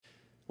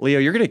Leo,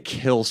 you're going to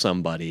kill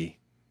somebody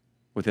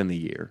within the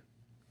year.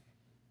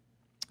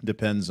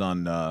 Depends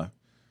on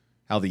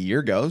how the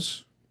year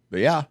goes. But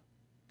yeah,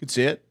 could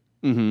see it.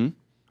 Mm-hmm. Who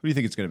do you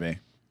think it's going to be?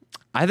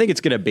 I think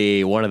it's going to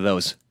be one of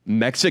those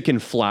Mexican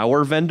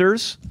flower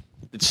vendors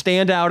that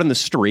stand out in the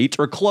street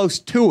or close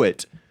to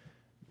it,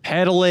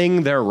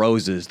 peddling their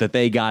roses that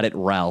they got at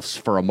Ralph's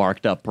for a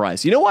marked up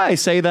price. You know why I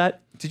say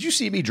that? Did you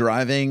see me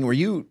driving? Were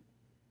you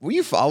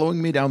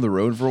following me down the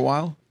road for a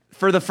while?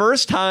 For the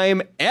first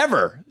time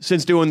ever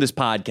since doing this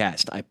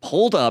podcast, I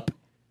pulled up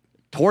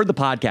toward the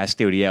podcast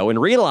studio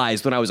and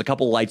realized when I was a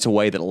couple lights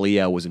away that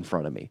Leo was in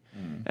front of me.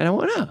 And I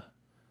went,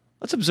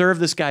 let's observe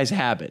this guy's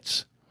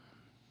habits.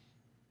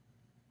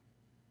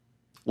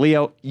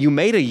 Leo, you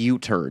made a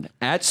U-turn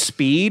at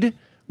speed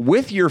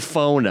with your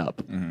phone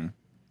up. Mm-hmm.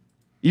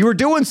 You were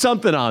doing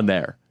something on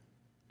there.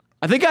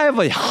 I think I have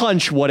a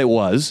hunch what it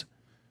was.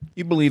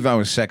 You believe I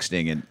was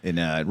sexting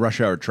in rush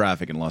hour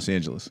traffic in Los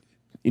Angeles?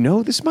 You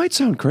know, this might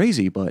sound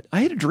crazy, but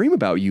I had a dream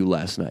about you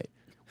last night.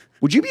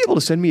 Would you be able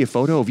to send me a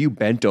photo of you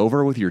bent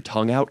over with your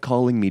tongue out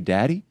calling me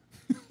daddy?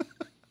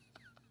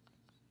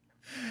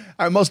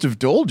 I must have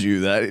told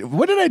you that.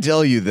 What did I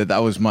tell you that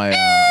was my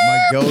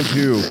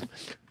go-to?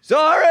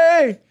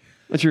 Sorry.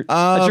 That's your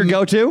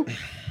go-to?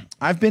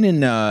 I've been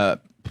in about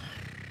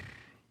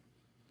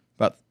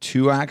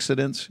 2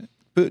 accidents.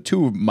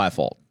 2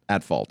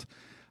 at fault.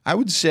 I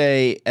would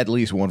say at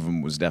least one of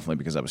them was definitely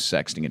because I was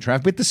sexting in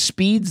traffic. But the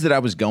speeds that I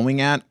was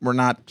going at were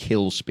not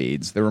kill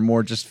speeds. They were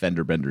more just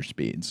fender bender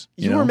speeds.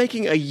 You were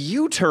making a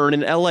U-turn in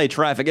LA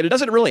traffic, and it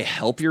doesn't really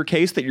help your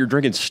case that you're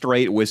drinking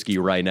straight whiskey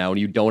right now and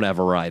you don't have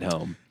a ride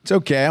home. It's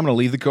okay. I'm going to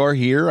leave the car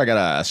here. I got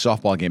a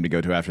softball game to go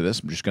to after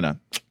this. I'm just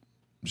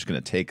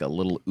gonna take a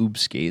little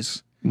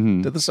oopskies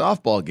to the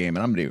softball game,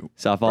 and I'm going to do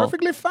softball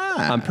perfectly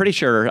fine. I'm pretty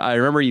sure I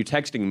remember you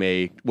texting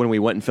me when we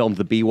went and filmed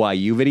the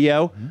BYU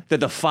video that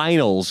the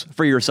finals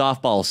for your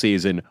softball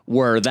season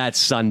were that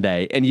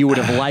Sunday, and you would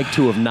have liked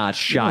to have not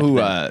shot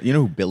them. You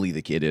know who Billy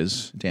the Kid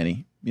is,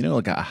 Danny? You know,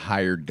 like a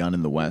hired gun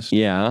in the West?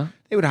 Yeah.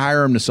 They would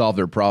hire him to solve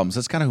their problems.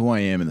 That's kind of who I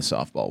am in the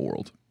softball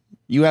world.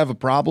 You have a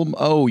problem?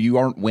 Oh, you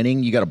aren't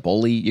winning? You got a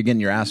bully? You're getting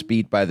your ass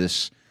beat by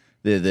this...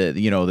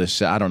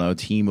 this I don't know,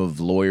 team of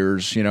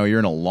lawyers. You know, you're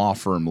in a law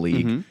firm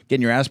league,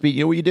 getting your ass beat.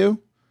 You know what you do?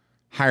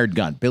 Hired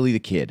gun, Billy the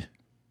Kid,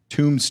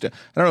 Tombstone.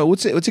 I don't know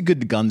what's a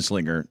good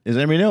gunslinger. Is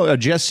anybody know?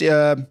 Jesse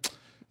Earp?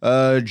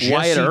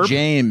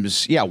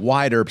 James. Yeah,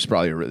 Wyatt Earp's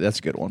probably that's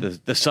a good one.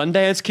 The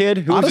Sundance Kid.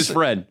 Who was his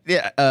friend?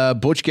 Yeah,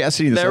 Butch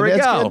Cassidy. The there Sundance we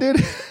go. Kid,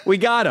 dude. We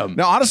got him.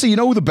 Now, honestly, you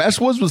know who the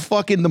best was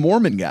fucking the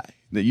Mormon guy.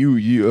 That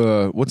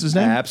you what's his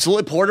name?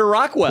 Absolutely, Porter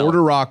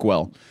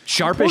Rockwell.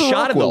 Sharpest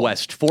shot in the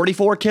West.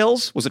 44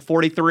 kills. Was it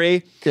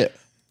 43? Yeah.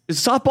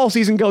 Softball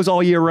season goes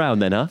all year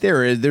round then, huh?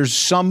 There's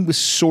some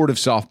sort of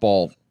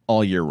softball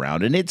all year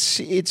round, and it's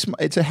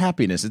a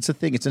happiness. It's a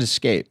thing. It's an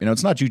escape. You know,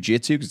 it's not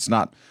jujitsu. It's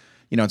not,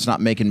 it's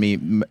not making me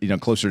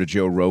closer to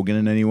Joe Rogan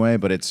in any way,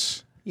 but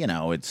it's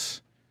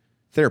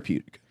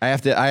therapeutic. I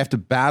have to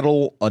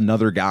battle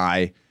another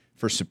guy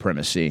for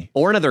supremacy.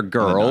 Or another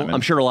girl.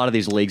 I'm sure a lot of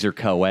these leagues are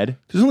co-ed.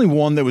 There's only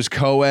one that was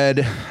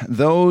co-ed.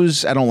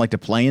 Those I don't like to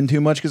play in too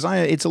much because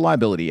it's a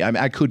liability.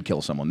 I could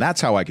kill someone.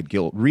 That's how I could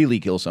really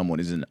kill someone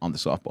is on the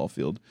softball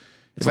field.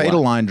 If I hit a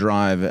line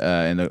drive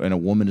and a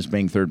woman is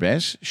playing third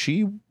base,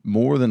 she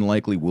more than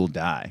likely will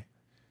die.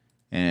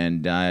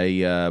 And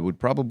I would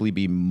probably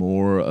be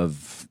more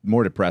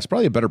depressed.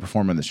 Probably a better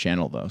performer on this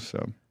channel, though.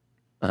 So,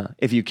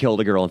 if you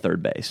killed a girl on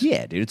third base.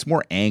 Yeah, dude. It's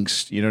more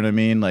angst. You know what I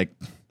mean? Like...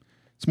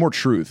 It's more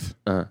truth,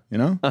 you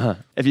know?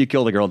 If you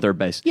killed a girl on third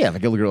base. Yeah, if I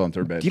killed a girl on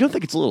third base. You don't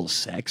think it's a little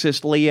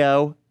sexist,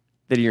 Leo,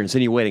 that you're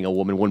insinuating a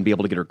woman wouldn't be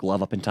able to get her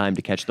glove up in time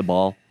to catch the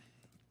ball?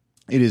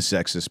 It is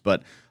sexist,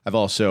 but I've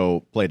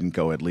also played in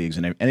co-ed leagues,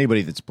 and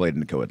anybody that's played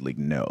in a co-ed league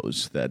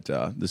knows that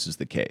this is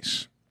the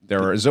case.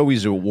 There is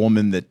always a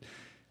woman that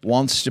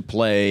wants to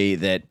play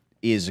that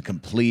is a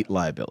complete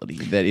liability,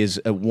 that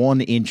is a 1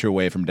 inch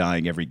away from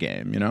dying every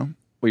game, you know?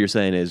 What you're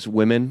saying is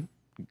women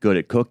good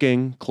at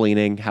cooking,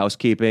 cleaning,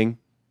 housekeeping,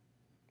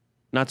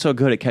 not so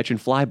good at catching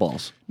fly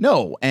balls.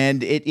 No,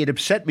 and it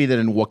upset me that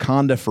in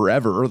Wakanda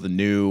Forever, the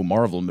new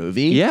Marvel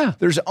movie,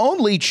 there's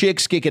only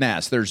chicks kicking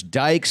ass. There's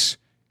dykes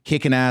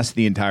kicking ass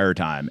the entire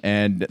time,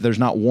 and there's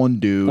not one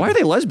dude. Why are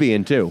they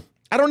lesbian, too?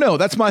 I don't know.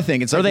 That's my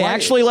thing. Are they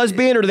actually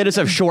lesbian, or do they just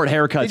have short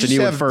haircuts and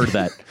you infer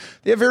that?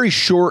 They have very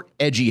short,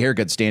 edgy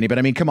haircuts, Danny, but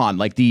I mean, come on.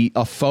 Like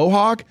a faux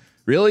hawk?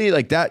 Really?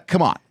 Like that?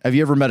 Come on. Have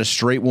you ever met a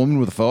straight woman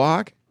with a faux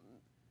hawk?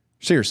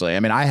 Seriously. I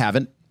mean, I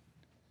haven't.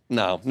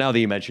 No, now that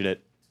you mention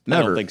it.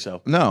 Never. I don't think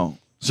so. No.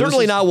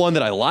 Certainly not one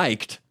that I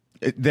liked.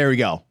 There we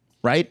go.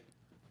 Right?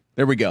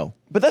 There we go.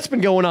 But that's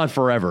been going on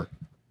forever.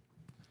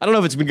 I don't know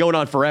if it's been going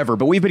on forever,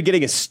 but we've been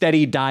getting a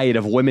steady diet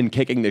of women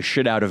kicking the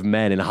shit out of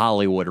men in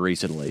Hollywood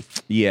recently.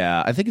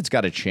 Yeah, I think it's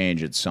got to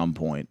change at some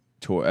point.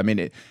 I mean,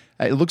 it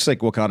looks like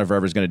Wakanda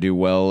Forever is going to do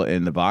well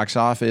in the box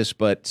office,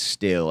 but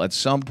still, at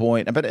some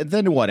point. But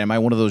then what? Am I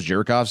one of those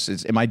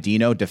jerk-offs? Am I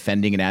Dino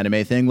defending an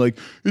anime thing? Like,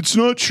 it's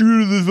not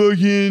true to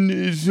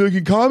the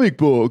fucking comic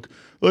book.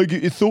 like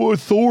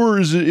Thor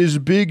is a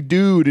big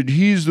dude and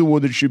he's the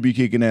one that should be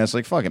kicking ass.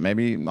 Like, fuck it,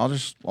 maybe I'll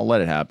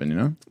let it happen, you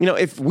know? You know,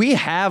 if we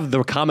have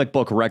the comic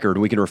book record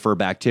we can refer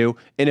back to,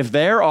 and if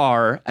there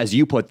are, as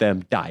you put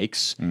them,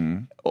 dykes,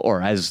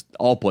 or as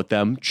I'll put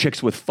them,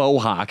 chicks with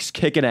faux hawks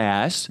kicking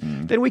ass,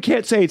 then we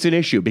can't say it's an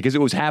issue because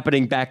it was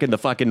happening back in the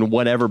fucking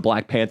whenever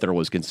Black Panther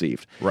was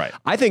conceived. Right.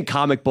 I think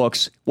comic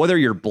books, whether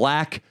you're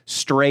black,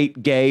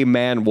 straight, gay,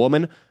 man,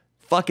 woman,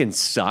 fucking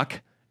suck.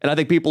 And I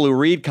think people who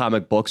read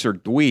comic books are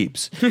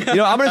dweebs. You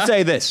know, I'm going to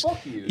say this.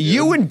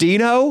 You and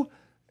Dino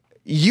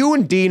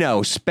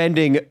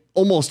spending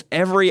almost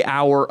every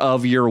hour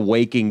of your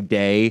waking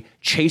day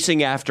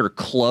chasing after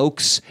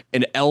cloaks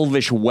and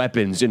elvish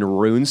weapons in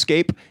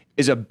RuneScape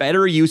is a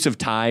better use of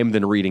time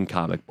than reading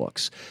comic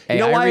books. Hey,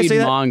 you know why I read say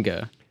that?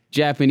 manga,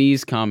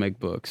 Japanese comic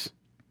books.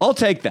 I'll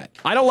take that.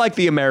 I don't like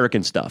the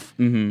American stuff.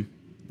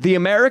 The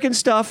American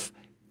stuff,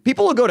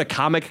 people will go to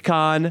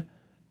Comic-Con.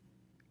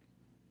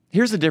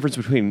 Here's the difference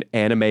between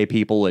anime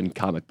people and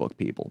comic book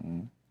people.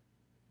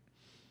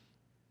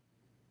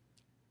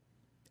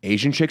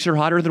 Asian chicks are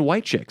hotter than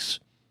white chicks.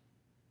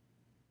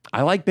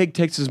 I like big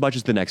tits as much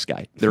as the next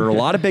guy. There are a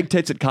lot of big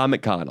tits at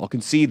Comic-Con. I'll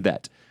concede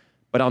that.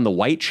 But on the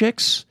white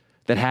chicks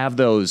that have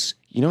those,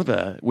 you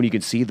know, when you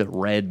can see the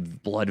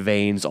red blood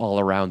veins all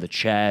around the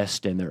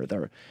chest, and they get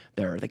a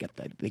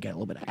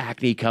little bit of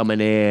acne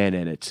coming in,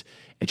 and it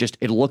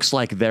looks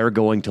like they're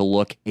going to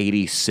look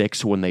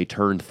 86 when they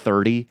turn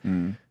 30.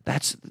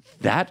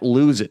 That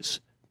loses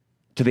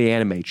to the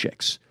anime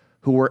chicks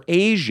who are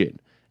Asian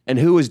and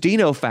who, as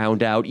Dino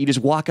found out, you just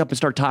walk up and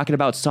start talking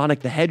about Sonic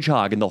the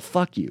Hedgehog and they'll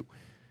fuck you.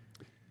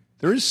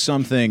 There is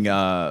something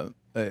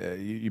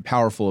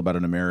powerful about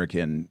an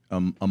American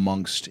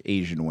amongst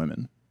Asian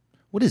women.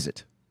 What is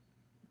it?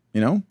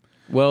 You know?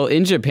 Well,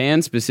 in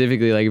Japan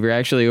specifically, like if you're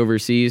actually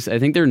overseas, I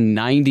think they're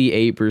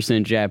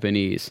 98%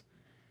 Japanese.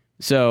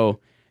 So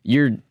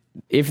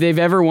if they've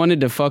ever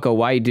wanted to fuck a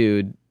white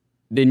dude,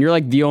 then you're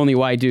like the only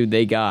white dude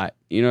they got.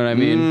 You know what I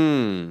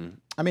mean?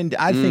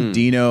 I think,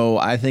 Dino,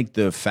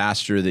 the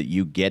faster that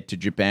you get to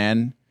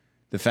Japan,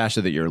 the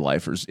faster that your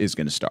life is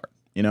going to start.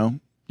 You know?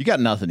 You got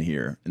nothing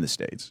here in the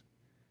States.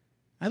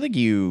 I think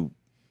you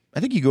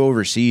go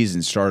overseas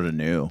and start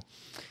anew.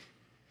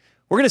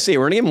 We're going to see.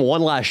 We're going to give him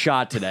one last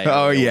shot today.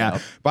 Oh, yeah.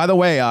 By the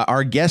way,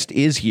 our guest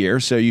is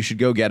here, so you should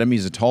go get him.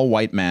 He's a tall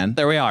white man.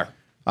 There we are.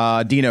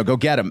 Dino, go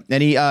get him.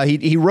 And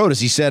he wrote us.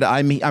 He said,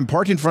 I'm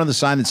parked in front of the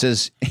sign that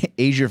says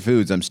Asia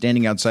Foods. I'm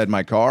standing outside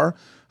my car.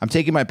 I'm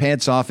taking my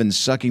pants off and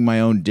sucking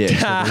my own dick.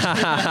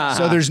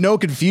 So there's no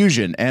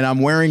confusion. And I'm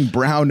wearing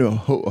brown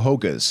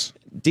hokas.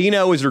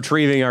 Dino is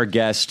retrieving our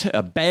guest,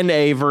 Ben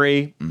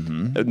Avery,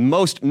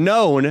 most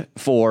known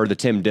for the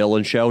Tim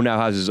Dillon Show,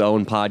 now has his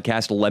own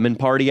podcast, Lemon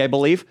Party, I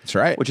believe. That's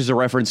right. Which is a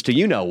reference to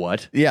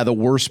you-know-what. Yeah, the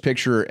worst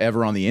picture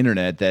ever on the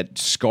internet that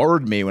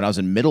scarred me when I was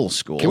in middle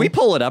school. Can we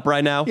pull it up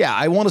right now? Yeah,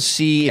 I want to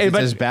see if it's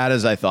as bad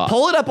as I thought.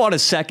 Pull it up on a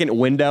second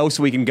window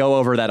so we can go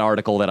over that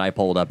article that I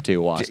pulled up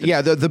too, Austin.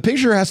 Yeah, the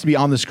picture has to be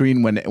on the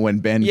screen when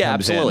Ben comes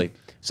absolutely. in.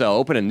 So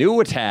open a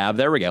new tab.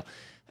 There we go.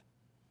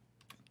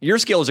 Your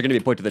skills are going to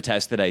be put to the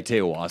test today,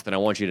 too, Austin. I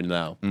want you to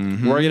know.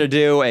 We're going to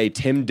do a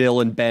Tim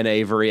Dillon, Ben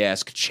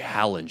Avery-esque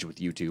challenge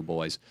with you two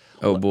boys.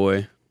 Oh,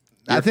 boy.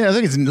 I think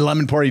it's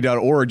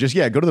lemonparty.org. Just,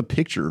 go to the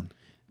picture.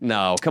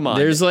 No, come on.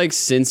 There's like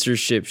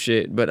censorship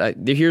shit, but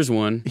here's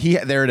one.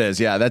 There it is.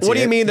 Yeah, that's What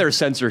do you mean there's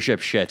censorship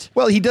shit?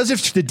 Well, he does it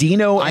to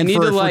Dino. I and need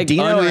to like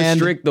Dino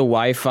unrestrict the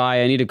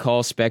Wi-Fi. I need to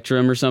call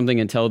Spectrum or something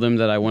and tell them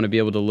that I want to be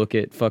able to look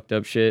at fucked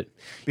up shit.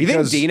 You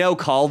think Dino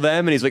called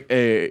them and he's like,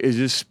 hey, is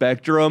this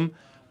Spectrum?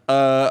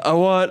 I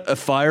want a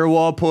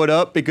firewall put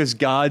up because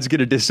God's going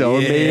to disown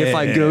me if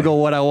I Google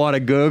what I want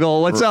to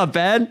Google. What's up,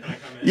 Ben?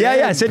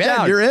 Yeah, sit Ben,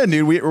 down. You're in,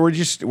 dude.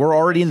 We're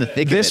already in the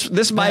thick of it.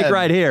 This mic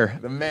right here.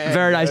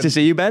 Very nice to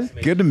see you, Ben.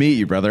 Good to meet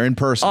you, brother, in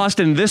person.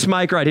 Austin, this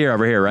mic right here,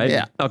 over here, right?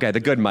 Yeah. Okay, the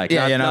good mic.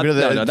 No,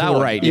 that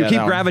one. right. You Yeah, keep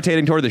that one.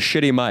 gravitating toward the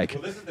shitty mic.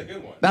 Well, this is the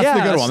good one. That's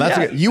the good one. That's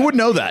the good. You would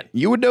know that.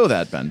 You would know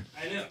that, Ben.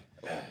 I know.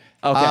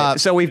 Okay,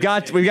 so we've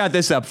got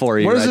this up for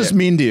you. What does this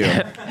mean to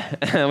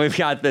you? We've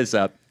got this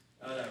up.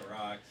 Oh, that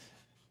rocks.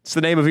 It's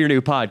the name of your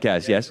new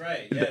podcast, yes? That's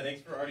right. Yeah,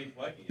 thanks for already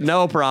plugging it.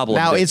 No problem.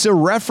 Now, it's a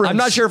reference. I'm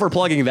not sure if we're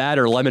plugging that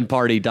or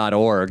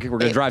lemonparty.org. We're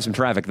going to drive some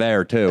traffic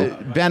there, too.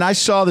 Ben, I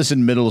saw this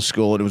in middle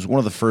school, and it was one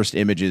of the first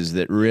images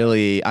that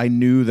really I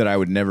knew that I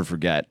would never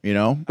forget, you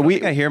know? I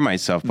think I hear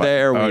myself.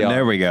 There we are.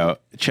 There we go.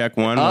 Check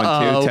 1,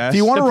 1, 2, test. If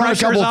you want to The run a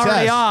pressure's couple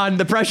already tests, on.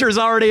 The pressure's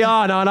already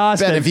on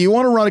Austin. Ben, if you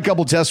want to run a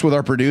couple tests with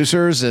our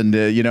producers and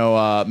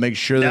make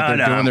sure that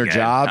they're doing their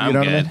job, you know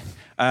what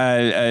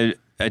I mean?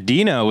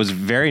 Dino was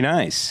very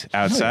nice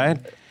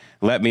outside.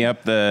 Let me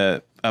up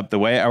the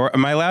way.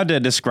 Am I allowed to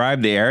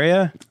describe the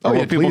area? Or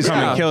will people come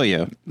and kill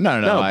you?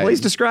 No.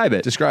 Please describe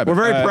it. Describe it. We're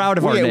very proud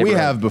of our neighborhood. We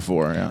have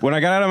before. Yeah. When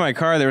I got out of my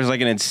car, there was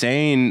like an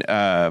insane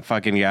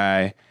fucking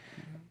guy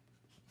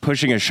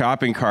pushing a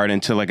shopping cart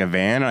into like a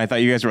van, and I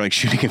thought you guys were like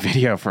shooting a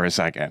video for a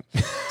second.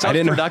 Sounds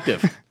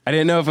productive. I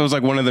didn't know if it was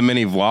like one of the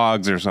many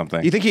vlogs or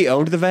something. You think he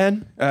owned the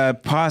van?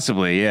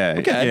 Possibly, yeah.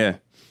 Okay. Yeah.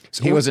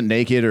 So He wasn't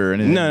naked or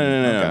anything?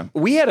 No.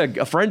 we had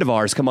a friend of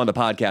ours come on the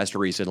podcast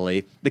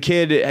recently. The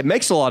kid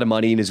makes a lot of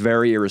money and is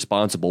very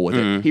irresponsible with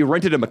it. He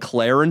rented a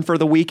McLaren for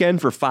the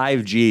weekend for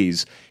 5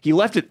 G's. He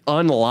left it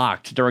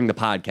unlocked during the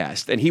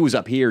podcast, and he was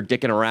up here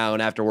dicking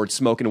around afterwards,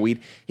 smoking weed.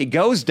 He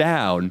goes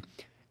down,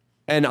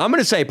 and I'm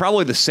going to say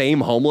probably the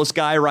same homeless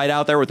guy right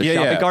out there with the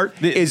shopping cart.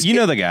 You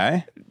know the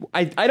guy.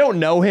 I don't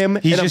know him.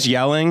 He's and just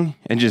yelling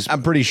and just.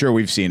 I'm pretty sure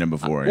we've seen him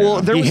before. Well,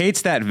 yeah. there He was-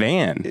 hates that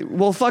van,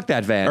 well, fuck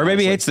that van. or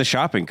maybe he honestly. hates the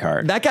shopping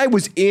cart. That guy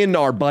was in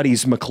our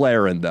buddy's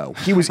McLaren, though.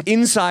 He was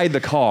inside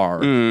the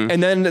car,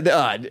 and then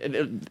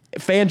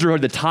Fandrew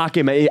had to talk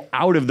him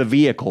out of the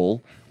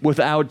vehicle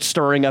without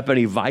stirring up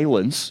any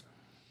violence.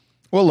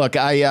 Well, look,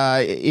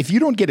 if you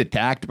don't get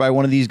attacked by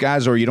one of these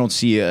guys, or you don't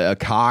see a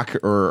cock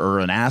or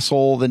an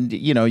asshole, then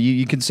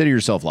you consider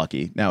yourself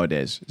lucky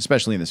nowadays,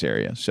 especially in this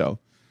area. So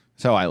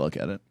that's how I look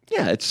at it.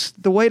 Yeah, it's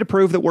the way to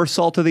prove that we're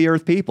salt of the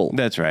earth people.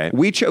 That's right.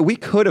 We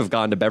could have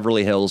gone to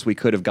Beverly Hills. We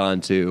could have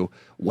gone to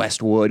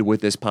Westwood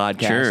with this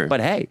podcast. Sure. But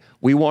hey,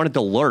 we wanted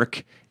to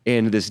lurk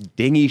in this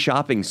dingy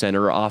shopping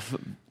center off,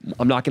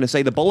 I'm not going to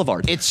say the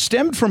boulevard. It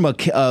stemmed from a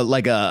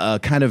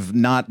kind of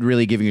not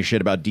really giving a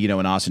shit about Dino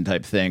and Austin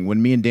type thing.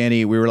 When me and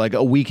Danny, we were like,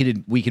 oh, we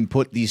can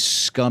put these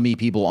scummy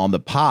people on the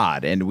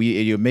pod, and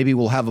maybe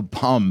we'll have a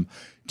bum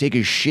take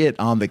a shit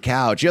on the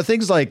couch.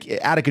 Things like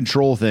out of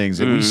control things,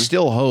 and we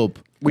still hope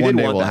one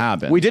day will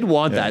happen. We did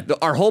want that.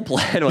 Our whole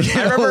plan was.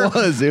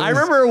 Yeah, I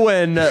remember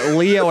when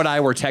Leo and I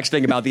were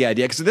texting about the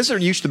idea, because this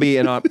used to be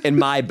in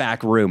my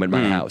back room in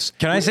my house.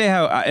 Can I say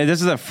how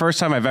this is the first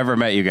time I've ever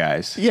met you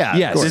guys? Yeah,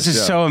 Yes. of course, This is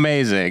yeah. so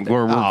amazing.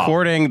 We're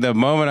recording the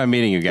moment I'm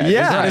meeting you guys.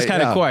 Yeah, It's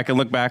kind of yeah. cool. I can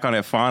look back on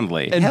it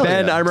fondly. And Hell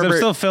Ben, yeah. I 'Cause I'm remember.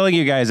 still filling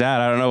you guys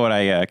out. I don't know what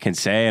I can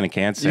say and I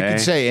can't say. You can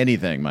say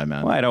anything, my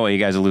man. Well, I don't want you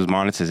guys to lose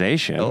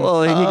monetization.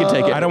 Well, he can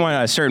take it. I don't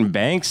want certain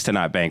banks to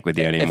not bank with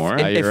you anymore.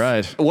 You're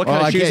right. What kind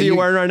Well, of shoes are you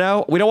wearing right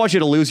now? We don't want you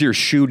to lose your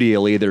shoe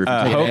deal either. If you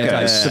take an Hoka.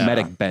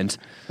 anti-Semitic bent.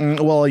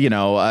 Well,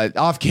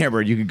 off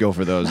camera, you could go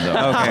for those, though.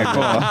 Okay,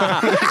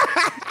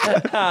 cool.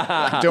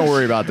 Don't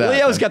worry about that.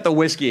 Leo's got the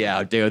whiskey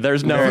out, dude.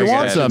 There's no. If you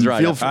want exceptions some, right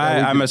feel now. free.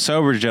 I'm a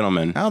sober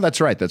gentleman. Oh, that's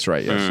right. That's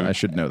right. Yes, I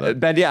should know that.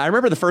 Ben, yeah, I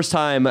remember the first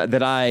time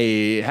that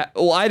I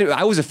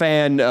was a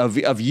fan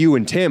of you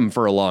and Tim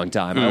for a long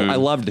time. I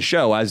loved the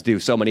show, as do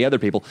so many other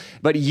people.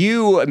 But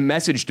you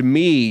messaged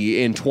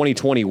me in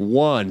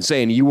 2021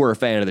 saying you were a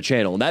fan of the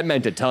channel, and that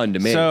meant a ton to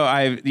me. So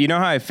you know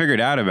how I figured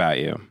out about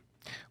you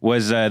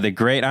was the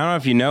great. I don't know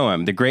if you know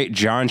him, the great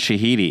John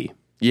Shahidi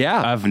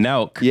yeah, of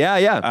Nelk.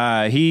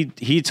 yeah.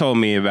 He told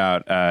me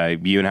about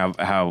you and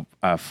how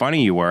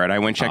funny you were, and I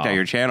went and checked out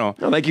your channel.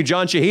 Well, thank you,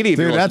 John Shahidi. If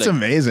you're Dude, that's listening.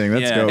 amazing.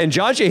 That's Yeah. dope. And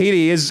John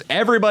Shahidi is,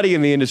 everybody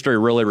in the industry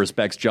really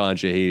respects John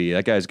Shahidi.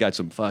 That guy's got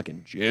some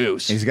fucking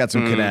juice. He's got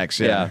some connects.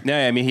 Yeah.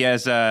 Yeah, I mean he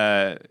has.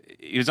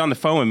 He was on the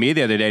phone with me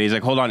the other day. And he's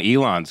like, "Hold on,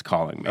 Elon's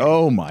calling me."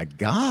 Oh my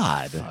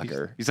God.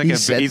 He's like, He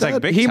said he's like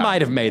that? big. He time.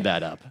 might have made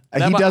that up. He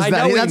does I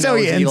that. know That's how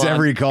he knows ends Elon.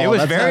 every call. It was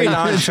That's very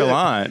how he-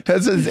 nonchalant.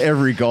 That's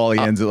every call he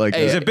ends it like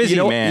Hey, that. He's a busy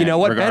man. You know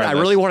what, Ben? I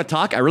regardless. really want to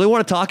talk. I really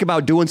want to talk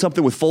about doing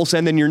something with Full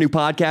Send in your new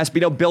podcast.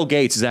 But Bill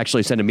Gates is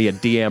actually sending me a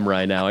DM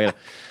right now. I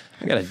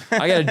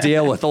gotta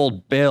deal with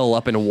old Bill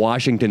up in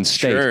Washington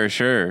State.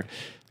 Sure.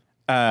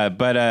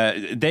 But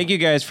thank you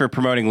guys for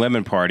promoting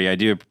Lemon Party. I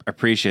do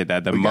appreciate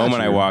that. The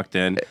moment I walked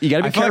in, You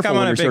gotta be I feel like careful I'm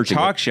when on a you're big searching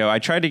talk it. show. I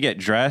tried to get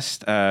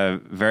dressed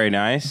very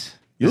nice.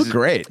 You look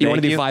great. You want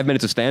to Thank do 5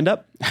 minutes of stand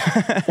up?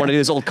 Want to do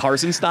this old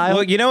Carson style?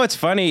 Well, you know what's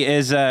funny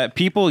is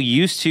people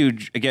used to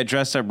get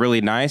dressed up really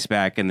nice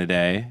back in the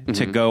day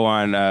to go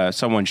on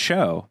someone's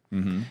show.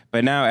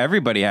 But now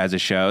everybody has a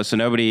show, so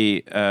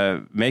nobody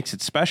makes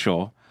it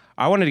special.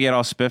 I wanted to get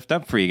all spiffed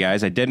up for you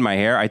guys. I did my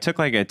hair. I took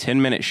like a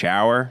 10-minute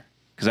shower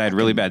because I had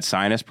really bad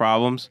sinus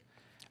problems.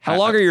 How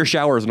long are your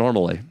showers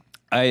normally?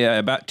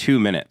 About 2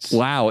 minutes.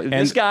 Wow,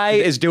 this guy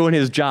is doing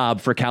his job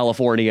for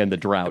California and the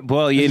drought.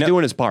 Well, he's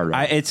doing his part.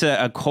 Right? It's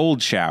a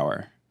cold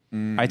shower.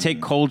 I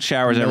take cold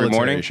showers every Military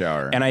morning,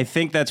 shower. and I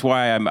think that's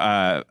why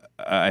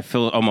I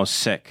feel almost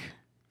sick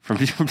from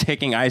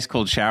taking ice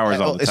cold showers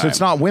all the time. So it's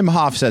not. Wim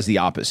Hof says the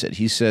opposite.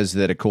 He says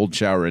that a cold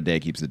shower a day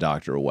keeps the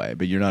doctor away,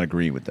 but you're not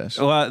agreeing with this.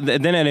 Well,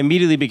 then it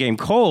immediately became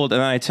cold, and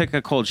then I took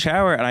a cold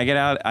shower, and I get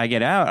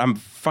out, I'm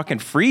fucking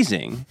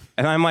freezing,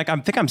 and I'm like, I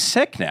think I'm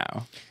sick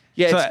now.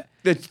 yeah,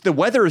 So the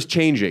weather is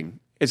changing.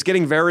 It's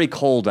getting very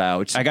cold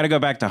out. I got to go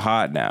back to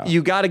hot now.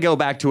 You got to go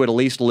back to at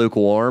least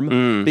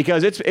lukewarm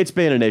because it's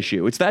been an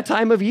issue. It's that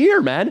time of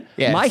year, man.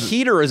 Yeah, my it's-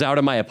 heater is out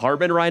of my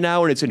apartment right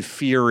now, and it's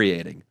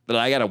infuriating that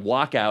I got to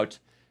walk out.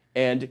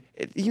 And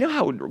you know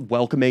how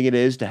welcoming it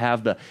is to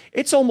have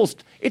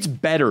it's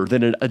better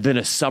than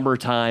a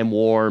summertime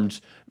warmed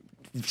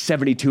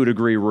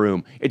 72-degree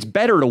room. It's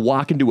better to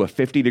walk into a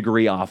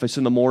 50-degree office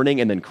in the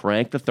morning and then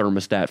crank the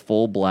thermostat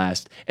full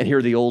blast and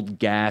hear the old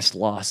gas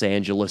Los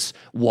Angeles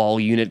wall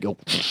unit go.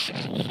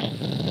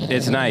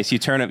 It's nice. You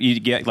turn up, you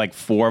get like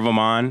 4 of them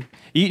on.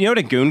 You know what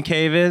a goon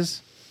cave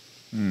is?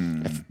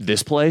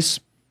 This place?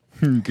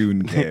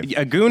 Goon cave.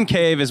 A goon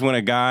cave is when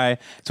a guy.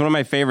 It's one of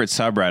my favorite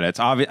subreddits.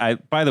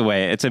 By the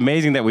way, it's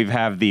amazing that we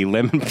have the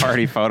lemon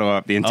party photo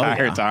up the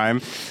entire time.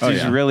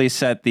 Just really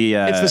set the.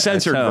 It's the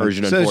censored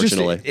version, So it's just-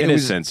 unfortunately. It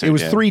is censored. It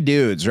was yeah. 3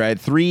 dudes, right?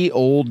 3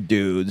 old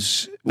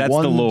dudes. That's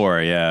the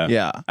lore. Yeah.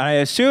 Yeah. I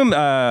assume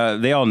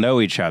they all know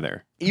each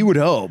other. You would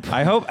hope.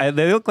 I hope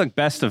they look like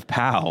best of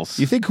pals.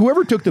 You think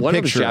whoever took the One of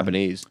them is picture,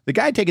 Japanese. the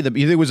guy taking the,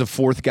 you think it was a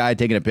 4th guy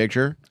taking a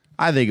picture?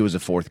 I think it was a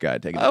 4th guy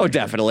taking. Oh, a picture.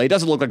 definitely. It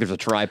doesn't look like there's a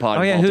tripod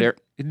Oh yeah, involved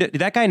here.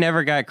 that guy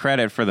never got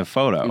credit for the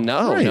photo.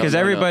 No, because no, no.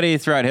 everybody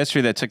throughout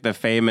history that took the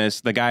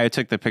guy who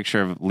took the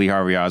picture of Lee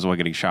Harvey Oswald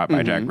getting shot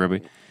by Jack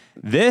Ruby.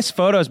 This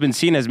photo has been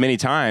seen as many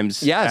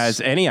times as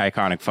any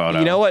iconic photo.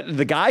 You know what?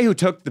 The guy who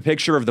took the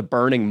picture of the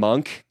burning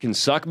monk can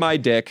suck my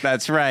dick.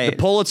 That's right. The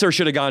Pulitzer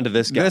should have gone to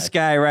this guy. This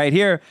guy right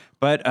here.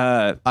 But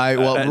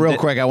real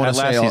quick, I want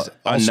to say he's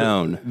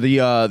unknown.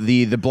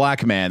 The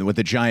black man with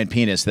the giant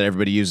penis that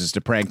everybody uses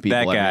to prank people.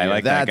 That guy, every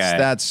year. that guy.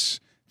 That's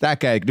that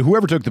guy.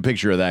 Whoever took the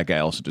picture of that guy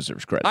also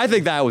deserves credit. I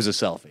think that was a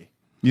selfie.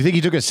 You think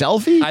he took a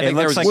selfie? I It think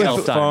there looks was like a a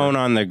self-timer. phone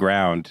on the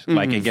ground,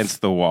 like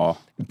against the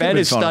wall. Ben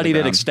has phone on the studied it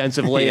ground.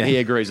 extensively, and he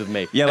agrees with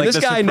me. Yeah, and like this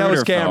the guy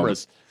knows Zapruder phone.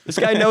 cameras. This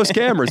guy knows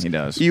cameras. He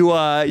does. You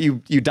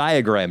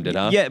diagrammed it,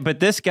 huh? Yeah,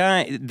 but this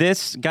guy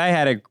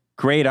had a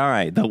great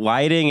eye. The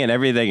lighting and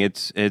everything,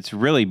 it's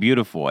really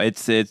beautiful.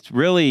 It's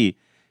really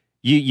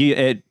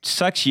it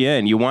sucks you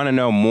in. You want to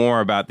know more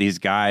about these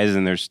guys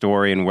and their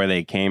story and where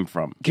they came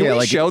from. Can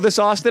we show this,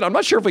 Austin? I'm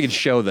not sure if we can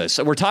show this.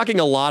 We're talking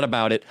a lot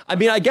about it. I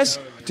mean, I guess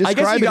Describe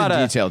you it in gotta.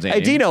 detail, Danny.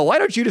 Hey, Dino, why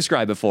don't you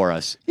describe it for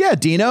us? Yeah,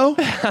 Dino.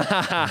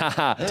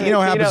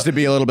 Dino happens to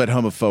be a little bit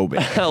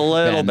homophobic. A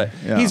little Ben. bit.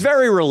 Yeah. He's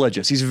very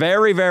religious. He's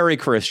very, very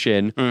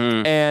Christian.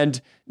 And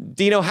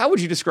Dino, how would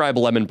you describe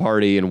Lemon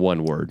Party in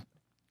one word?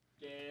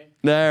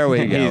 There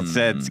we go. He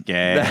said it's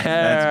gay. There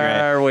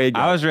That's great. we go.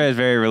 I was raised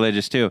very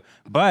religious too.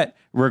 But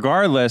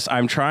regardless,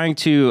 I'm trying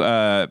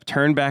to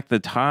turn back the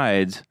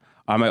tides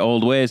on my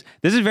old ways.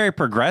 This is very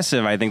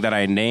progressive, I think, that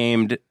I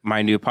named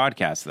my new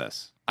podcast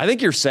this. I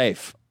think you're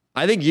safe.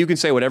 I think you can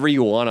say whatever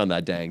you want on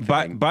that dang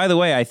thing. By the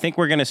way, I think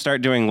we're going to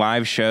start doing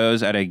live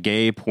shows at a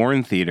gay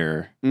porn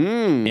theater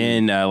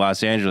in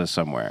Los Angeles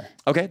somewhere.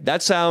 Okay,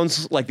 that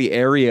sounds like the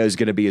area is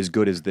going to be as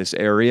good as this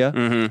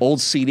area.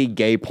 Old seedy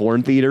gay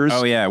porn theaters.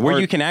 Oh, yeah, where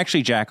you can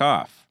actually jack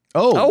off.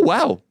 Oh,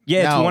 wow.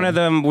 Yeah, Now- it's one of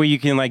them where you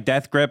can like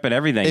death grip and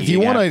everything. If you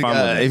can want have fun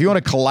with to, it. if you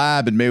want to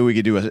collab, and maybe we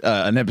could do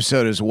an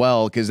episode as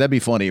well, because that'd be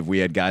funny if we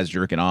had guys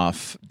jerking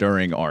off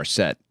during our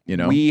set. You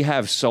know, We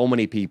have so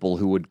many people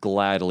who would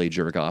gladly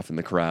jerk off in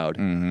the crowd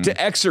to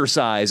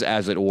exercise,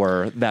 as it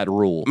were, that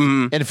rule.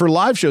 and for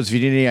live shows, if you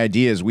need any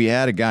ideas, we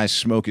had a guy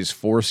smoke his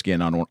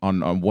foreskin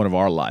on one of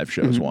our live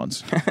shows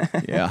once.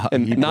 Yeah,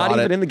 And he not brought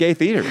even it. in the gay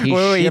theater. He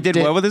Wait, he shipped did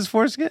it. what with his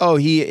foreskin? Oh,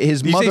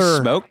 his Did you say mother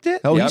smoked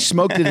it? Oh, Yep. he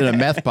smoked it in a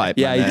meth pipe.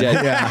 Yeah, he man. did.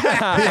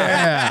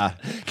 Yeah,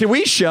 Can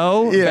we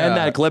show Yeah. Ben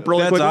that clip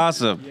really That's quickly?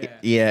 awesome.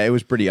 yeah, it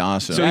was pretty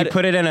awesome. So he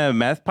put it in a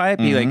meth pipe.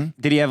 He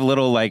did he have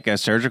little like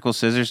surgical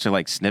scissors to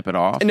like snip it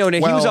off? No, he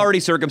was Well- already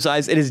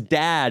circumcised, and his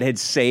dad had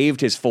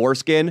saved his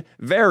foreskin.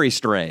 Very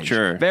strange.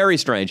 Sure. Very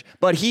strange.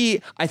 But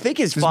I think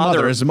his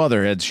father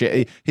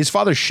his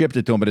father shipped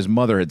it to him, but his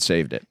mother had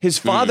saved it. His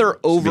father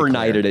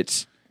overnighted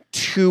it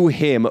to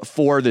him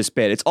for this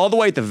bit. It's all the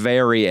way at the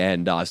very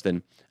end,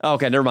 Austin.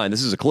 Okay, never mind.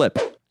 This is a clip.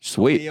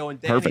 Sweet. Theo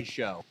and Danny Perfect.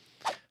 show.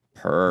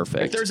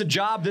 Perfect. If there's a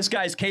job this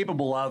guy's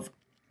capable of,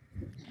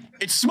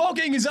 it's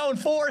smoking his own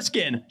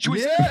foreskin. Should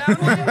we Yeah,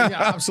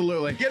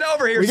 absolutely. get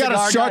over here? We got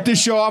cigar to start guy?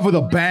 this show off with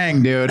a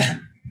bang, dude.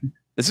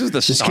 This is the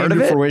This start came of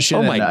to it? fruition.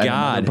 Oh my and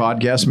God. another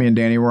podcast me and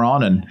Danny were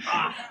on, and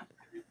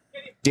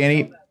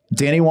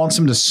Danny wants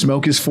him to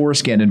smoke his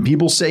foreskin, and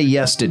people say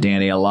yes to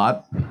Danny a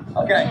lot.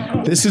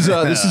 Okay. This is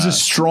a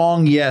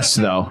strong yes,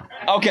 though.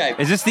 Okay.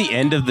 Is this the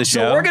end of the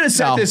show? So we're going to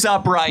set No. this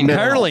up right now.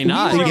 Apparently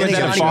not. We You are guys the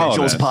gotta Johnny follow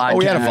Mitchell's this. podcast. Oh,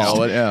 we had to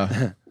follow it.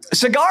 Yeah,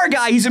 Cigar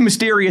guy, he's a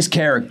mysterious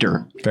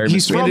character.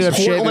 He's we from ended up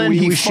shaving. Portland.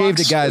 He We shaved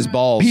a fucks guy's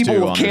balls people too,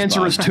 with on this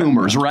cancerous pod.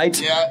 tumors, right?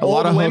 A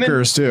lot of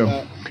hookers too,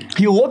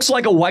 He looks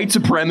like a white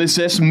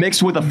supremacist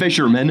mixed with a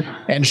fisherman.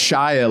 and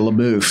Shia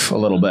LaBeouf a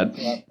little bit.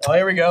 Oh,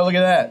 here we go. Look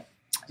at that.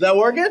 Is that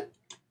working?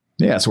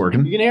 Yeah, it's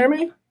working. You can hear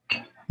me?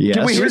 Yes.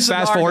 Can we hear Just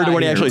fast forward to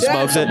when he actually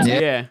smokes it.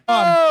 Yeah.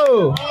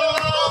 Oh!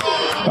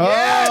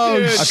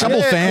 a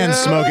couple fans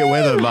smoke it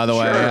with him, by the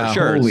way. Yeah.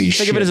 Sure. Holy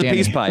Think of it as a shit,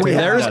 peace Danny. pipe. Wait,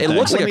 There's, it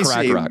looks like Let a me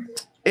crack see. rock.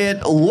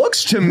 It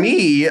looks to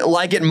me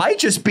like it might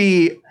just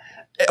be.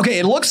 Okay,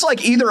 it looks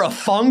like either a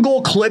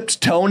fungal clipped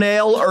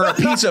toenail or a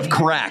piece of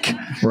crack.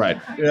 Right.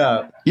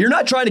 Yeah. You're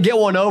not trying to get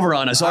one over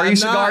on us, are you,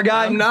 cigar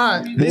guy? I'm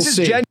not. This We'll is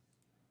see. gen.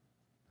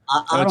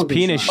 Oh, it's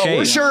penis Oh,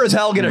 we're shaped. sure as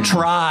hell gonna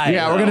try.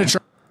 Yeah, we're gonna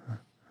try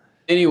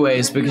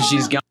Anyways, because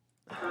she's gone.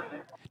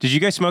 Did you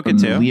guys smoke it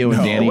too? Leo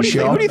and Danny What do you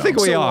think, show. who do you think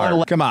we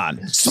are? Come on.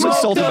 I'm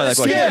insulted by that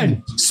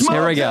question. Smoke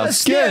Here we go. the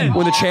skin.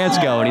 When the chants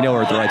go and you know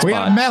we're at the right We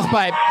got a spot. meth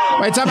pipe.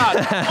 Wait, time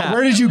out.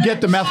 Where did you get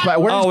the meth pipe?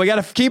 Where Oh, we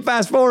got to keep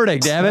fast forwarding,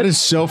 damn it. That is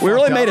so We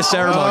really fucked made a up.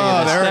 ceremony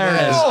of this. There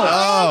it is.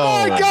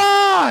 Oh my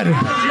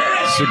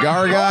God!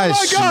 Cigar guy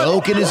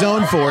smoking his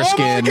own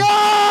foreskin.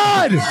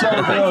 God!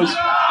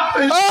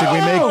 Should we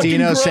make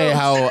Dino say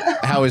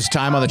how his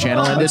time on the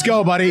channel ended? Let's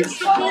go, buddy.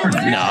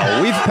 No,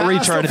 we've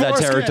retreaded that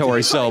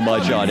territory so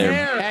much on him.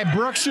 Hey,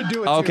 Brooke should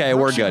do it. Okay,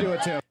 we're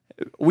good.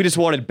 We just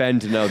wanted Ben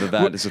to know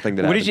that is the thing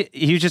that What happened. did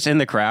you? He was just in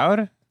the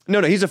crowd.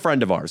 No, he's a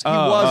friend of ours. He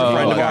was a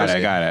friend of ours.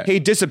 Got it. He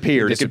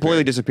disappeared. He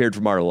completely disappeared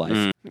from our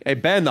life. Hey,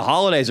 Ben, the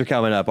holidays are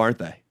coming up, aren't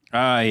they?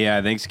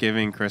 Yeah,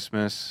 Thanksgiving,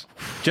 Christmas,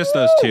 just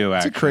those two.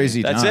 It's a Actually,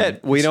 crazy time. That's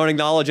it. We don't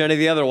acknowledge any of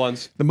the other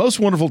ones. The most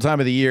wonderful time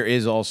of the year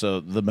is also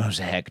the most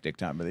hectic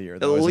time of the year,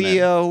 though, isn't it?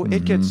 Leo,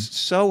 it gets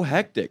so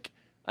hectic.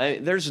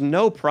 There's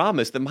no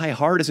promise that my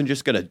heart isn't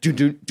just going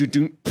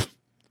to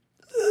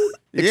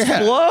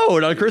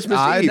explode on Christmas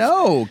Eve. I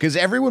know, because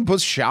everyone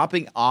puts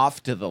shopping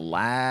off to the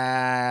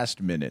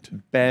last minute.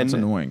 Ben, That's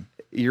annoying.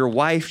 Your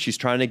wife, she's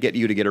trying to get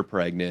you to get her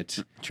pregnant.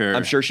 Sure.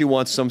 I'm sure she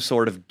wants some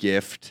sort of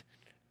gift.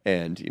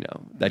 And,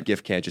 that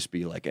gift can't just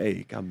be like,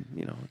 hey, come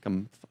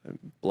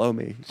blow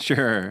me.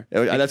 sure.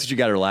 That's what you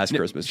got her last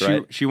Christmas,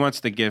 right? She wants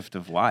the gift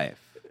of life.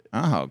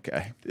 Oh,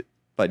 okay.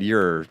 But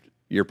you're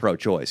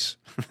pro-choice.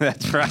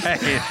 That's right.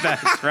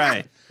 That's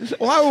right.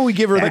 Well, how will we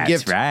give her the That's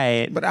gift?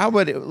 right. But how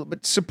would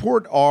but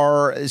support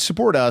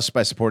us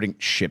by supporting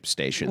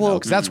ShipStation? Well,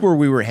 Because that's where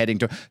we were heading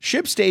to.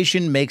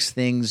 ShipStation makes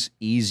things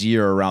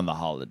easier around the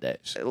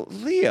holidays.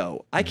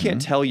 Leo, I can't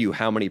tell you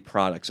how many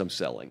products I'm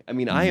selling. I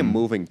mean, I am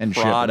moving And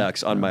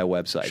products on my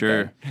website.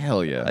 Sure. Ben.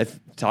 Hell yeah!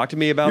 Talk to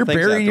me about You're things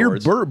buried. You're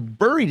afterwards.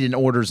 buried in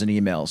orders and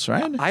emails,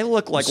 right? I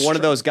look like one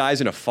of those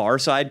guys in a Far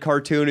Side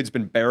cartoon who's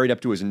been buried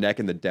up to his neck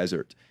in the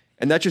desert.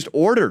 And that's just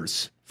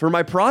orders for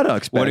my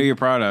products, Ben. What are your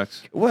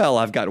products? Well,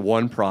 I've got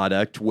one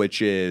product, which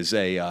is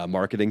a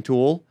marketing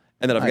tool.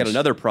 And then I've got Nice.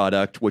 another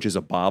product, which is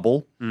a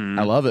bobble.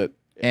 I love it.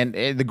 And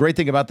the great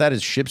thing about that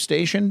is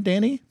ShipStation,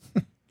 Danny.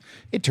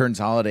 It turns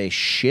holiday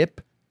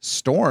ship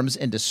storms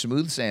into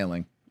smooth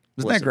sailing.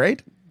 Isn't that Listen.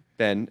 great?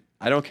 Ben,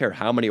 I don't care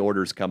how many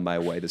orders come my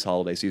way this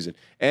holiday season.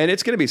 And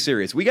it's going to be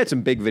serious. We got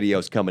some big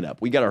videos coming up.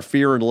 We got our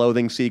Fear and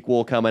Loathing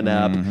sequel coming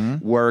up.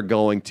 We're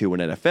going to an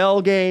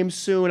NFL game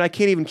soon. I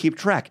can't even keep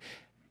track.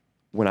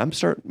 When I'm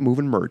start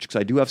moving merch, because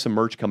I do have some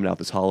merch coming out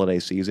this holiday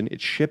season,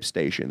 it's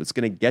ShipStation that's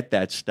going to get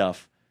that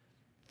stuff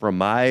from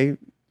my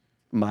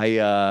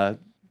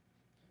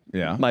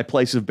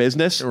place of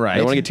business. Right. I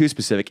don't want to get too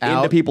specific. Into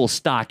Out. people's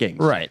stockings.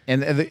 Right.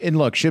 And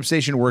look,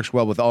 ShipStation works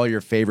well with all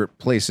your favorite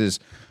places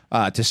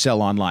to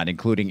sell online,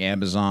 including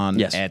Amazon,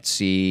 Yes.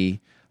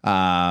 Etsy,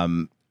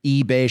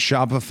 eBay,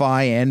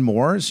 Shopify, and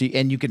more.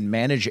 And you can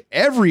manage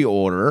every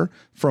order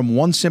from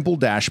one simple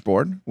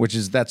dashboard,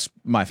 that's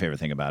my favorite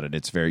thing about it.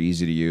 It's very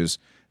easy to use.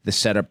 The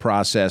setup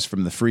process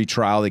from the free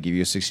trial, they give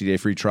you a 60-day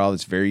free trial.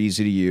 It's very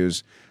easy to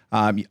use.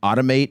 You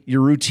automate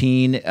your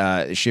routine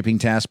shipping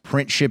tasks,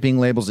 print shipping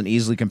labels, and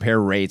easily compare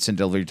rates and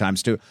delivery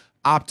times to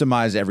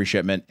optimize every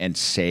shipment and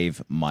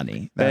save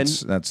money.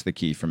 That's the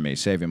key for me,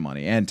 saving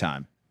money and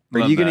time. Are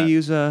Love you going to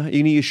that.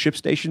 use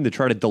ShipStation to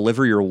try to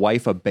deliver your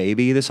wife a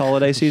baby this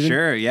holiday season?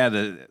 Sure. Yeah.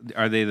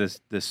 Are they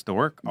the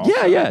stork? Also?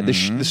 Yeah. The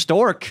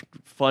stork,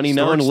 funny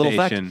known, a little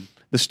fact. Station.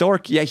 The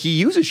stork, he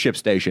uses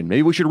ShipStation.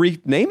 Maybe we should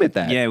rename it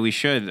that. Yeah, we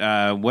should.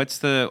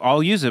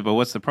 I'll use it, but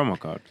what's the promo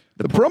code?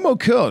 The promo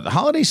code,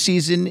 holiday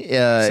season.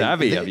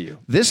 Savvy of you.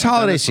 This I've done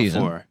holiday this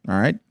season, before. all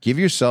right, give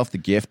yourself the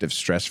gift of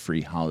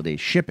stress-free holiday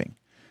shipping.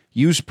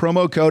 Use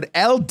promo code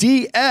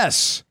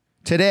LDS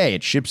today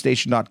at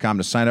ShipStation.com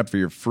to sign up for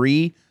your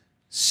free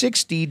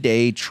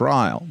 60-day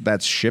trial.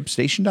 That's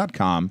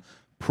ShipStation.com,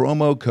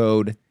 promo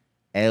code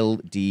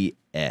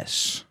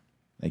LDS.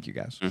 Thank you,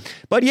 guys.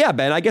 But yeah,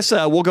 Ben, I guess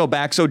we'll go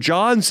back. So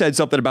John said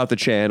something about the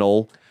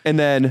channel, and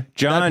then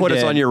John that put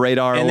us did. on your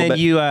radar And a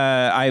little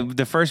then bit.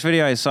 the first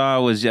video I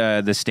saw was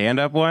the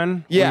stand-up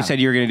one. Yeah. You said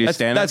you were going to do That's-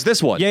 stand-up. that's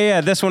this one.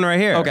 Yeah, this one right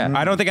here. Okay.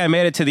 I don't think I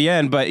made it to the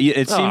end, but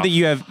it seemed Oh. that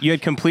you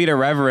had complete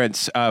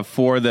irreverence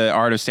for the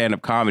art of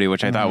stand-up comedy,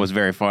 which I thought was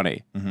very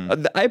funny.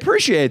 I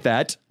appreciate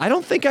that. I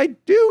don't think I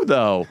do,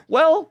 though.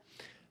 Well,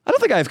 I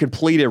don't think I have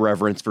complete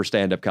irreverence for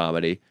stand-up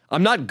comedy.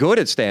 I'm not good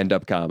at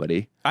stand-up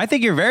comedy, I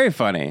think you're very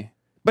funny.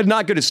 but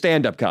not good at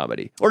stand-up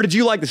comedy. Or did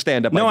you like the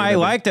stand-up? No, I did?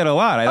 liked it a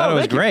lot. I thought it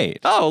was thank you. great.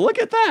 Oh, look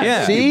at that.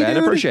 Yeah. Thank you, See, Ben. I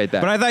dude? appreciate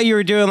that. But I thought you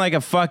were doing like a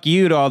fuck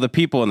you to all the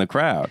people in the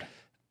crowd.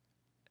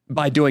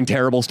 By doing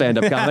terrible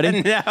stand-up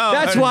comedy. No,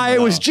 That's why it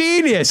no. was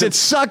genius. It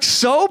sucked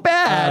so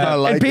bad. I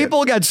like and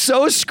people got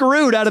so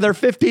screwed out of their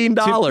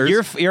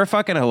 $15. You're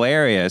fucking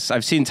hilarious.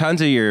 I've seen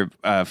tons of your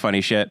funny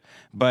shit,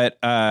 but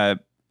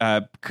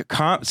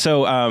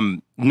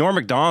Norm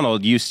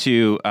Macdonald used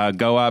to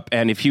go up,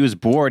 and if he was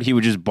bored, he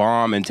would just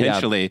bomb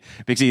intentionally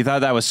because he thought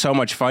that was so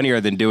much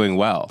funnier than doing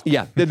well.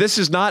 Yeah, this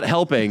is not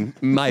helping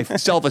my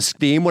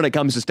self-esteem when it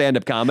comes to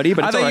stand-up comedy.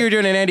 But I it's thought all you were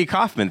right. doing an Andy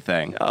Kaufman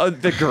thing. Oh,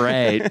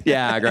 great.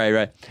 Yeah, great,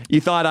 right. You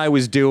thought I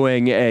was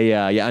doing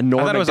a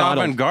Norm thought it was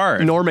Macdonald.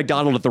 avant-garde. Norm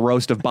Macdonald at the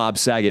roast of Bob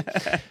Saget.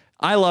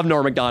 I love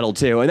Norm Macdonald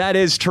too, and that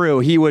is true.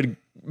 He would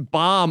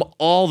bomb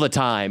all the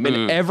time,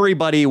 and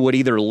everybody would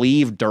either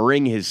leave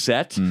during his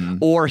set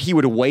or he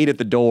would wait at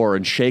the door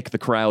and shake the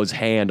crowd's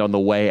hand on the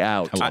way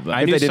out.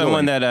 I knew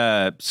someone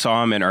that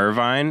saw him in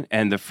Irvine,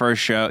 and the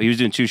first show, he was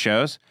doing 2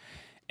 shows,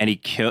 and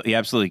he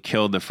absolutely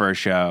killed the first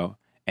show,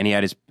 and he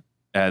had his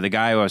the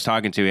guy who I was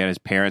talking to, he had his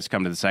parents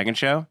come to the second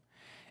show.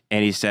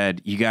 And he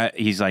said,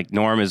 he's like,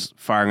 Norm is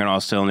firing on all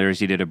cylinders.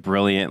 He did a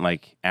brilliant,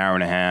 like, hour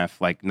and a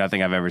half, like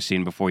nothing I've ever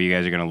seen before. You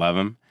guys are going to love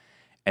him.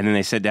 And then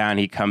they sit down,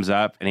 he comes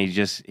up and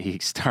he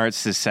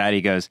starts this set.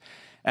 He goes,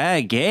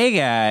 gay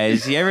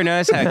guys. You ever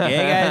notice how gay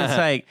guys, it's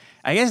like,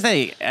 I guess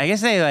they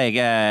like,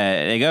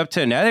 they go up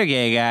to another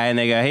gay guy and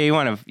they go, hey, you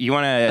want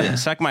to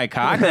suck my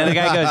cock? And the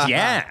guy goes,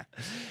 yeah.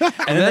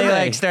 And then they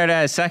like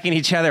start sucking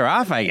each other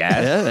off, I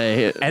guess.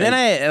 Yeah, and then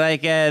I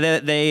like,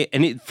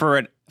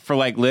 for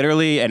like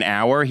literally an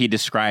hour, he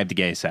described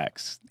gay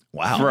sex.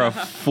 Wow. For a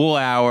full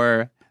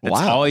hour. That's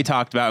Wow. all he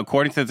talked about,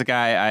 according to the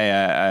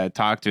guy I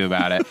talked to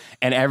about it.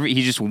 And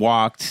he just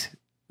walked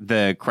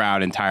the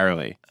crowd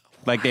entirely.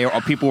 Like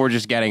people were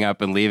just getting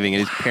up and leaving,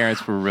 and his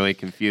parents were really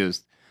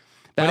confused.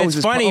 But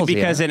it's funny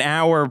because an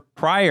hour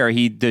prior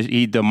he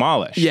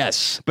demolished.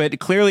 Yes. But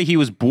clearly he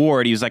was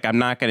bored. He was like, I'm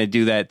not going to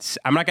do that.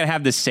 I'm not going to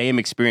have the same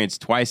experience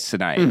twice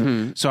tonight.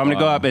 So I'm going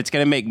to go up. It's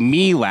going to make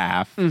me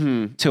laugh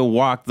to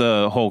walk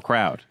the whole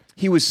crowd.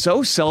 He was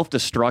so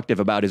self-destructive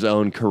about his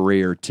own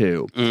career,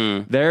 too.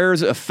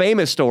 There's a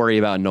famous story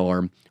about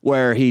Norm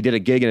where he did a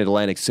gig in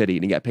Atlantic City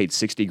and he got paid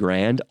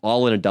 $60,000,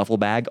 all in a duffel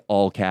bag,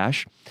 all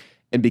cash.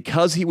 And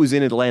because he was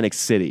in Atlantic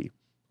City,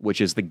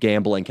 which is the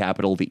gambling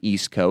capital of the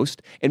East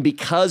Coast, and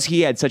because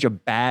he had such a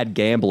bad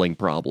gambling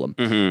problem,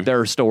 there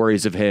are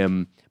stories of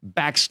him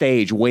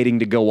backstage waiting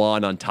to go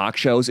on talk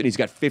shows, and he's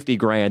got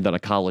 $50,000 on a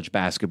college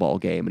basketball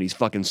game, and he's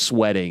fucking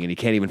sweating, and he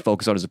can't even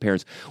focus on his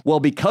appearance. Well,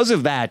 because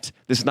of that,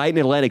 this night in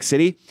Atlantic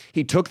City,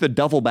 he took the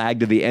duffel bag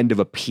to the end of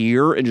a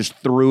pier and just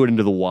threw it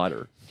into the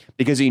water.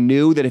 Because he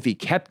knew that if he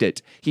kept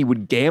it, he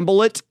would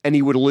gamble it, and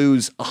he would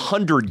lose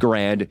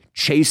 $100,000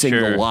 chasing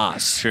the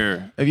loss.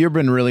 Sure. Have you ever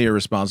been really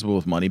irresponsible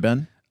with money,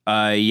 Ben?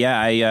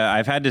 Yeah,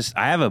 I've had to.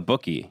 I have a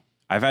bookie.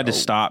 I've had to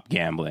stop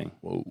gambling.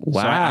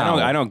 Wow.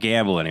 So I don't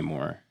gamble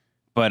anymore.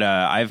 But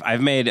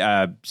I've made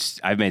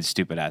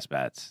stupid ass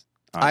bets.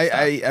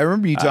 I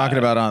remember you talking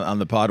about on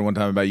the pod one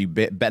time about you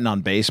betting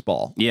on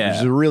baseball. Yeah.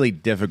 Which is really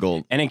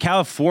difficult. And in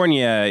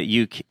California,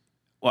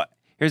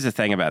 here's the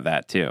thing about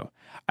that too.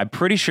 I'm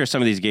pretty sure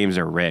some of these games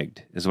are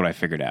rigged, is what I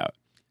figured out.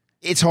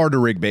 It's hard to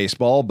rig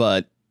baseball,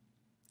 but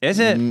is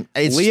it?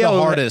 It's the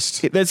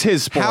hardest. That's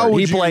his sport.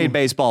 He played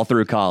baseball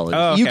through college.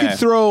 Oh, okay. You could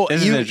throw.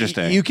 This is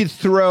interesting. You could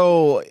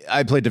throw.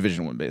 I played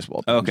Division I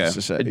baseball. Okay. Just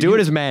to say. Do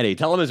it as Manny.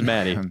 Tell him as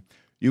Manny.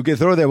 You can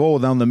throw the ball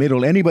down the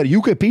middle. Anybody,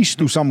 you could pitch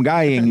to some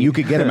guy and you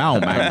could get him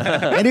out,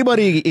 man.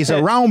 Anybody is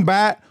a round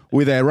bat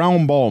with a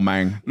round ball,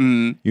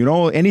 man. You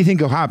know, anything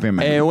could happen,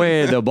 man. And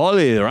when the ball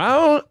is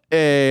round,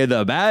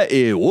 the bat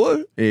is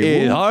wood.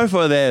 It's hard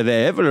for the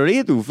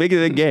referee to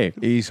figure the game.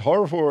 It's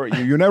hard for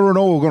you. Never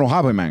know what's going to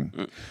happen,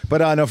 man.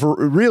 But no, for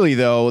really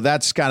though,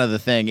 that's kind of the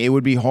thing. It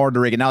would be hard to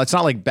rig it. Now it's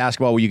not like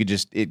basketball where you could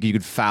you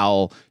could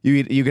foul.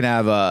 You can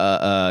have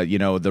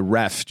the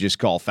ref just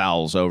call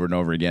fouls over and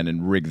over again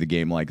and rig the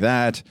game like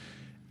that.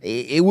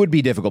 It would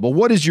be difficult. But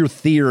what is your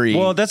theory?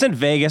 Well, doesn't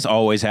Vegas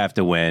always have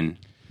to win?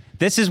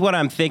 This is what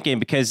I'm thinking,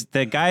 because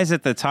the guys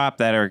at the top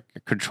that are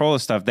control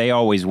of stuff, they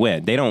always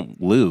win. They don't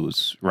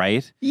lose,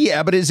 right?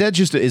 Yeah, but is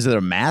it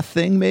a math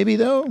thing? Maybe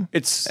though.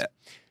 It's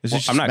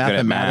just I'm not good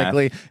at math.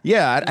 mathematically.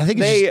 Yeah, I think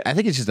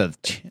it's just a.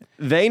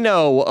 they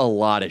know a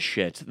lot of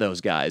shit.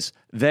 Those guys.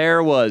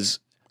 There was.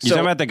 You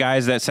talking about the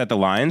guys that set the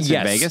lines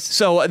in Vegas?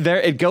 So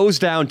there, it goes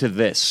down to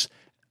this.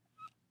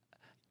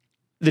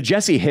 The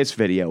Jesse Hiss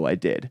video I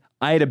did,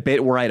 I had a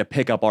bit where I had a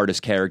pickup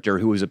artist character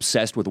who was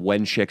obsessed with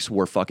when chicks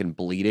were fucking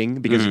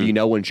bleeding. Because if you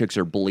know when chicks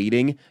are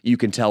bleeding, you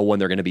can tell when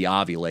they're going to be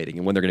ovulating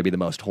and when they're going to be the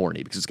most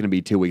horny, because it's going to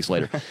be 2 weeks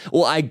later.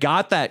 Well, I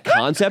got that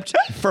concept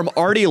from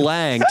Artie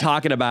Lang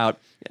talking about,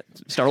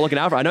 start looking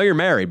out for, I know you're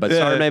married, but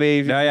start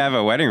maybe. Now you have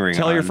a wedding ring.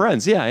 Tell your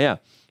friends. Yeah.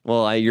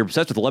 Well, you're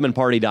obsessed with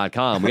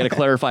lemonparty.com. We got to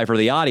clarify for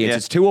the audience.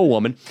 It's to a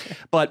woman.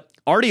 But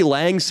Artie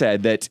Lang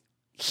said that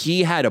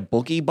he had a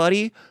bookie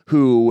buddy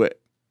who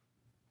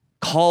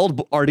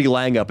called Artie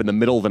Lang up in the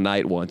middle of the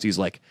night once. He's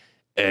like,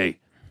 hey,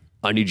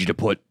 I need you to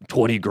put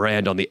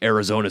 $20,000 on the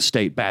Arizona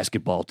State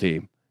basketball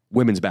team,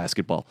 women's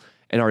basketball.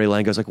 And Artie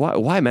Lang goes like,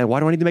 why, man? Why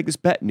do I need to make this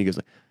bet? And he goes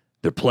like,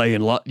 they're playing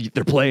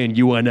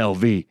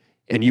UNLV,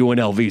 and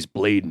UNLV's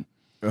bleeding.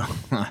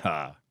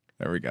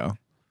 There we go.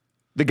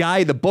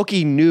 The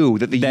bookie knew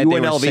that the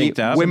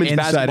UNLV women's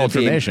Inside basketball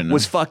team information.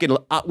 was fucking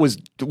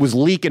was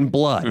leaking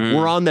blood.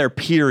 We're on their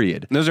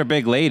period. Those are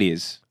big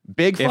ladies.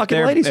 Big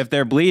fucking ladies. If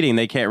they're bleeding,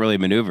 they can't really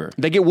maneuver.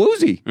 They get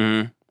woozy.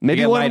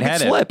 Maybe one of them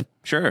could slip.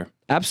 Sure.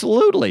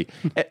 Absolutely.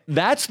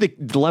 That's the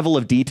level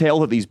of detail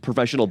that these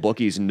professional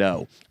bookies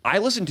know. I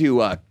listen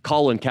to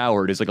Colin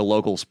Cowherd, is like a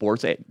local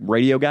sports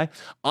radio guy.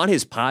 On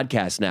his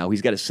podcast now,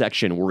 he's got a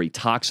section where he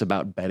talks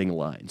about betting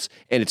lines.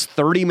 And it's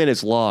 30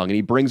 minutes long, and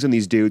he brings in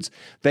these dudes.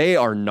 They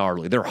are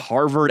gnarly. They're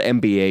Harvard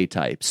MBA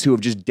types who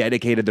have just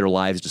dedicated their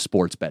lives to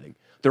sports betting.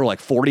 They're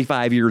like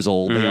 45 years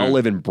old. They all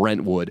live in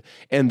Brentwood,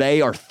 and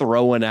they are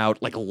throwing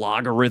out like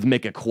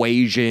logarithmic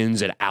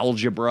equations and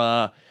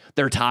algebra.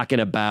 They're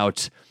talking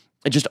about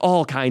and just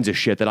all kinds of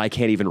shit that I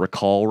can't even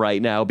recall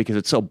right now because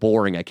it's so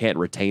boring I can't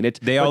retain it.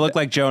 They all look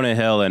like Jonah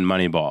Hill in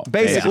Moneyball.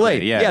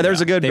 Basically. Yeah,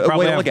 there's a good They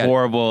probably way to have look at it.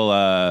 horrible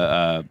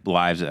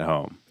lives at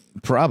home.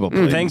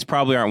 Probably. Things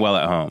probably aren't well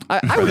at home.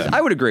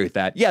 I would agree with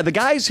that. Yeah, the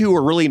guys who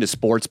are really into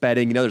sports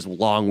betting, there's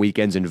long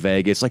weekends in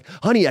Vegas. Like,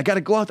 honey, I got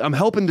to go out. I'm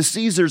helping the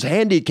Caesars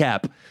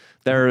handicap.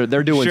 They're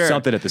doing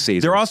something at the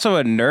Caesars. They're also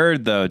a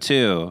nerd though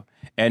too,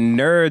 and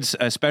nerds,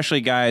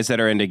 especially guys that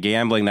are into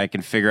gambling, that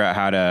can figure out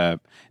how to.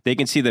 They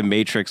can see the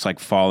matrix like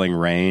falling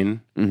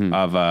rain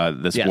of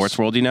the sports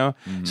world,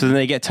 So then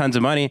they get tons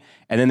of money,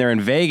 and then they're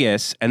in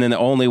Vegas, and then the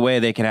only way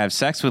they can have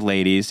sex with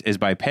ladies is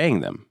by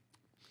paying them.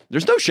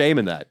 There's no shame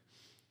in that.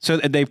 So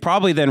they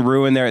probably then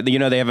ruin their.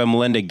 They have a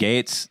Melinda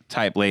Gates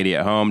type lady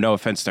at home. No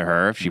offense to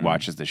her if she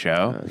watches the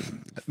show.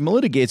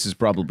 Melinda Gates is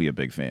probably a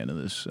big fan of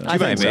this. I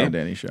think so.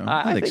 Danny show.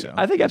 I think think so.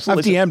 I think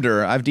absolutely.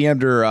 I've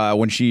DM'd her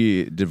when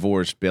she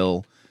divorced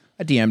Bill.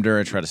 I DM'd her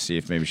and tried to see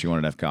if maybe she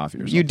wanted to have coffee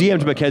or something. You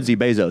DM'd Mackenzie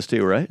Bezos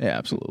too, right? Yeah,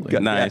 absolutely.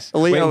 Nice.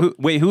 Yeah. Leo-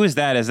 Wait, who is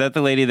that? Is that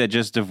the lady that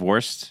just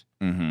divorced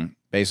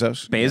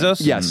Bezos?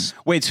 Bezos? Yes.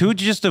 Wait, who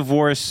just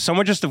divorced?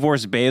 Someone just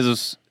divorced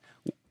Bezos.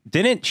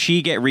 Didn't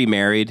she get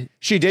remarried?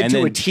 She did And to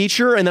then- a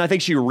teacher, and then I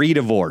think she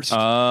re-divorced.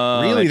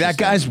 Really? That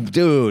guy's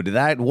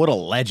what a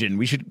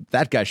legend.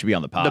 That guy should be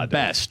on the pod.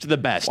 the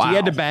best. Wow. He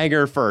had to bang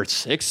her for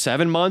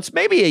 6-7 months,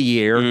 maybe a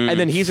year, and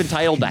then he's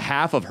entitled to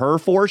half of her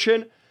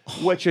fortune.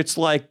 Which it's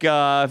like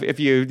if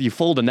you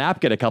fold a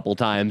napkin a couple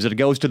times, it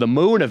goes to the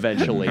moon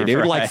eventually, dude.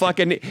 Right. Like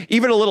fucking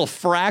even a little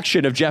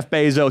fraction of Jeff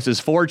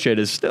Bezos' fortune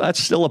that's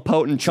still a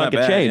potent chunk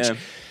not of bad, change.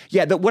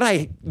 Yeah, what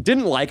I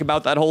didn't like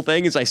about that whole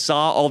thing is I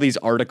saw all these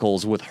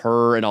articles with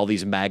her and all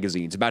these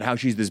magazines about how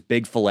she's this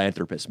big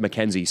philanthropist,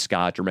 Mackenzie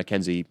Scott or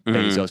Mackenzie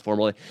Bezos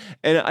formerly.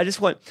 And I just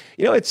went,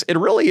 it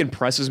really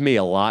impresses me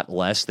a lot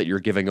less that you're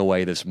giving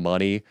away this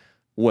money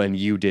when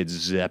you did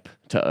zip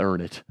to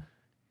earn it.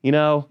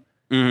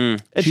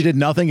 She did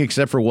nothing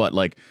except for what?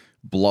 Like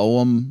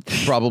blow him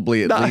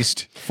probably at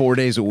least 4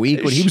 days a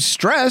week. But he was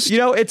stressed.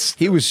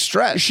 He was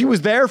stressed. She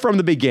was there from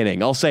the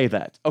beginning. I'll say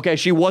that. Okay,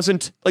 she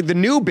wasn't like the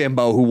new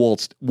bimbo who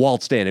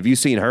waltzed in. Have you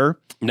seen her?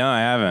 No, I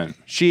haven't.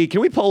 Can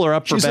we pull her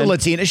up for She's Ben? a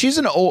Latina.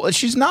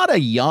 She's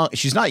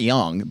not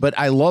young, but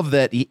I love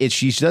that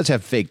she does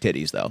have fake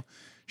titties though.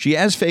 She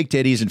has fake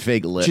titties and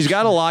fake lips. She's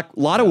got a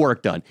lot of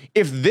work done.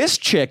 If this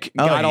chick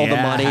got all the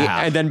yeah. money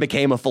and then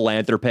became a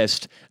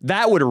philanthropist,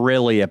 that would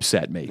really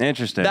upset me.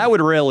 Interesting. That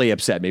would really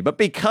upset me. But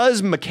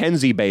because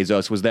Mackenzie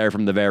Bezos was there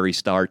from the very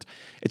start,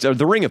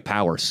 the Ring of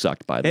Power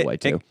sucked, by the way,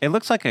 too. It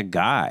looks like a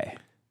guy.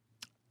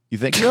 You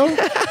think so?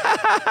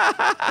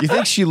 You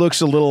think she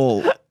looks a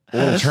little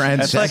transsexual?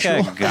 That's like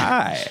a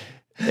guy.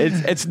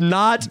 It's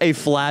not a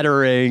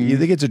flattering. You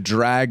think it's a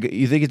drag?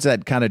 You think it's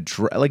that kind of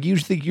like you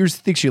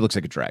think she looks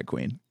like a drag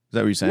queen? Is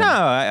that what you're saying?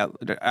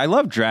 No, I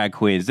love drag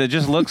queens. It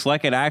just looks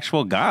like an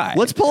actual guy.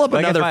 Let's pull up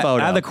another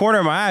photo. Out of the corner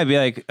of my eye, I'd be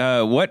like,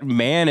 what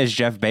man is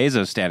Jeff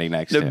Bezos standing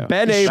next to?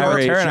 Ben I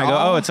Avery. would turn, I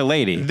go, oh, it's a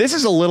lady. This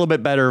is a little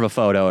bit better of a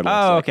photo. It looks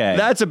like. Okay.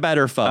 That's a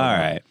better photo. All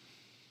right.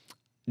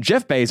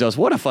 Jeff Bezos,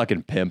 what a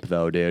fucking pimp,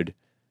 though, dude.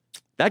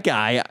 That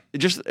guy,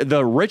 just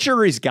the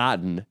richer he's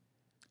gotten.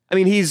 I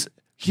mean,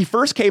 he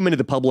first came into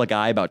the public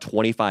eye about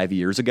 25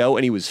 years ago,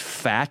 and he was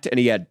fat, and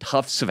he had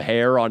tufts of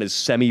hair on his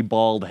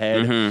semi-bald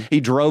head. He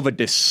drove a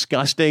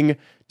disgusting,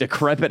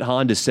 decrepit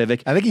Honda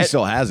Civic. I think he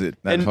still has it,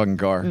 that fucking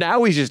car.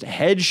 Now he's just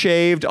head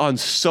shaved on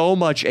so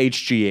much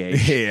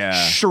HGH. Yeah.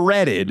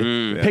 Shredded.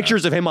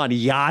 Pictures of him on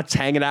yachts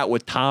hanging out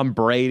with Tom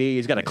Brady.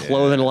 He's got a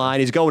clothing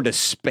line. He's going to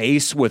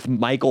space with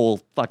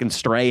Michael fucking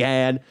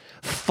Strahan.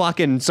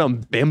 Fucking some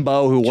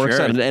bimbo who works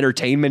Sure. at an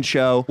entertainment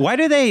show. Why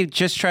do they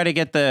just try to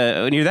get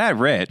when you're that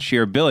rich,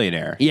 you're a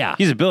billionaire? Yeah.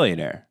 He's a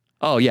billionaire.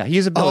 Oh, yeah.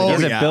 He's a billionaire.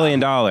 He's $1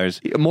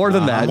 billion. More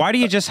than that. Why do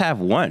you just have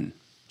one?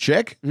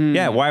 Chick?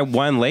 Yeah, why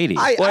one lady?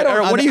 What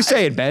are you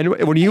saying, Ben?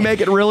 When you make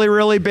it really,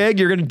 really big,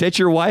 you're going to ditch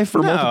your wife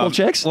for multiple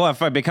chicks? Well, how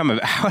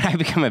would I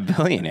become a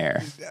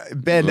billionaire?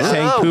 Ben,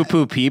 Saying poo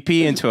poo pee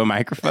pee into a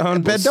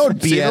microphone? Ben, don't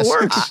See if BS. it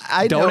works.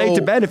 I Donate know-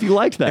 to Ben if you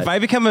liked that. If I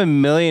become a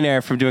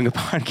millionaire from doing a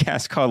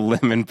podcast called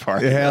Lemon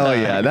Party, Hell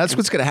yeah, that's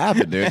what's gonna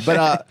happen, dude.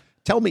 But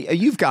tell me,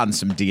 you've gotten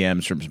some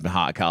DMs from some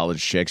hot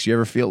college chicks. You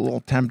ever feel a little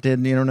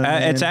tempted? You know what I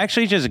mean? it's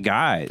actually just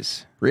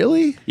guys.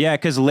 Really? Yeah,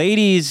 because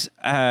ladies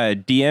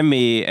DM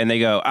me and they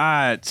go,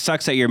 it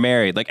sucks that you're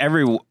married. Like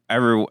every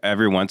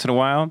once in a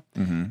while,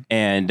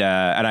 and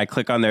I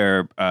click on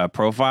their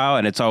profile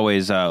and it's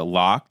always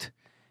locked.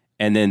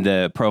 And then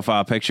the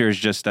profile picture is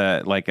just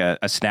like a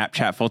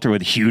Snapchat filter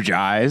with huge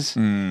eyes.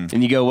 And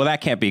you go, well,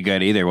 that can't be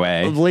good either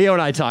way. Leo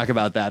and I talk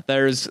about that.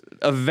 There's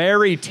a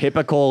very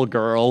typical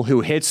girl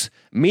who hits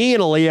me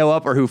and Leo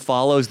up or who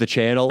follows the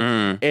channel.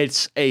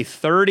 It's a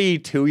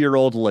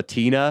 32-year-old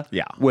Latina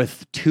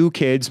with 2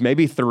 kids,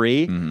 maybe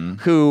 3,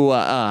 who,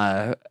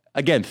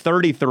 again,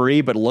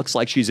 33, but looks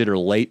like she's in her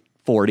late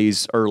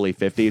 40s, early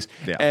 50s.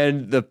 Yeah.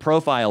 And the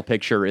profile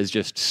picture is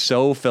just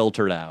so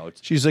filtered out.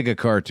 She's like a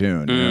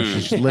cartoon. You know?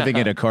 She's living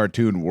in a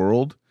cartoon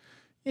world.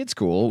 It's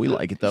cool. We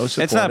like it though. It's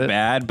Support not it.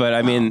 bad, but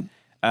I mean,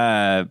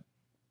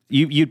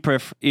 you'd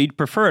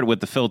prefer it with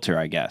the filter,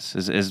 I guess,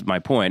 is my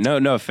point.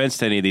 No offense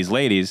to any of these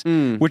ladies,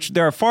 which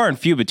there are far and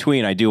few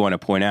between, I do want to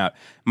point out.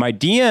 My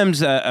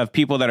DMs of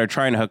people that are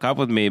trying to hook up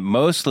with me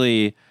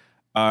mostly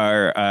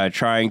are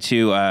trying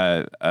to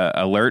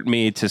alert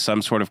me to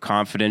some sort of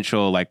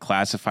confidential, like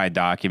classified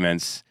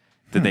documents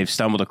that they've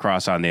stumbled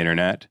across on the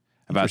internet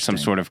about some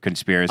sort of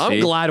conspiracy. I'm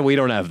glad we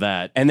don't have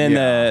that. And then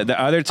the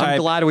other type, I'm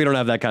glad we don't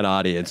have that kind of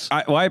audience.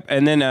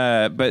 and then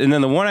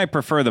the one I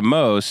prefer the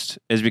most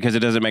is because it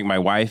doesn't make my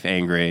wife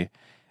angry,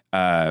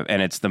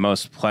 and it's the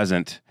most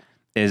pleasant.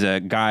 Is a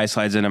guy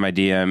slides into my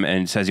DM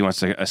and says he wants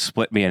to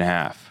split me in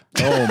half.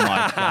 Oh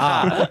my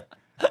god.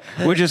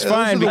 Which is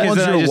fine Those are the because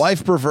ones then your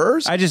wife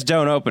prefers. I just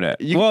don't open it.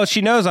 Well,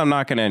 she knows I'm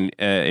not going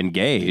to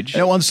engage.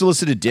 And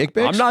unsolicited dick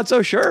pics. I'm not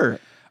so sure.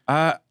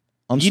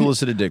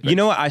 Unsolicited dick pics. You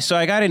know what?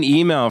 I got an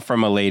email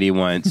from a lady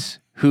once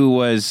who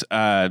was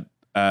I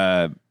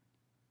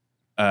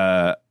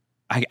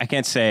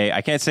can't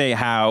say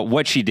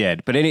what she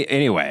did, but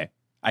anyway,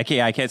 I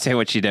can't say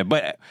what she did.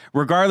 But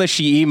regardless,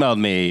 she emailed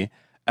me,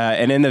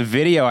 and in the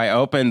video, I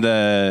opened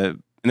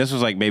and this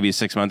was like maybe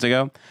 6 months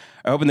ago.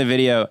 I opened the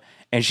video,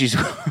 and she's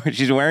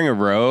wearing a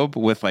robe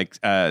with like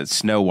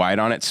Snow White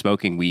on it,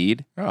 smoking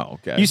weed. Oh,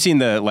 okay. You've seen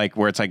the like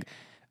where it's like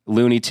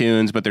Looney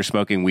Tunes, but they're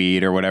smoking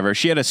weed or whatever.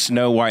 She had a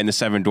Snow White and the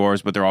Seven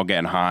Dwarfs, but they're all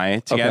getting high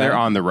together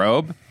on the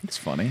robe. It's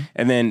funny.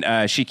 And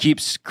then she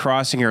keeps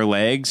crossing her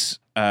legs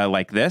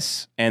like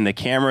this, and the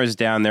camera's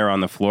down there on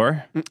the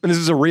floor. And this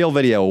is a real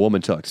video a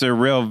woman took. It's a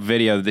real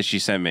video that she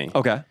sent me.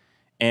 Okay.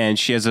 And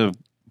she has a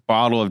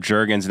bottle of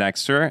Jergens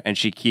next to her, and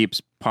she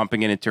keeps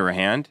pumping it into her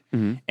hand,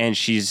 and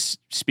she's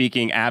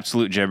speaking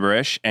absolute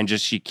gibberish, and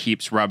she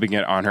keeps rubbing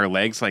it on her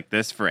legs like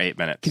this for 8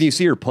 minutes. Can you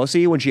see her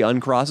pussy when she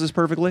uncrosses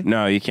perfectly?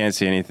 No, you can't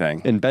see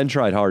anything. And Ben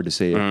tried hard to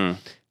see it.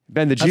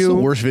 Ben, That's the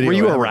worst video were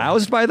you ever.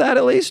 aroused by that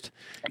at least?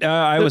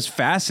 I was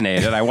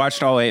fascinated. I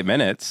watched all 8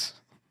 minutes.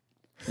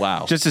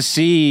 Wow. Just to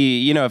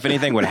see, if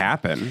anything would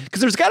happen. Because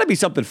there's got to be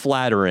something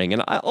flattering,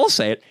 and I'll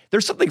say it.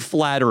 There's something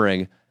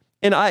flattering,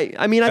 and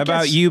I mean, I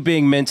about guess, you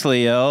being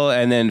mentally ill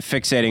and then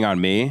fixating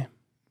on me.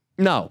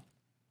 No.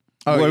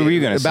 Oh, what were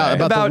you going to say?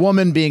 About the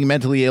woman being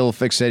mentally ill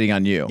fixating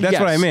on you? That's Yes.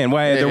 what I mean.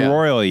 Why the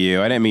royal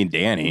you? I didn't mean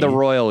Danny. The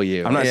royal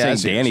you. I'm not Yeah, I saying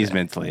see what you're Danny's saying.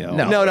 mentally ill.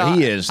 No,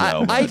 he is,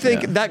 though. I but,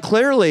 think yeah. that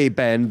clearly,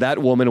 Ben, that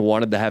woman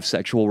wanted to have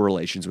sexual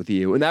relations with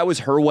you, and that was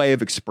her way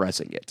of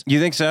expressing it. You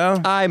think so?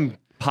 I'm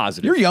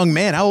positive. You're a young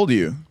man. How old are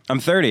you? I'm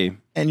 30.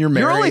 And you're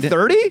married. You're only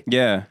 30?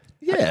 Yeah.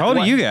 Yeah. How old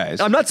are you guys?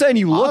 I'm not saying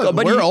you look,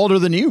 but we're you, older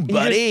than you, you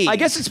buddy. just- I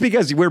guess it's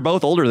because we're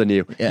both older than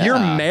you. Yeah. You're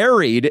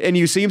married and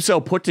you seem so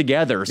put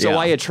together. So Yeah.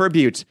 I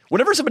attribute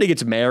whenever somebody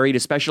gets married,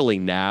 especially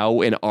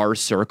now in our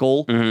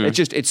circle,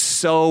 it's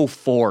so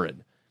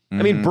foreign.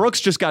 I mean, Brooks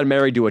just got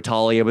married to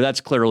Italia, but that's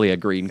clearly a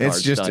green card.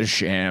 It's just stunt. a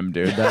sham,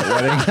 dude. That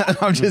wedding.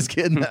 I'm just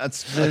kidding.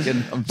 That's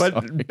fucking. I'm But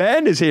sorry.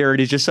 Ben is here and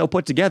he's just so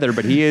put together.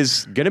 But he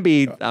is gonna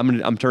be.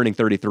 I'm turning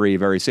 33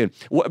 very soon.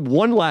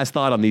 One last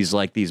thought on these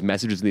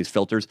messages and these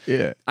filters.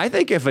 Yeah. I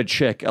think if a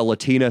chick, a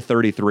Latina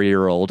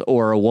 33-year-old,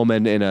 or a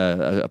woman in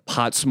a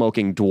pot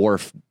smoking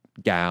dwarf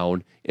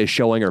gown is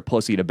showing her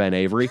pussy to Ben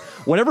Avery,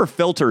 whatever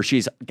filter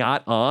she's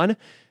got on.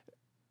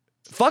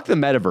 Fuck the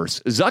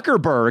metaverse.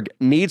 Zuckerberg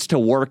needs to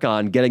work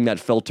on getting that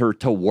filter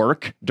to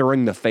work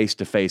during the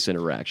face-to-face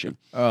interaction.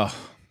 Oh.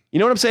 You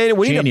know what I'm saying?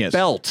 We need a Genius.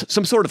 belt,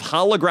 some sort of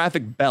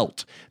holographic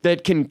belt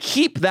that can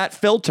keep that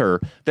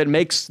filter that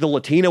makes the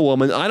Latina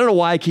woman. I don't know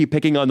why I keep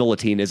picking on the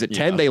Latinas. At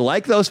 10, they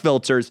like those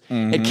filters.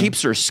 It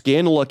keeps her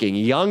skin looking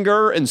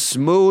younger and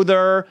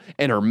smoother,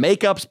 and her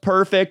makeup's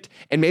perfect,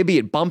 and maybe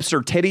it bumps her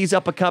titties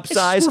up a cup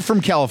size. We're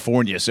from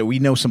California, so we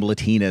know some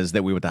Latinas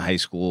that we went to high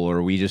school,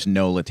 or we just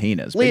know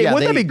Latinas. But Lee, yeah,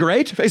 wouldn't that be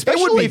great?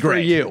 Especially for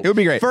great. you. It would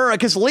be great.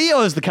 Because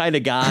Leo is the kind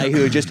of guy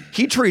who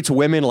he treats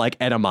women like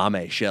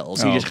edamame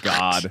shells. He Oh, just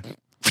God.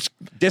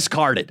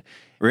 discarded.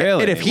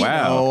 Really? And if he,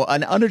 Wow. Oh,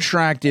 an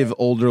unattractive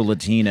older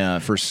Latina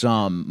for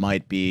some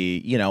might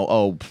be,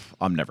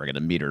 I'm never going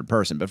to meet her in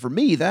person. But for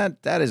me, that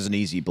is an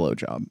easy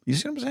blowjob. You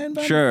see what I'm saying?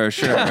 Ben? Sure.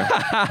 So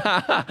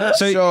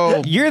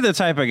you're the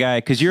type of guy,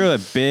 because you're a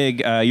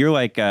big, you're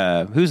like,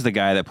 who's the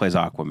guy that plays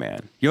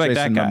Aquaman? You're like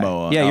Jason that guy.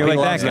 Momoa. Yeah, Oh, you're he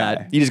like loves that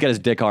guy. that. He just got his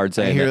dick hard I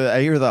saying hear that. that.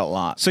 I hear that a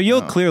lot. So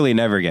you'll clearly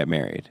never get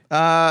married.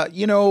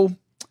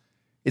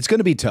 It's going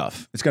to be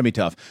tough. It's going to be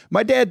tough.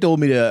 My dad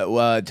told me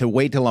to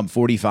wait till I'm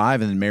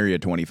 45 and then marry a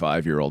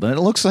 25-year-old, and it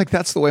looks like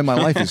that's the way my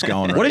life is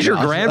going. What right does your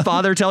now.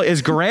 grandfather tell?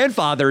 His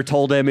grandfather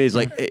told him, he's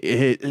like,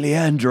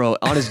 Leandro,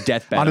 on his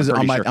deathbed. on his I'm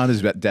pretty sure. on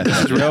his deathbed?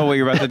 Is real what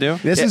you're about to do?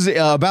 This is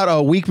about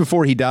a week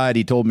before he died.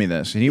 He told me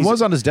this, and he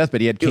was on his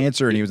deathbed. He had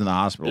cancer, and he was in the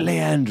hospital.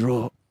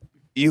 Leandro,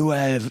 you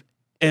have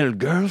a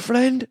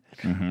girlfriend?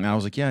 And I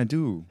was like, "Yeah, I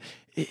do."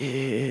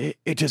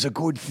 It is a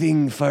good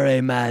thing for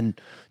a man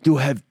to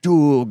have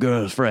two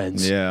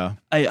girlfriends. Yeah,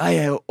 I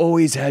have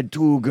always had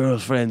two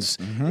girlfriends,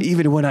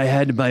 even when I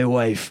had my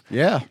wife.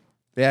 yeah.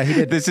 Yeah, he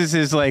did. This is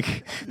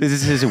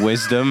his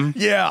wisdom.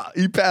 Yeah,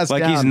 he passed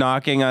Like down. he's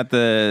knocking at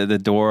the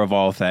door of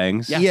all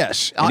things.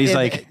 Yes. And he's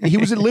like, he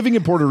was living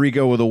in Puerto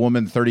Rico with a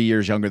woman 30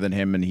 years younger than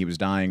him, and he was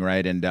dying,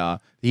 right? And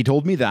he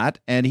told me that.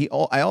 And it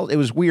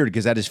was weird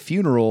because at his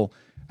funeral,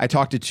 I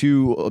talked to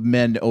two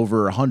men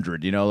over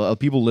 100. You know,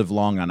 people live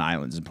long on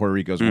islands, and Puerto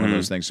Rico is one of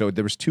those things. So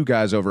there was two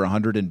guys over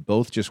 100, and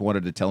both just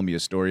wanted to tell me a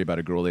story about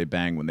a girl they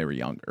banged when they were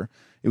younger.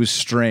 It was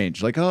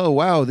strange. Like, oh,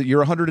 wow, you're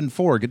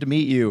 104. Good to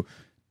meet you.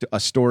 A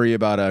story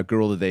about a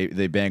girl that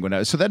they banged when I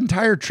was. So that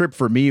entire trip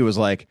for me was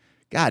like,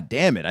 God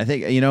damn it. I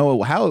think,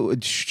 how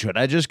should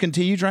I just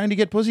continue trying to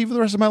get pussy for the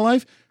rest of my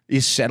life?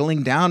 Is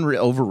settling down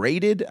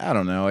overrated? I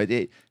don't know.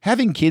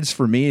 Having kids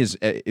for me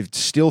it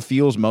still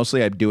feels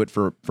mostly I'd do it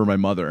for my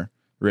mother,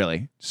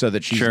 really, so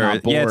that she's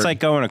not bored. Yeah, it's like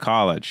going to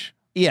college.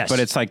 Yes. But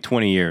it's like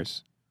 20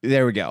 years.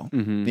 There we go.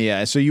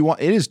 Yeah, so it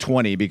is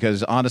 20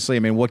 because honestly, I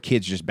mean, what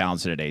kids just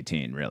bounce it at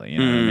 18, really? You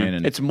know what I mean?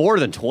 And It's more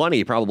than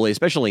 20, probably,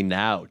 especially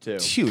now, too.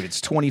 shoot,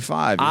 it's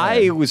 25.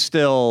 I was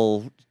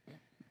still.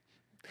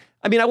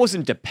 I mean, I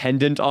wasn't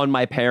dependent on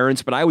my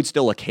parents, but I would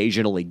still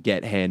occasionally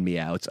get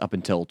hand-me-outs up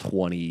until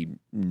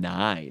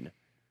 29.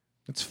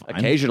 That's fine.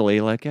 Occasionally,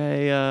 like,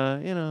 hey,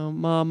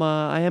 Mom,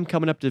 I am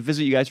coming up to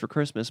visit you guys for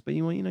Christmas, but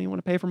you want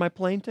to pay for my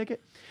plane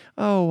ticket?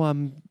 Oh,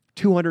 I'm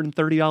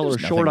 $230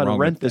 short on wrong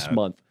rent with this that.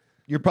 month.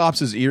 Your pops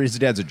his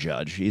dad's a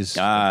judge. He's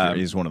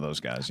one of those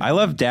guys. I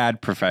love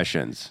dad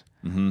professions.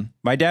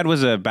 My dad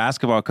was a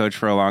basketball coach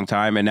for a long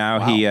time, and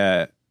now he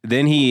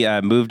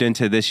moved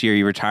into this year.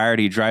 He retired.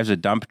 He drives a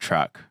dump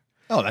truck.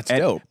 Oh, that's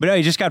dope. But no,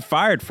 he just got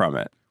fired from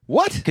it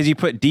What? because he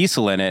put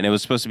diesel in it, and it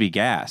was supposed to be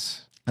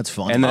gas. That's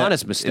fun. And then,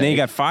 Honest mistake. And then he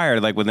got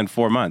fired like within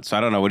 4 months. So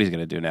I don't know what he's going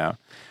to do now.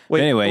 Wait,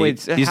 but anyway,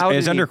 wait, he's how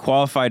did he-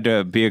 underqualified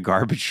to be a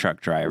garbage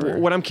truck driver.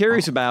 What I'm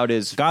curious about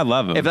is God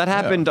love him. if that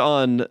happened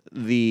on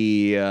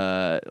the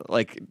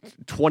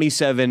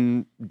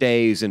 27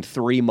 days and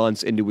 3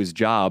 months into his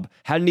job,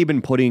 hadn't he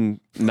been putting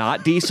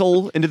not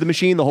diesel into the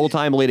machine the whole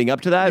time leading up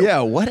to that?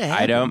 Yeah, what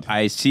happened?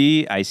 I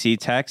see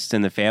texts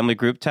in the family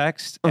group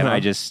text, and I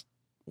just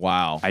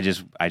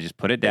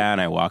put it down.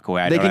 I walk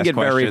away. I They don't can ask get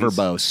very questions.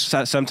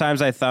 verbose.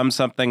 Sometimes I thumb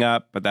something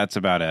up, but that's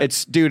about it.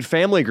 It's, dude,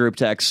 family group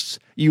texts,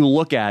 you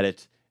look at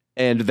it,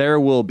 and there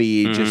will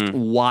be just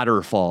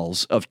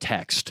waterfalls of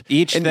text.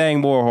 Each thing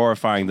more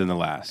horrifying than the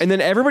last. And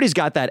then everybody's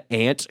got that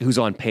aunt who's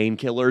on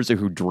painkillers or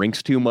who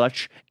drinks too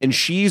much. And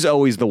she's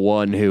always the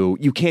one who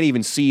you can't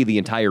even see the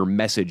entire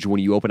message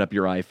when you open up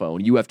your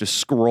iPhone. You have to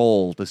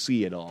scroll to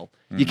see it all.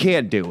 You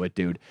can't do it,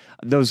 dude.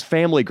 Those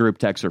family group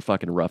texts are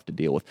fucking rough to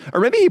deal with. Or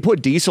maybe he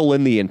put diesel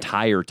in the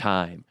entire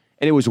time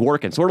and it was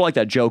working. Sort of like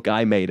that joke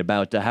I made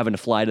about having to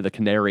fly to the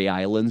Canary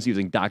Islands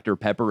using Dr.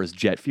 Pepper as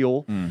jet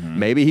fuel.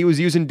 Maybe he was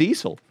using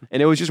diesel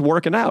and it was just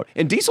working out.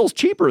 And diesel's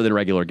cheaper than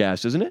regular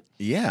gas, isn't it?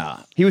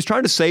 Yeah. He was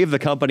trying to save the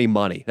company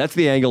money. That's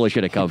the angle it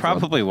should have come from.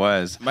 Probably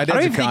was. My I dad's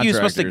don't a even think he was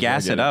supposed to contractor, so I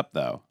gas get it it. up,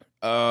 though.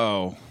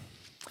 Oh.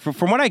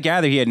 From what I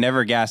gather, he had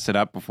never gassed it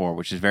up before,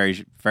 which is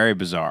very, very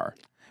bizarre.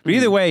 But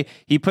either way,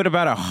 he put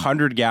about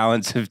 100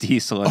 gallons of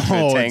diesel into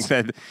a tank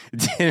that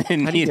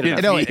didn't need get it to out?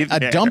 You know, be a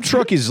there. dump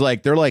truck is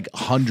like they're like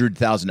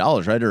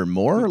 $100,000, right, or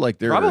more. Like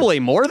they're Probably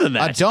more than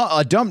that.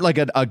 a dump like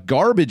a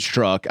garbage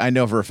truck. I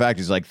know for a fact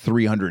is like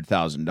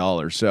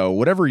 $300,000. So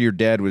whatever your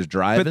dad was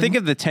driving. But think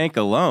of the tank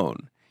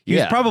alone. He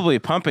was Yeah. probably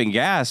pumping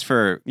gas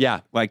for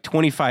Yeah. like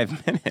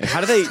 25 minutes. How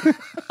do they?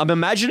 I'm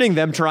imagining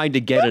them trying to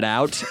get it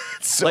out.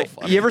 You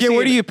ever Yeah, see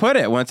where it- do you put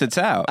it once it's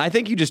out? I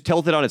think you just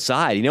tilt it on its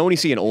side. You know when you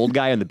see an old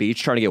guy on the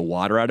beach trying to get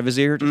water out of his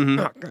ear?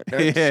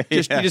 You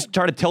just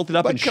try to tilt it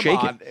up But and come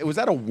shake on, it. was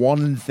that a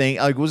one thing?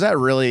 Like, was that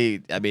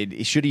really? I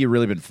mean, should he have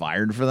really been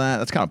fired for that?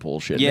 That's kind of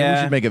bullshit. Maybe Yeah.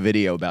 we should make a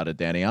video about it,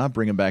 Danny. I'll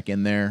bring him back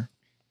in there.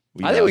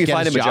 I think we can get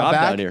find his him a job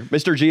back? down here.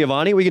 Mr.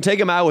 Giovanni, we can take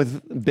him out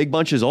with big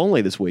bunches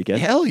only this weekend.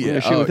 Hell We're yeah!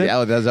 gonna shoot with him.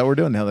 Yeah, that's what we're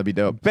doing. Hell, that'd be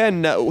dope.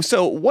 Ben,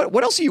 so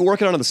what else are you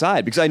working on the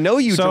side? Because I know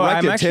you So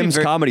I'm directed actually Tim's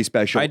comedy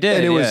special. I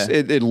did, and yeah.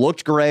 it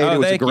looked great. Oh, It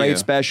was a thank great you.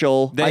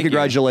 special. I Thank you.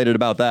 congratulated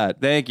about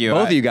that. Thank you.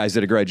 Both of you guys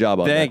did a great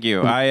job on that. Thank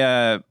you.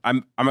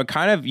 I'm a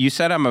kind of, you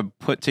said I'm a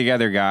put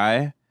together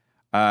guy,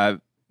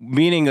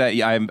 meaning that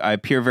I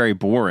appear very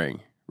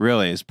boring.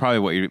 Really, is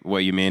probably what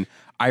you mean.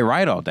 I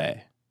write all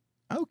day.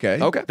 Okay.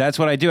 Okay. That's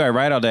what I do. I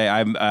write all day.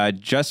 I'm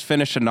just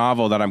finished a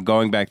novel that I'm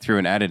going back through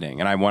and editing,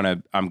 and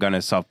I'm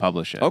gonna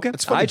self-publish it. Okay.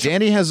 It's funny.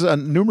 Danny has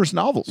numerous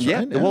novels. Yeah.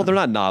 Right? Well, they're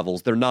not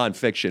novels. They're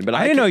nonfiction. But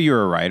I didn't know you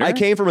were a writer. I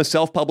came from a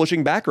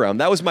self-publishing background.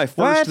 That was my first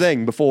What?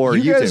 thing before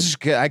you YouTube.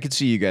 guys. I could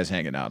see you guys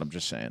hanging out. I'm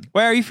just saying.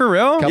 Wait, are you for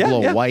real? Couple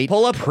of Yeah. white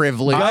Pull up,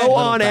 privilege. Go little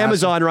on bastards.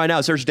 Amazon right now.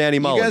 Search Danny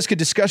You Mullen. guys could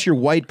discuss your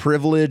white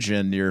privilege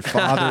and your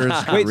father's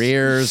Wait,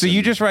 careers. So you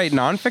and- just write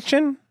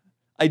nonfiction?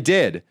 I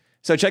did.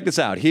 So check this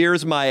out.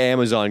 Here's my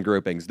Amazon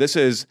groupings. This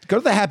is go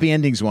to the happy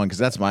endings one because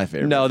that's my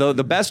favorite. no.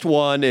 The best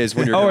one is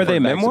when you're. Oh, are going for they a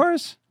back-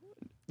 memoirs?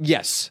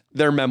 Yes,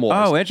 they're memoirs.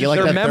 Oh, interesting. You like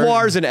They're that third-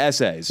 memoirs and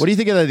essays. What do you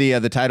think of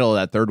the title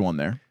of that third one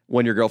there?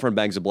 When your girlfriend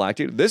bangs a black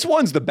dude. This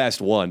one's the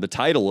best one. The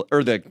title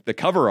or the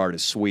cover art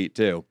is sweet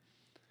too.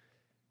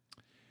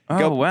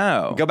 Oh,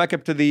 wow. Go back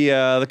up to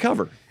the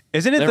cover.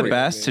 Isn't it There the we go.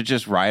 best to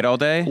just write all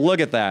day? Look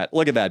at that.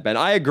 Look at that, Ben.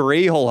 I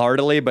agree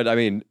wholeheartedly, but I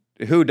mean,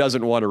 who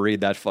doesn't want to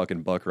read that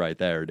fucking book right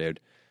there, dude?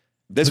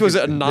 This was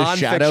a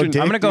shadow nonfiction.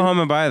 dick. I'm gonna go home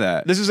and buy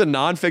that. This is a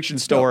nonfiction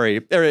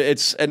story.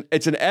 It's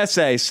an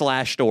essay /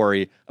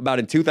 story about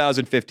in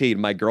 2015.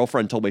 My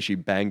girlfriend told me she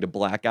banged a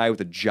black guy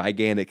with a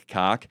gigantic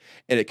cock,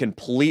 and it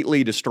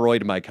completely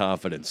destroyed my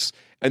confidence.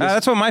 And this,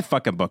 That's what my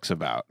fucking book's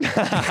about. well,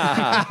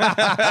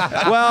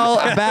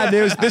 bad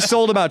news. This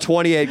sold about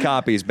 28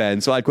 copies,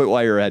 Ben, so I'd quit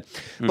while you're ahead.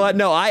 But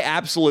no, I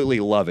absolutely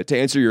love it. To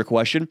answer your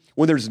question,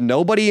 when there's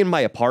nobody in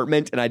my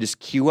apartment and I just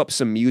cue up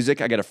some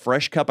music, I get a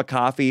fresh cup of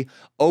coffee,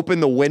 open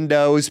the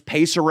windows,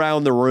 pace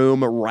around the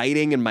room,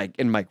 writing, and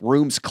my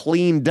room's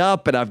cleaned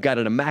up, and I've got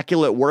an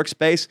immaculate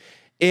workspace.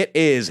 It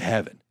is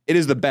heaven. It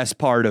is the best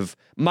part of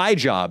my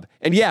job.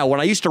 And yeah, when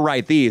I used to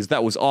write these,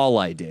 that was all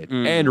I did.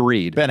 And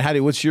read.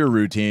 Ben, what's your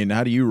routine?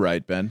 How do you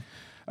write, Ben?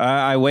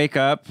 I wake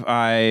up,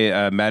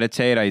 I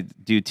meditate, I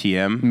do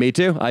TM. Me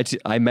too.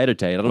 I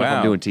meditate. I don't know if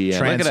I'm doing TM.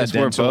 Look at us.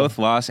 We're Transcendental. both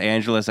Los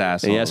Angeles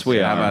assholes. Yes, we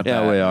How are. about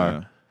Yeah, that? we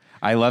are.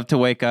 I love to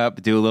wake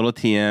up, do a little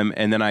TM,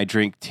 and then I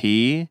drink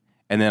tea,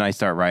 and then I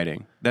start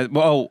writing.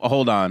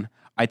 Hold on.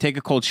 I take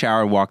a cold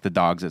shower and walk the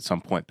dogs at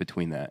some point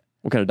between that.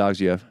 What kind of dogs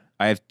do you have?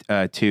 I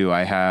have two.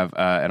 I have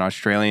an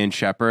Australian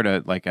Shepherd,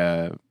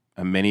 a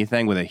mini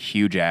thing with a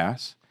huge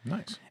ass.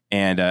 Nice.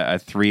 And a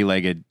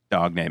 3-legged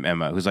dog named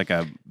Emma, who's like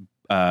a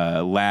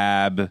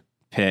lab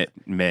pit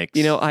mix.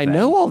 You know, I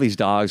know all these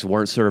dogs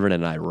weren't serving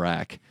in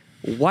Iraq.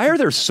 Why are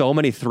there so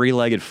many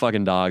 3-legged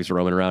fucking dogs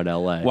roaming around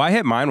LA? Well, I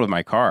hit mine with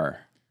my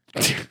car.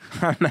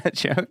 I'm not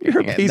joking.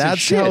 You're a piece of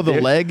That's shit, how the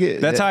dude. leg.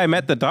 That's how I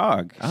met the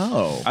dog.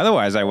 Oh.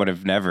 Otherwise, I would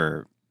have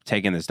never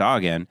taken this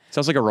dog in.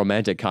 Sounds like a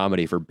romantic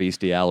comedy for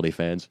bestiality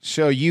fans.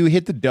 So you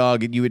hit the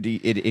dog and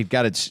it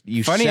got its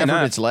Funny severed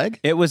enough, its leg?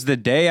 It was the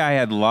day I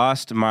had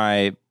lost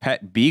my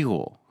pet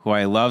beagle, who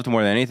I loved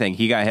more than anything.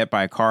 He got hit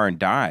by a car and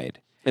died.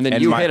 And then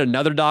hit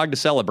another dog to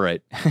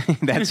celebrate.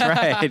 That's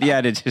right.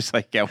 Yeah, to just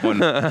like get one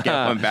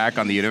back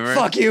on the universe.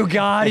 Fuck you,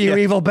 God, you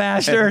evil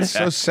bastard.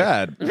 So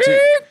sad.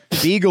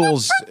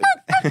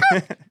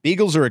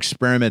 Beagles are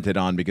experimented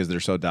on because they're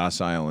so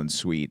docile and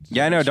sweet.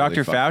 Yeah, I know. It's really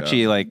Dr. fucked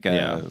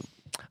Fauci, up.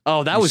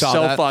 Oh, that was saw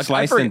so that? fucked.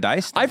 Sliced and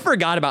diced? I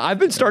forgot about. I've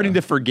been starting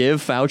to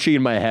forgive Fauci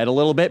in my head a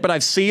little bit, but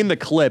I've seen the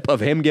clip of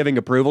him giving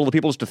approval to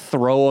people just to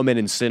throw them in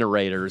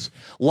incinerators,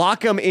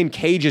 lock them in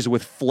cages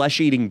with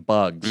flesh-eating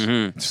bugs.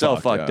 So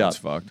fucked up. It's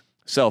fucked.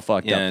 So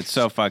fucked Yeah, up. it's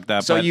so fucked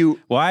up. So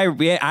but-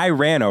 I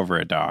ran over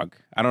a dog.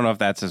 I don't know if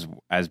that's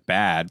as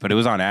bad, but it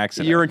was on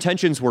accident. Your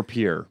intentions were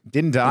pure.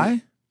 Didn't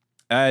die?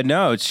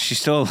 No, she's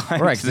still alive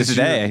Right, to this this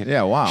day. year.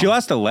 Yeah, wow. She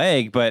lost a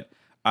leg, but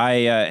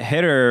I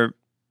hit her.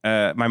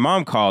 My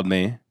mom called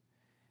me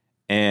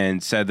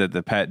and said that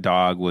the pet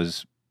dog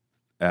was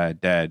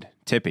dead.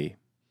 Tippy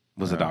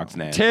was the dog's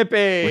name.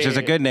 Tippy, which is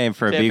a good name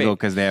for a Tippy. beagle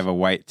because they have a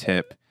white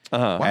tip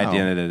Uh-huh. at the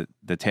end of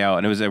the tail.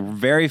 And it was a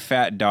very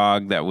fat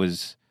dog that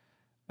was,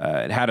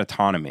 it had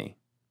autonomy,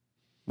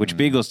 which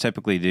beagles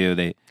typically do.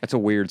 That's a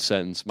weird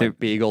sentence. My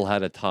beagle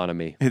had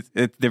autonomy.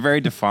 They're very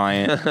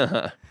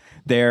defiant.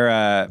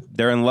 They're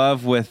in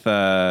love with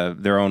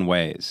their own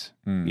ways.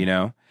 You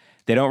know,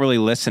 they don't really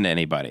listen to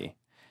anybody.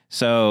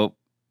 So,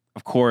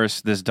 of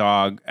course, this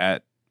dog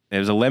it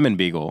was a lemon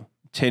beagle.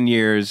 10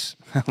 years.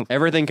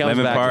 Everything comes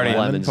Lemon back party. to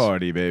Lemon lemons.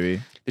 party,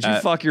 baby. Did you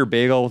fuck your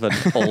beagle with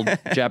an old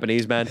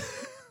Japanese man?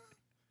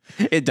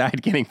 It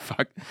died getting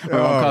fucked. My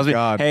Oh, mom calls me,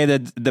 God. hey,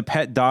 the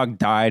pet dog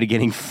died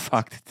getting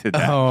fucked to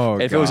death. Oh,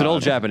 If it was an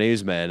old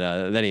Japanese man,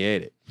 then he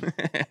ate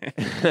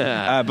it.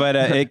 But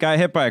it got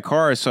hit by a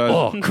car,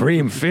 so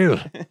cream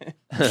filled.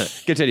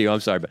 Continue. I'm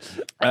sorry, but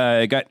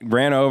it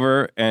ran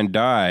over and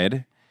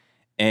died.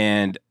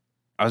 And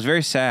I was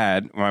very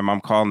sad when my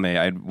mom called me.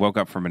 I woke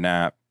up from a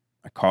nap.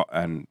 I called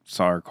and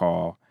saw her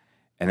call.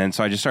 And then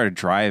so I just started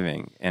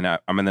driving. And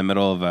I'm in the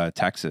middle of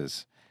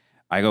Texas.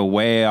 I go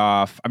way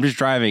off. I'm just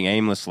driving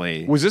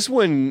aimlessly. was this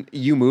when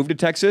you moved to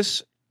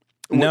Texas?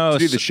 No, to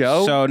do the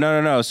show? So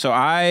no. So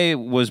I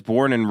was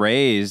born and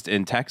raised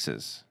in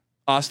Texas.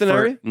 Austin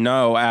area?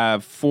 No,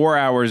 4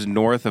 hours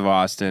north of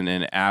Austin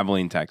in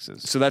Abilene,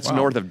 Texas. So that's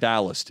north of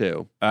Dallas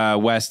too.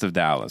 West of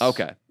Dallas.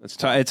 Okay, that's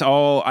So it's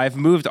all, I've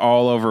moved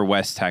all over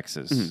West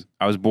Texas. Mm-hmm.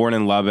 I was born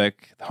in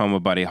Lubbock, home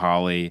of Buddy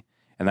Holly,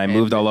 and I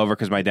moved all over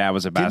because my dad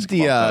was a Didn't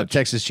basketball the coach.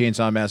 Texas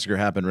Chainsaw Massacre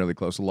happen really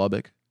close to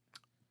Lubbock?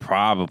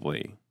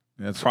 Probably.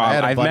 That's, Prob- I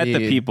had a I've met buddy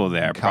the people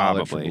there, in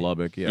college probably. from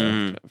Lubbock, yeah.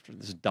 Mhm. after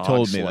this dog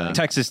Told me slang. that.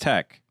 Texas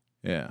Tech,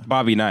 Yeah.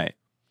 Bobby Knight.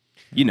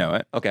 You know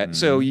it. Okay,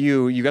 so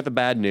you got the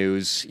bad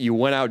news. You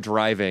went out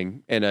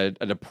driving in a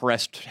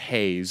depressed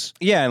haze.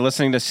 Yeah, and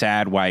listening to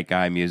sad white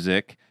guy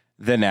music.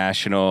 The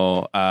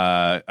National,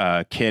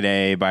 Kid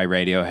A by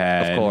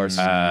Radiohead. Of course.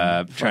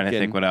 Trying to Fucking-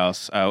 think what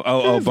else.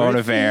 Oh, Bon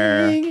Iver.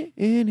 Everything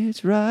in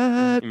its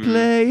right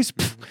place.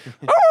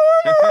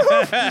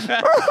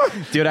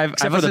 Dude, I've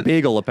Except for the listened,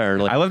 beagle,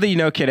 apparently. I love that you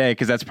know Kid A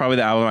because that's probably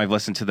the album I've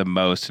listened to the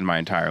most in my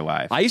entire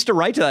life. I used to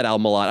write to that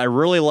album a lot. I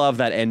really love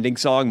that ending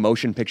song,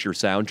 Motion Picture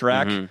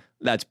Soundtrack.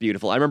 That's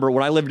beautiful. I remember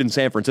when I lived in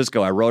San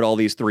Francisco, I wrote all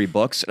these 3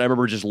 books, and I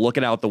remember just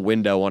looking out the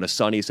window on a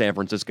sunny San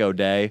Francisco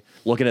day,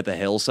 looking at the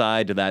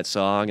hillside to that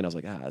song, and I was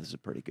like, this is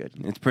pretty good.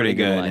 It's pretty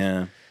good, life.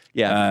 yeah.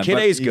 Yeah, Kid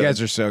A's good. You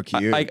guys are so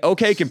cute.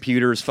 OK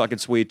Computer's fucking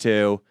sweet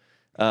too.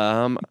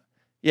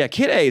 Yeah,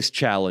 Kid A is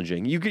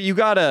challenging. You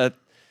gotta.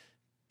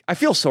 I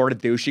feel sort of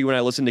douchey when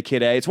I listen to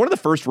Kid A. It's one of the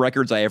first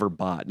records I ever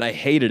bought, and I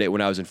hated it when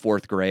I was in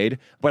 4th grade.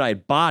 But I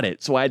bought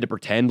it, so I had to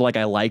pretend like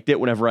I liked it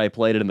whenever I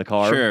played it in the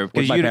car Sure, with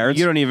because my parents.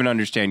 you don't even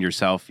understand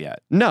yourself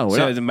yet. No,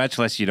 so much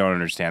less you don't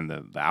understand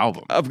the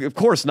album. Of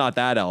course, not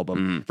that album.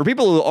 Mm-hmm. For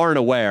people who aren't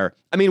aware,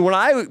 I mean, when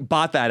I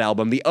bought that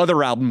album, the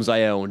other albums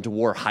I owned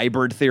were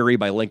Hybrid Theory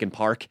by Linkin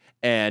Park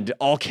and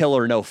All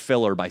Killer No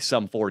Filler by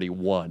Sum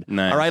 41.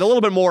 Nice. All right, a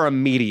little bit more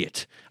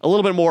immediate, a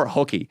little bit more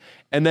hooky.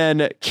 And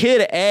then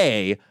Kid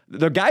A,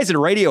 the guys at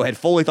Radiohead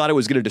fully thought it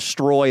was going to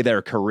destroy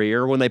their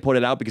career when they put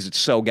it out because it's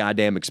so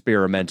goddamn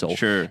experimental.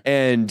 Sure.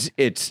 And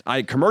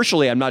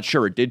commercially, I'm not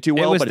sure it did too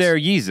well. It was but their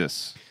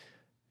Yeezus.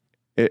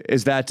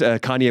 Is that a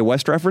Kanye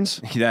West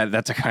reference?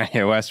 That's a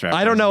Kanye West reference.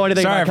 I don't know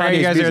anything Sorry, about I forgot Kanye's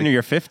you guys music. are under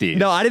your 50s.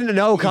 No, I didn't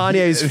know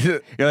Kanye's.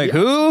 You're like,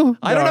 who?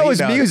 I don't know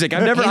his music. I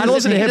don't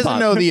listen to He hip doesn't hop.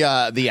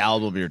 know the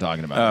album you're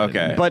talking about. Oh,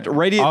 okay. But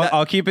radio.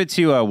 I'll keep it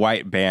to a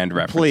white band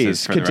references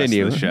Please for the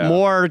continue. rest of the show.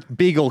 More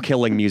beagle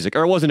killing music,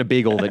 or it wasn't a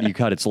beagle that you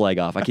cut its leg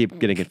off. I keep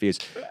getting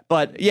confused.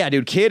 But yeah,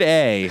 dude, Kid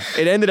A.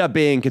 It ended up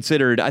being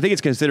considered. I think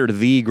it's considered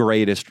the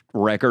greatest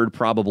record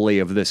probably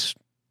of this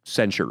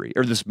century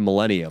or this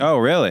millennium. Oh,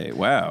 really?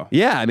 Wow.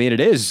 Yeah, I mean it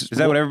is. Is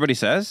that what everybody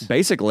says?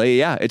 Basically,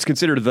 yeah, it's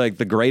considered like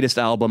the greatest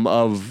album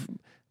of.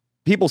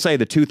 People say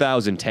the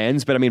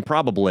 2010s, but I mean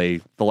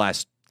probably the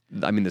last.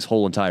 I mean this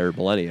whole entire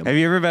millennium. Have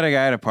you ever met a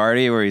guy at a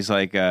party where he's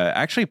like,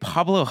 actually,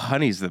 Pablo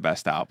Honey's the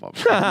best album?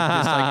 Just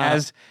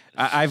like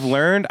I've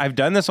learned, I've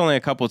done this only a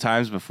couple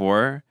times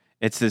before.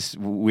 It's this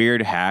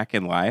weird hack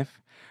in life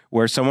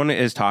where someone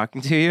is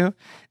talking to you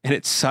and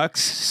it sucks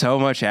so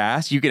much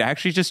ass, you could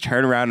actually just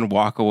turn around and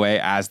walk away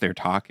as they're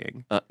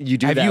talking. You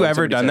do. Have that you when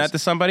ever somebody done says- that to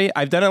somebody?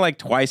 I've done it like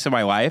twice in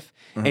my life.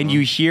 And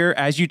you hear,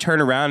 as you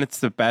turn around, it's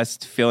the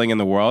best feeling in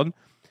the world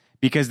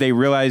because they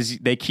realize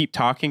they keep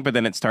talking, but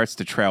then it starts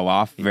to trail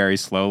off very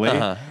slowly.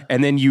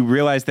 And then you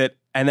realize that,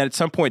 and then at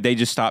some point they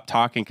just stop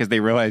talking because they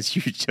realize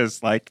you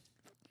just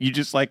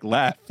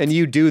left. And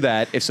you do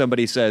that if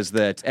somebody says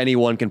that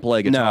anyone can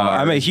play guitar. No,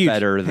 I'm a is huge-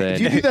 better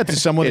than. You do that to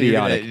someone that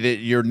Idiotic.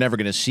 you're never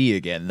going to see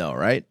again, though,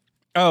 right?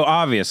 Oh,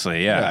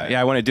 obviously, yeah.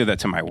 Yeah. I want to do that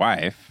to my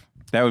wife.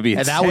 That would be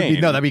And insane. that would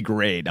be that'd be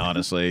great.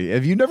 Honestly,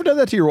 have you never done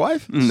that to your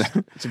wife?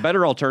 It's a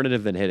better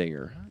alternative than hitting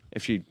her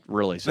if she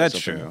really says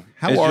That's something. true.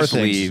 How It's are just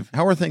things? leave.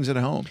 How are things at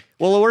home?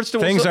 Well, we're still,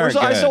 Things aren't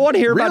I good. still want to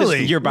hear about Really?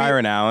 his. You're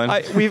Byron Allen.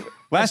 We've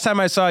Last time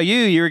I saw you,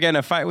 you were getting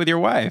a fight with your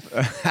wife.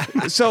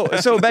 so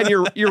Ben,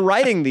 you're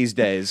writing these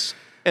days,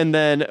 and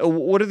then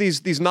what are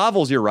these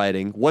novels you're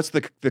writing? What's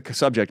the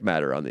subject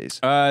matter on these?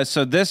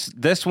 So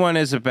this one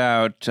is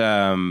about,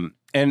 and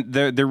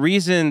the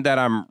reason that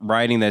I'm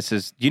writing this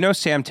is, do you know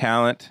Sam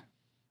Talent?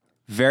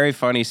 Very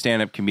funny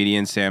stand-up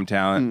comedian, Sam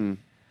Talent.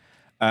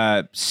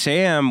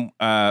 Sam,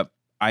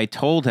 I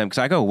told him, because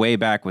I go way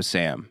back with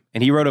Sam,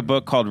 and he wrote a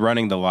book called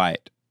Running the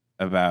Light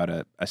about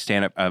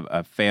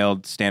a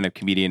failed stand-up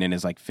comedian in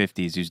his like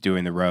 50s who's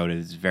doing the road.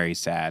 It's very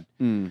sad.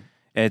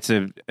 It's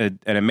an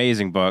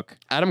amazing book.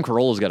 Adam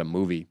Carolla's got a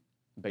movie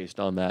based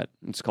on that.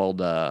 It's called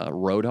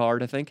Road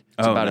Hard, I think.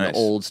 It's Oh, about an nice.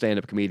 old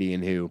stand-up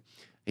comedian who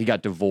he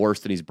got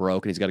divorced and he's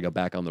broke and he's got to go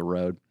back on the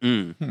road.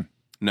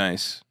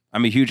 Nice.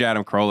 I'm a huge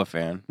Adam Carolla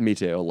fan. Me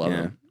too. I love Yeah.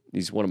 him.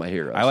 He's one of my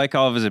heroes. I like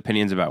all of his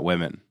opinions about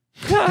women.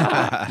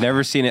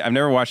 Never seen it. I've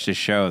never watched his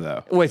show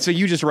though. Wait, so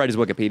you just write his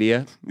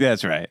Wikipedia?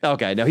 That's right.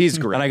 Okay, no, he's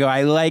great. And I go,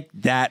 I like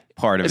that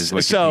part of his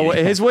Wikipedia. So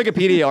his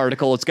Wikipedia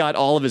article, it's got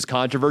all of his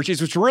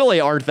controversies, which really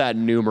aren't that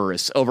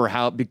numerous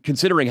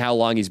considering how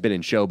long he's been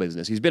in show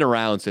business. He's been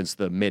around since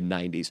the mid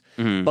 90s,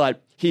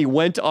 but he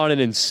went on an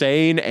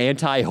insane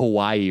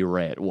anti-Hawaii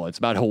rant once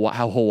about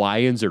how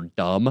Hawaiians are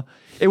dumb.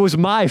 It was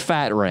my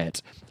fat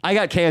rant. I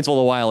got canceled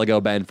a while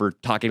ago, Ben, for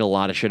talking a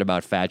lot of shit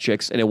about fat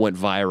chicks, and it went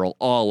viral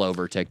all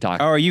over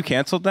TikTok. Oh, are you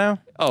canceled now?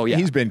 Oh yeah,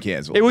 He's been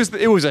canceled. It was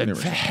a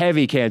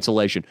heavy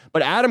cancellation.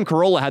 But Adam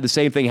Carolla had the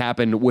same thing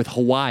happen with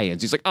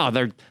Hawaiians. He's like, oh,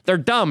 they're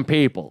dumb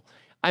people.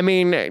 I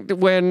mean,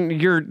 when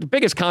your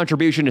biggest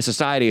contribution to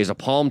society is a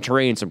palm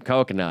tree and some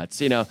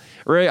coconuts,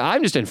 really,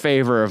 I'm just in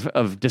favor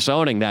of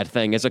disowning that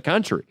thing as a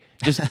country.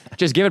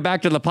 Just give it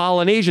back to the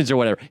Polynesians or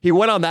whatever. He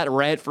went on that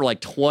rant for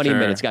like 20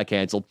 minutes, got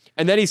canceled.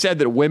 And then he said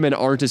that women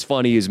aren't as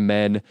funny as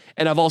men.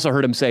 And I've also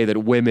heard him say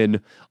that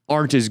women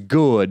aren't as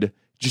good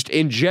just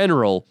in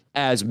general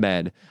as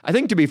men. I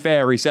think to be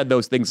fair, he said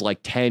those things like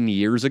 10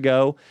 years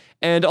ago.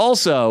 And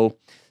also,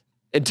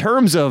 in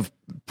terms of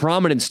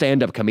prominent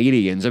stand-up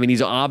comedians, I mean,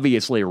 he's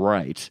obviously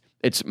right.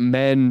 It's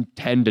men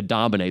tend to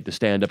dominate the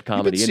stand-up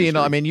comedy industry.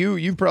 I mean,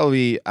 you've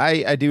probably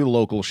I do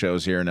local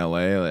shows here in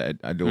LA.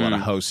 I do a lot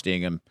of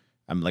hosting.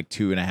 I'm like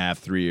 2.5,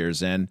 3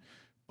 years in.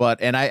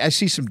 And I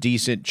see some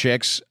decent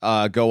chicks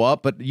go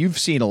up, but you've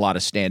seen a lot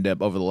of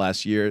stand-up over the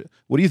last year.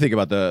 What do you think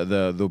about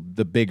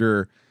the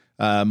bigger,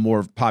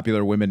 more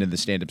popular women in the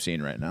stand-up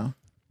scene right now?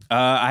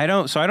 I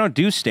don't. So I don't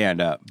do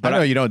stand up. I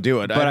know you don't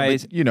do it,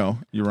 but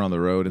you're on the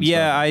road. And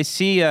yeah, stuff. I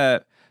see.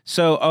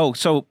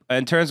 So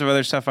in terms of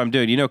other stuff I'm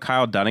doing,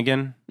 Kyle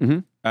Dunnigan. Mm-hmm.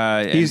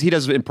 He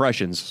does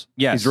impressions.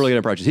 Yes. He's really good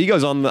impressions. He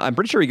goes on. I'm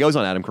pretty sure he goes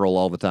on Adam Carolla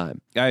all the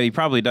time. He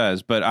probably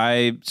does, but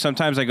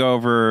sometimes I go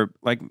over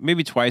like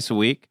maybe twice a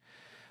week.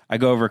 I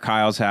go over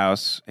Kyle's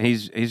house. And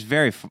he's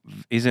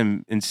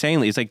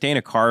insanely. He's like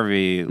Dana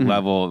Carvey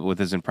level with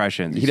his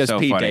impressions. He does so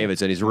Pete funny.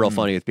 Davidson. He's real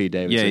funny with Pete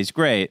Davidson. Yeah, he's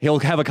great. He'll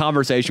have a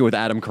conversation with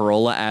Adam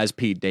Carolla as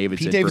Pete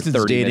Davidson. Pete Davidson's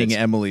for 30 dating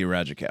minutes. Emily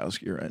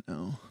Ratajkowski right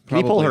now. Can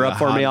you pull her up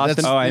for me, Austin?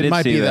 That's- I it did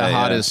might see be that, the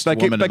yeah. hottest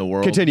woman in the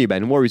world. Continue,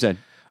 Ben. What were you saying?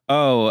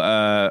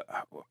 Why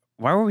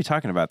were we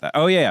talking about that?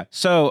 Oh, yeah.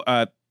 So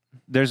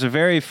there's a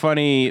very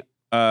funny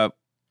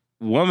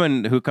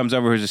woman who comes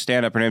over who's a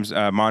stand-up. Her name's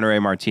Monterey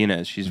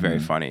Martinez. She's very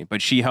funny,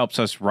 but she helps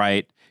us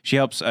write. She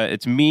helps.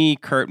 It's me,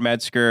 Kurt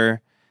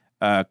Metzger,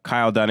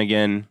 Kyle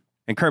Dunnigan,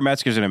 and Kurt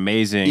Metzger's an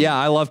amazing Yeah,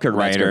 I love Kurt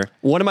writer. Metzger.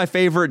 One of my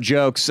favorite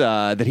jokes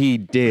that he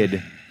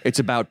did, it's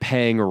about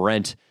paying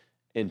rent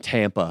in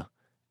Tampa.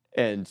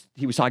 And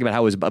he was talking about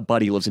how his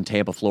buddy lives in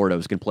Tampa, Florida,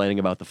 was complaining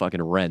about the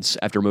fucking rents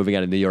after moving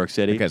out of New York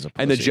City. That guy's a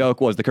And the pussy. joke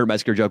was, the Kurt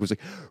Metzger joke was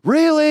like,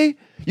 really?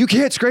 You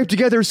can't scrape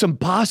together some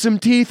possum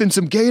teeth and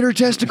some gator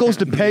testicles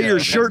to pay your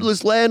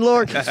shirtless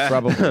landlord? It's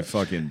probably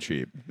fucking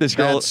cheap. This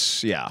girl-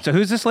 Yeah. So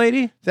who's this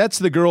lady? That's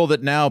the girl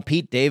that now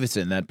Pete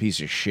Davidson, that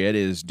piece of shit,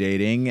 is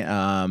dating.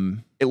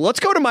 Let's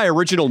go to my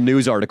original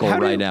news article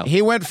right now.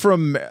 He went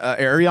from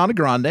Ariana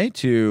Grande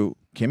to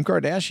Kim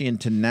Kardashian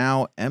to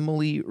now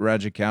Emily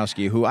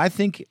Ratajkowski, who I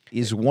think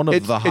is one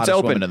of the hottest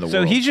open. women in the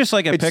So world. he's just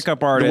like a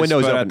pickup artist,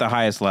 window's but open. at the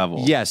highest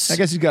level. Yes. I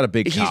guess he's got a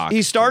big cock.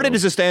 He started so.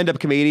 as a stand-up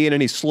comedian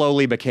and he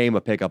slowly became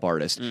a pickup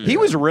artist. He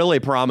was really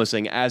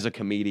promising as a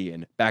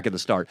comedian back at the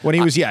start. When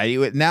he was,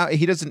 now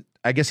he doesn't,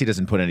 I guess he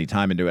doesn't put any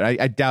time into it.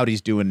 I doubt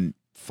he's doing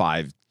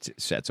 5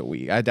 sets a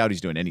week. I doubt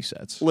he's doing any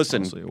sets.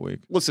 Listen, honestly, a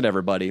week. listen,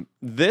 everybody.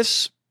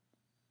 This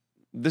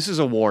is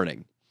a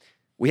warning.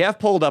 We have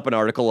pulled up an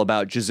article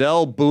about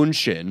Giselle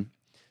Bündchen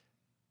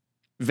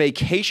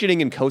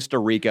vacationing in Costa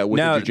Rica with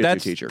a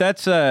jiu-jitsu teacher.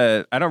 That's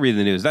I don't read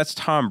the news. That's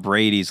Tom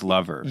Brady's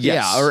lover.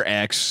 Yes. Yeah, or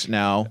ex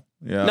now.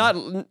 Yeah.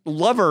 Not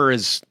lover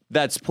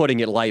that's putting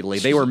it lightly.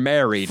 They were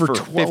married for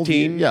 12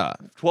 15, yeah.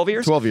 12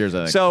 years? 12 years, I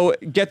think. So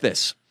get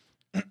this.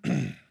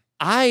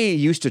 I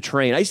used to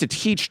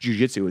teach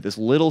jiu-jitsu at this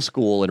little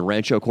school in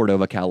Rancho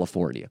Cordova,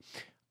 California.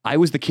 I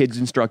was the kids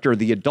instructor.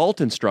 The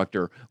adult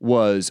instructor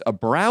was a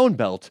brown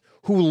belt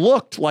who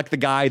looked like the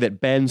guy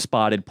that Ben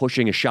spotted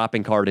pushing a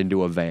shopping cart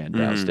into a van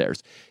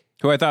downstairs.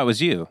 Who I thought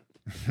was you.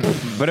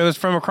 But it was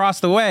from across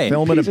the way.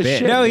 Filming a Piece of bit.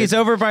 shit. No, he's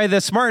over by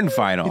the Smartin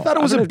Final. I thought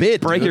it was a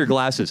bit. Break your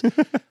glasses.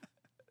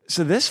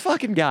 So this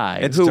fucking guy,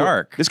 It's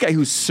dark. This guy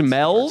who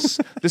smells,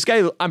 this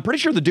guy, I'm pretty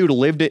sure the dude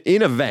lived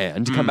in a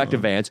van to come back to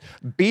Vans,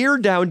 beer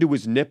down to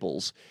his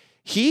nipples.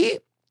 He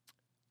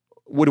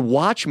would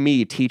watch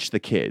me teach the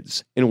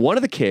kids. And one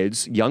of the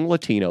kids, young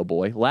Latino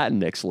boy,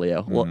 Latinx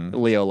Leo. Well,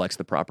 Leo likes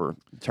the proper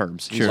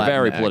terms. He's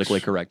very Latinx. politically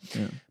correct.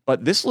 Yeah.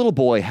 But this little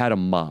boy had a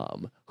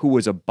mom who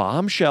was a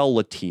bombshell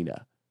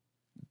Latina.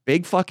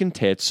 Big fucking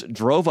tits,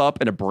 drove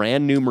up in a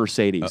brand new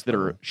Mercedes that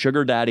her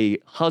sugar daddy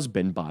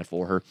husband bought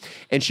for her.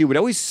 And she would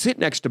always sit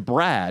next to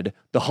Brad,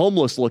 the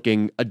homeless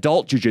looking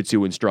adult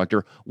jiu-jitsu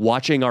instructor,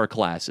 watching our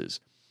classes.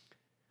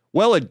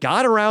 Well, it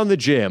got around the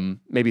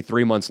gym, maybe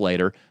 3 months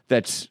later,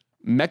 that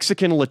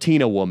Mexican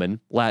Latina woman,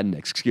 Latinx,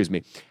 excuse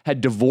me,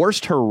 had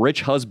divorced her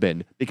rich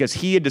husband because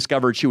he had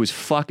discovered she was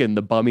fucking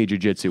the bummy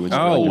jiu-jitsu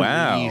instructor. Oh,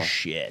 wow. Holy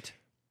shit.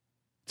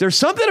 There's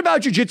something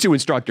about jiu-jitsu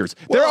instructors.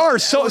 There are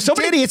so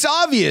many. Danny, it's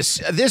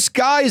obvious. This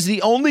guy is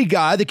the only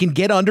guy that can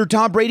get under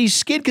Tom Brady's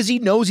skin because he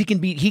knows he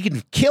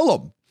can kill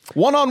him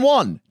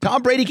one-on-one.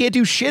 Tom Brady can't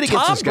do shit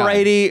against Tom this guy.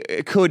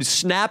 Brady could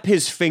snap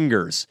his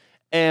fingers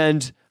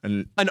and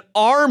an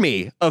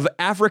army of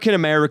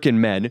African-American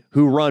men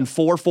who run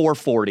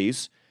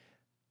 4.40s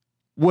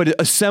would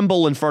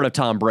assemble in front of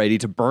Tom Brady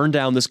to burn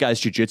down this guy's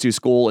jiu-jitsu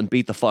school and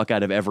beat the fuck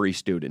out of every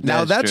student.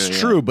 Now that's true,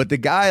 true, but the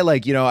guy,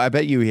 I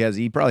bet you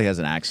he probably has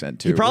an accent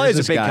too. He probably Where's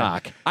has a this big guy?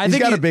 cock. He's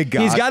got a big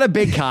cock. He's got a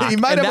big cock. He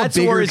might and have that's a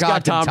bigger where he's cock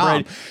got than Tom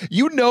Tom. Brady.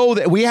 You know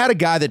that we had a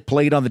guy that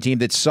played on the team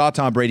that saw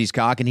Tom Brady's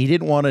cock and he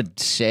didn't want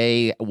to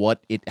say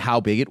how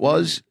big it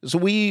was.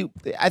 So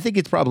I think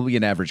it's probably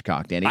an average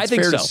cock, Danny. It's I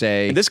think fair so. to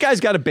say. And this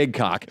guy's got a big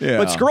cock. Yeah.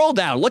 But scroll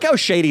down. Look how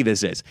shady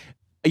this is.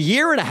 A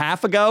year and a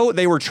half ago,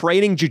 they were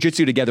training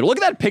jiu-jitsu together. Look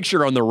at that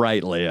picture on the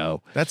right,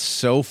 Leo. That's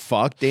so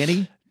fucked,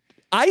 Danny.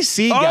 I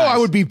see Oh, guys. I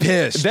would be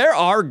pissed. There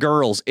are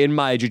girls in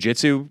my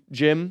jiu-jitsu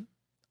gym.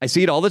 I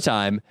see it all the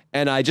time.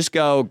 And I just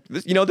go,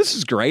 this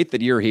is great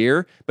that you're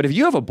here. But if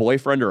you have a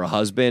boyfriend or a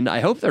husband, I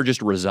hope they're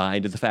just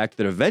resigned to the fact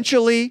that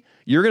eventually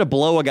you're going to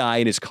blow a guy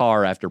in his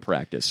car after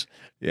practice.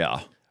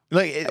 Yeah.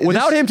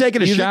 Without him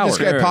taking a you shower. Think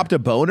this guy popped a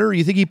boner?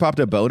 You think he popped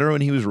a boner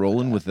when he was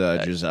rolling with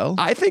Giselle?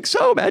 I think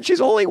so, man. She's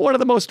only one of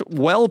the most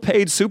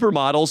well-paid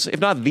supermodels, if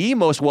not the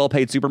most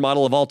well-paid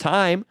supermodel of all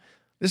time.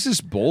 This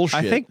is bullshit.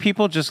 I think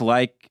people just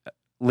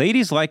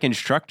ladies like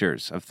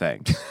instructors of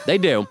things. They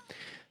do.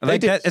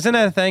 Like that, isn't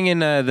that a thing in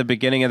the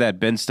beginning of that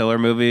Ben Stiller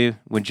movie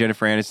when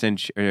Jennifer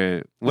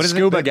Aniston? What is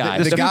scuba it? guy.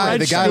 The guy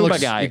scuba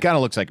looks. guy. He kind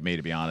of looks like me,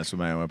 to be honest.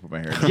 When I put my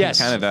hair. Yes,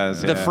 Kind of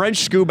does. The yeah. French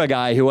scuba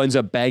guy who ends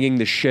up banging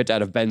the shit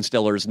out of Ben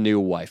Stiller's new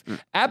wife.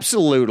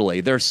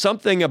 Absolutely. There's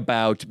something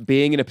about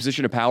being in a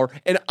position of power.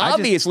 And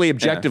obviously,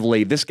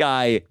 objectively, this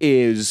guy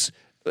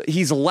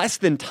he's less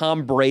than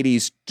Tom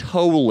Brady's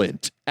toe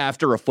lint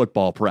after a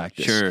football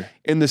practice. Sure.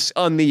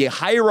 On the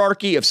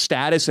hierarchy of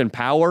status and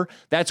power,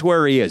 that's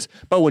where he is.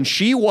 But when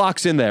she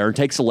walks in there and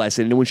takes a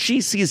lesson, and when she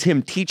sees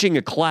him teaching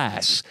a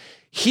class,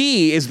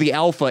 he is the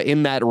alpha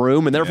in that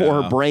room, and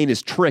therefore her brain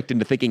is tricked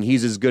into thinking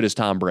he's as good as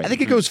Tom Brady. I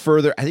think it goes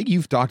further. I think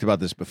you've talked about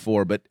this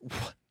before, but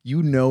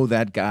you know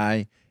that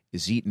guy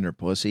is eating her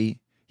pussy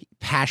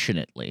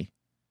passionately,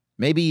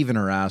 maybe even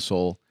her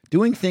asshole,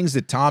 doing things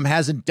that Tom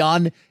hasn't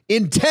done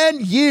in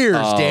 10 years,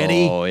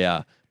 Danny. Oh,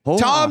 yeah.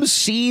 Tom's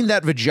seen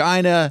that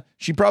vagina.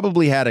 She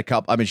probably had a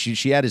couple. I mean,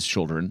 she had his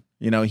children.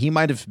 You know, he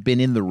might have been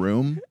in the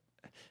room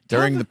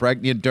during the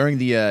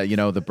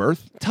the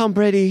birth. Tom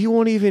Brady, he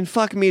won't even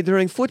fuck me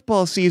during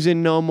football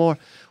season no more.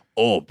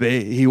 Oh,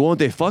 babe, he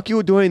won't fuck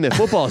you during the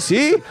football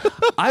season?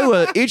 I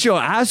will eat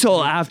your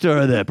asshole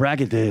after the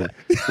practice.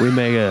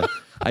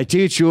 I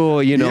teach you,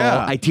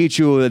 I teach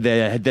you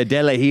the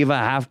De La Hiva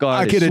half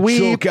guard I get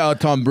sweep. a choke out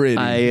Tom Brady.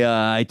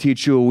 I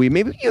teach you, we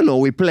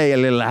play a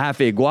little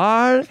half a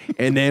guard,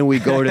 and then we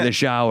go to the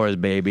showers,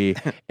 baby.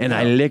 And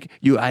I lick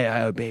you,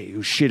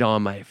 you shit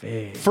on my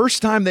face.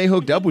 First time they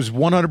hooked up was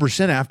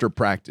 100% after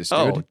practice, dude.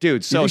 Oh,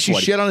 dude, so you think she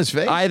sweaty. shit on his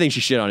face? I think she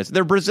shit on his.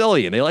 They're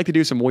Brazilian. They like to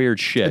do some weird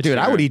shit. Dude,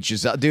 I would eat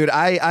Giselle. Dude,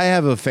 I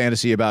have a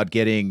fantasy about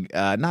getting,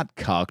 not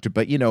cucked,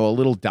 but, a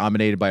little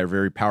dominated by a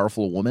very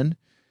powerful woman.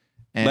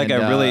 And, Like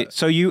a really.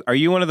 So are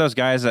you one of those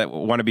guys that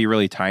want to be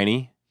really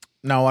tiny?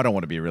 No, I don't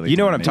want to be really. You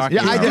know what I'm tiny.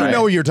 talking Yeah, about, I do right?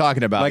 know what you're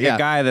talking about. Like yeah. a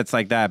guy that's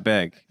like that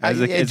big. Where's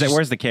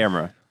the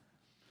camera?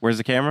 Where's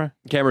the camera?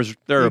 Cameras,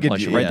 there are a could-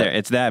 bunch of Right them. there.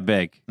 It's that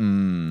big.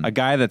 A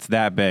guy that's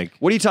that big.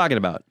 What are you talking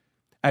about?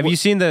 Have you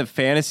seen the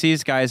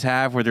fantasies guys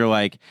have where they're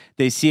like,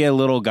 they see a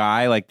little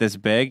guy like this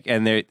big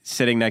and they're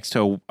sitting next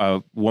to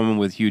a woman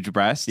with huge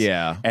breasts?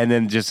 Yeah. And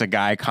then just a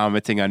guy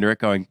commenting under it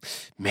going,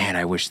 man,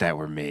 I wish that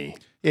were me.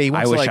 Yeah, he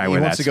wants, I wish like, I he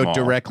were wants that to go small.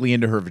 directly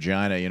into her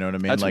vagina. You know what I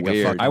mean? That's like weird.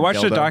 a fucking I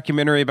watched a dildo.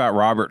 documentary about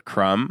Robert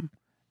Crumb,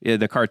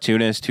 the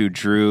cartoonist who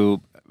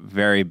drew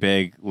very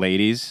big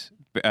ladies.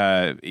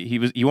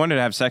 He wanted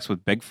to have sex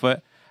with Bigfoot.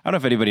 I don't know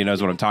if anybody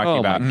knows what I'm talking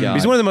Oh, my about. God.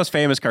 He's one of the most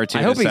famous I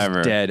cartoonists hope he's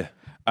ever. dead.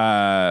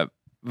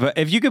 But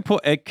if you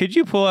could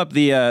you pull up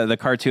the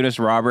cartoonist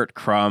Robert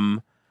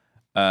Crumb,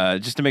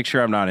 just to make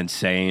sure I'm not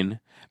insane.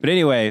 But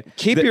anyway,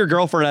 Keep your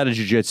girlfriend out of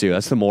jiu-jitsu.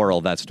 That's the moral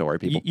of that story,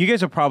 people. you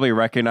guys will probably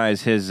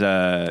recognize his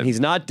He's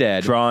not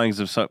dead.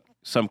 drawings of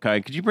some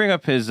kind. Could you bring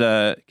up his?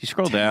 Can you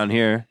scroll down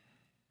here?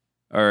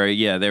 Or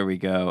yeah, there we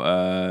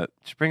go.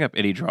 Just bring up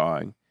any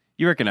drawing.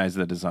 You recognize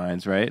the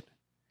designs, right?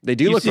 They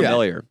do You look see that?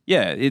 familiar.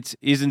 Yeah,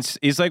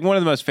 he's like one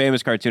of the most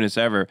famous cartoonists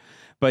ever.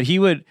 But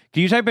can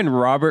you type in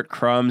Robert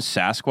Crumb's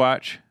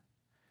Sasquatch?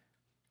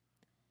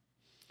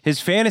 His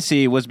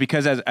fantasy was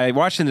because as I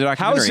watched in the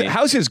documentary,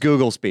 How's his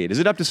Google speed? Is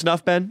it up to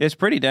snuff, Ben? it's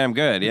pretty damn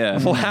good.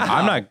 Yeah,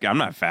 Wow. I'm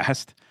not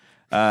fast.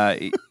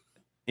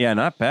 Yeah,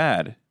 not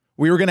bad.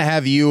 We were gonna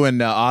have you and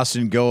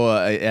Austin go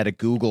at a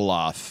Google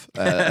off,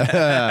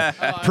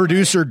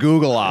 producer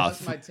Google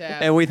off.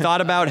 And we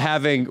thought about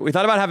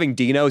having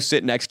Dino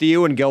sit next to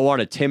you and go on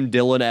a Tim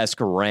Dillon-esque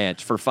rant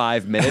for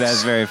 5 minutes.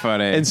 That's very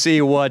funny. and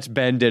see what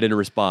Ben did in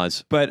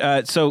response.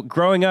 But so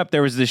growing up,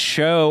 there was this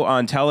show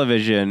on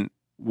television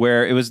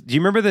where it was. Do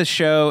you remember this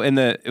show?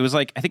 It was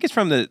like, I think it's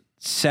from the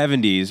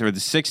 70s or the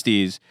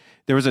 60s.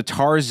 There was a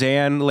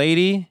Tarzan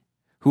lady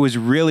who was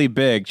really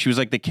big. She was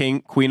like the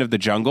queen of the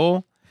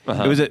jungle.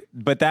 Uh-huh.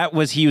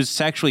 He was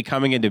sexually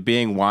coming into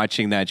being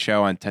watching that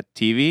show on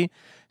TV.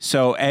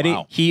 So Eddie,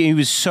 Wow. he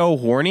was so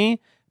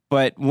horny.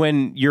 But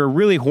when you're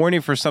really horny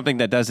for something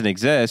that doesn't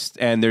exist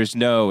and there's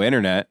no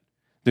internet,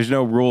 there's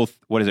no rule.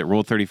 What is it?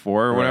 Rule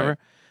 34 or whatever.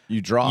 You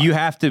draw. You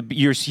have to.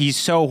 He's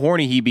so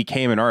horny. He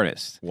became an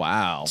artist.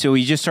 Wow. So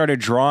he just started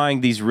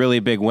drawing these really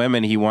big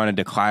women he wanted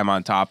to climb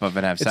on top of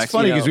and have sex. It's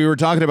funny with. because we were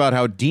talking about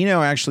how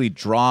Dino actually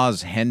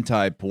draws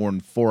hentai porn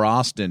for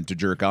Austin to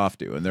jerk off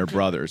to, and they're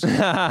brothers.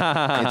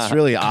 It's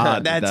really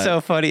odd. That's so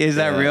funny. Is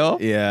that real?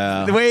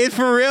 Yeah. Wait,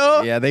 for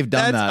real? Yeah, they've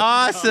done that.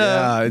 That's awesome.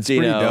 Yeah, it's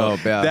pretty Dino.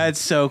 dope. Yeah. That's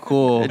so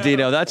cool.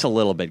 Dino, that's a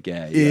little bit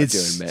gay. You have to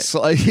admit. It's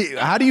like,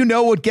 how do you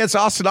know what gets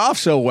Austin off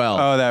so well?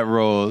 Oh, that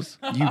rules.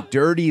 You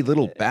dirty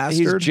little He's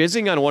bastard.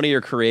 jizzing on one of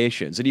your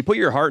creations, and you put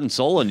your heart and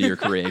soul into your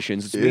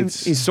creations. It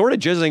means he's sort of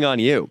jizzing on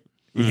you.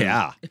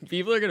 Yeah.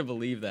 People are gonna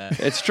believe that.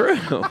 It's true.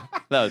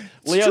 No,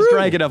 Leo's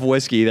drank enough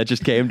whiskey that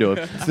just came to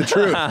him. It's the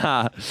truth.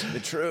 The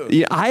truth.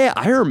 Yeah,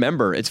 I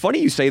remember. It's funny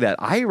you say that.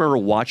 I remember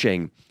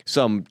watching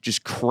some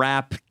just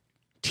crap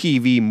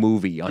TV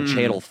movie on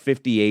Channel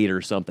 58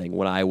 or something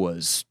when I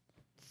was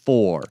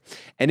 4.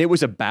 And it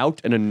was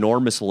about an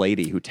enormous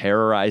lady who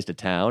terrorized a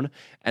town.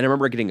 And I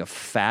remember getting a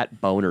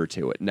fat boner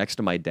to it next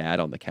to my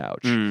dad on the couch.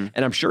 And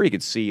I'm sure he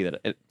could see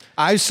that.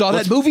 I saw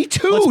that movie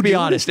too. Let's be dude.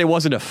 honest, it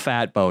wasn't a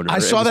fat boner. I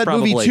saw that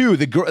movie too.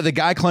 The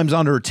guy climbs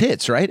onto her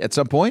tits, right? At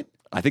some point.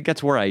 I think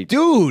that's where I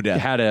Dude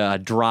had a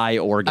dry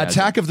orgasm.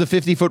 Attack of the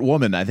 50-Foot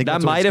Woman. I think that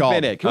that's what might it's have called.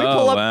 been it. Can we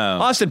pull up? wow.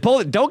 Austin, pull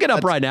it. Don't get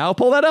up right now.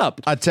 Pull that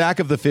up. Attack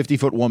of the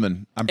 50-Foot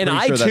Woman. I'm And pretty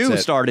I sure that's too it.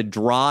 started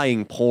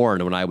drawing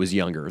porn when I was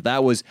younger. I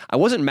wasn't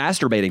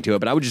masturbating to it,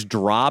 but I would just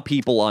draw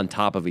people on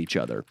top of each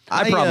other.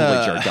 I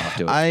probably jerked off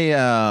to it.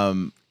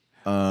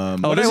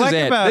 What this I is like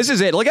it. about- This is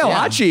it. Look how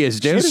hot she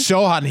is, dude. She's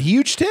so hot.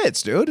 Huge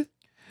tits, dude.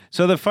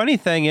 So the funny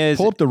thing is,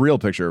 Pull up the real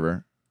picture of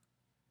her.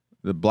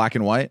 The black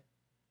and white.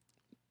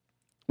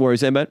 Where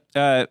is that,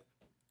 Ben?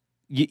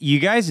 you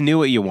guys knew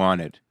what you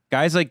wanted.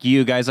 Guys like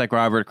you, guys like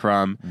Robert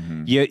Crumb,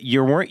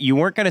 you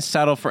weren't going to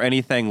settle for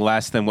anything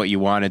less than what you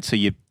wanted. So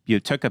you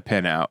took a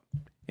pin out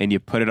and you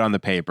put it on the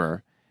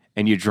paper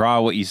and you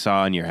draw what you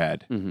saw in your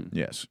head.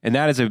 Yes. And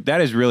that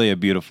is really a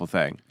beautiful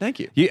thing. Thank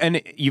you.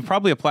 And you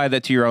probably applied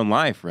that to your own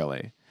life,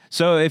 really.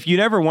 So if you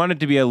never wanted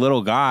to be a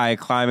little guy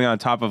climbing on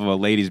top of a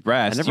lady's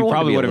breast, you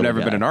probably would have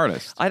never been an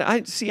artist.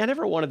 I see. I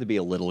never wanted to be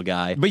a little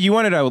guy. But you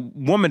wanted a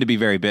woman to be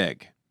very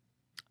big.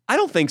 I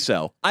don't think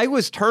so. I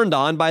was turned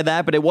on by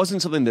that, but it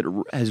wasn't something that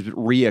has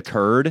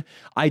reoccurred.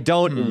 I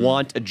don't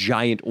want a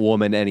giant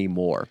woman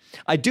anymore.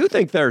 I do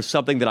think there's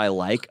something that I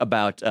like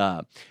about.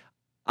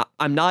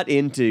 I'm not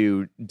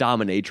into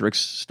dominatrix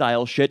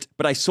style shit,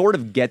 but I sort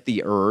of get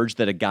the urge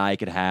that a guy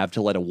could have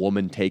to let a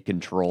woman take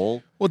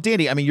control. Well,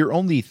 Danny, I mean, you're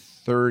only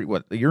 30.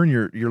 What? You're in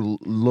your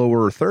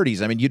lower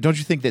 30s. I mean, don't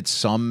you think that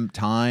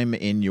sometime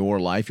in your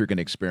life you're going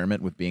to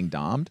experiment with being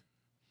domed?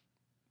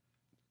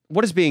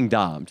 What is being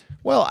domed?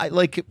 Well,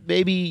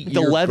 maybe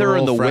The leather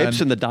and the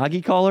whips and the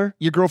doggy collar?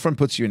 Your girlfriend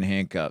puts you in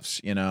handcuffs.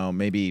 You know,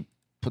 maybe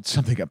put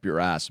something up your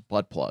ass,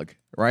 butt plug.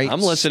 Right?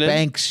 I'm listening.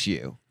 Spanks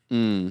you.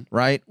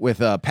 Right,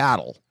 with a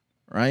paddle.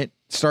 Right,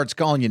 starts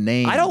calling you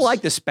names. I don't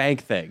like the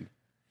spank thing.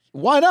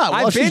 Why not?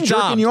 Well, I've been she's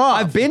jerking domed. you off.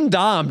 I've been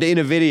domed in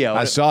a video.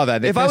 I saw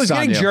that. They If I was pissed on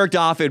getting you. jerked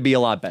off, it'd be a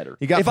lot better.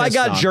 got If I pissed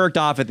got on. jerked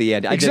off at the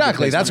end, I didn't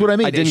Exactly. get That's pissed what I on.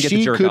 mean. I didn't get the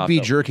She jerk could off, be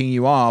though. jerking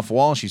you off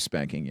while she's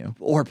spanking you.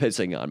 Or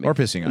pissing on me. Or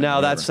pissing on you,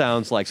 Now that whatever.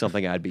 sounds like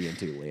something I'd be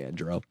into,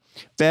 Leandro.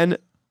 Ben,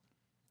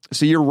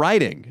 so you're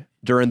writing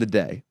during the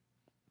day.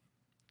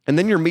 And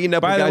then you're meeting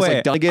up By with the guys way,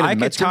 like Duncan I and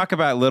could Metzger. talk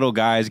about little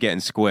guys getting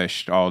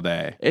squished all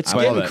day. It's I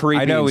love getting it.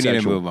 creepy. I know and we need to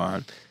sexual. move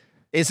on.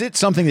 Is it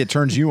something that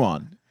turns you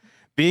on?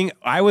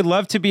 I would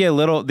love to be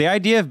the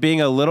idea of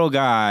being a little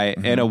guy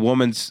in a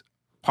woman's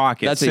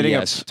pocket, That's a sitting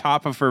yes. up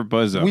top of her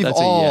bosom. We've That's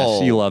a all-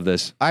 yes. You love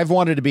this. I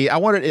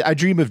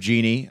dream of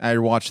Genie. I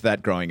watched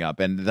that growing up,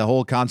 and the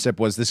whole concept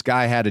was this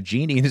guy had a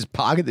genie in his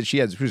pocket that she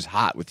was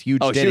hot with huge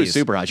Oh, titties. she was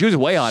super hot. She was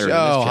way hotter so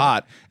than this chick.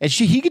 hot, and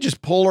he could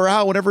just pull her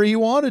out whenever he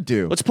wanted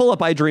to. Let's pull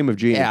up I Dream of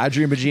Genie. Yeah, I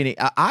dream of Genie.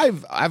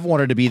 I've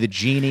wanted to be the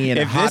genie in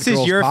a if hot this is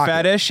girl's your pocket.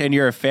 fetish and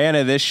you're a fan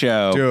of this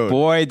show, Dude.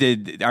 boy,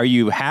 are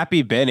you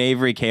happy Ben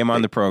Avery came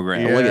on the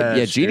program? Look at-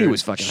 Yes, Genie dude.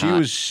 was fucking She hot.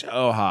 was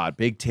so hot,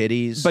 big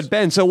titties. But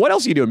Ben, so what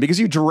else are you doing? Because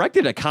you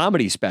directed a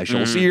comedy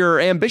special, so your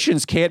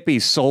ambitions can't be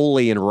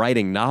solely in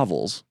writing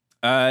novels.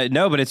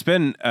 No, but it's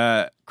been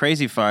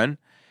crazy fun.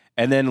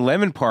 And then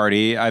Lemon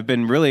Party, I've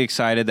been really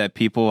excited that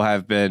people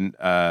have been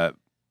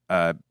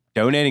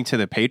donating to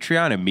the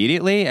Patreon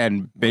immediately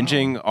and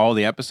binging all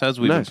the episodes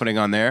we've been Nice. putting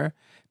on there.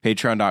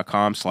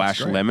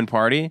 Patreon.com/Lemon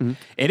Party. Mm-hmm.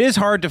 It is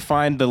hard to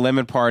find the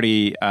Lemon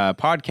Party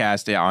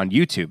podcast on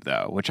YouTube,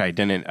 though, which I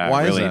didn't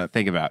Why is really that?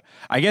 think about.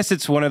 I guess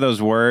it's one of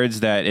those words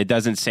that it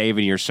doesn't save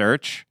in your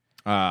search.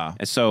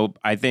 And so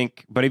I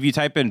think, but if you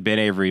type in Ben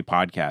Avery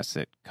podcast,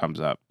 it comes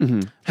up.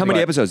 How many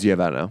episodes do you have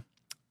out now?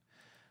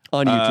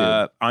 On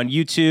YouTube. On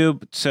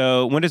YouTube.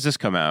 So when does this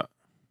come out?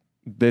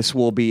 This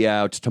will be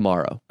out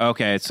tomorrow.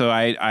 Okay, so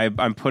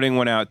I'm putting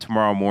one out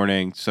tomorrow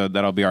morning, so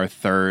that'll be our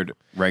third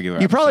regular.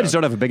 You probably just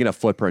episode. don't have a big enough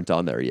footprint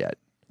on there yet.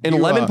 And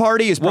Lemon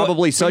Party is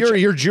probably such.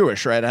 You're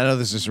Jewish, right? I know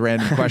this is a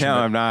random question. No,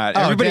 but- I'm not.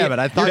 Oh, Everybody- damn it!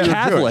 I thought You're you were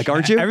Catholic, Jewish.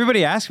 aren't you?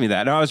 Everybody asked me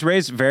that. No, I was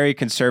raised very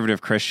conservative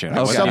Christian.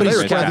 I wasn't Somebody raised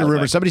spread the Catholic.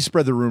 rumor. Somebody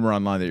spread the rumor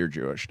online that you're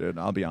Jewish, dude.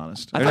 I'll be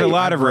honest. There's a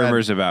lot of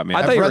rumors about me. I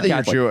I've thought you read were that you're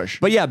Catholic. Jewish.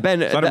 But yeah,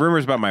 Ben. A lot of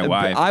rumors about my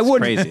wife. I It's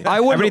would. crazy. I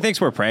would. Everybody thinks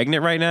we're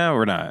pregnant right now.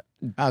 We're not.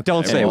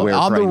 Don't say Well, we're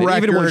on the pregnant,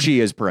 even when record- she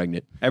is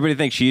pregnant. Everybody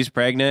thinks she's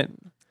pregnant.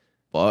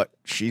 But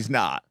she's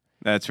not.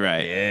 That's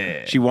right.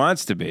 Yeah. She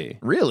wants to be.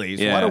 Really?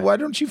 So Yeah. why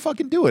don't you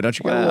fucking do it? Don't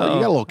you got Well, you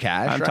got a little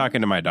cash? I'm right?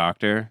 talking to my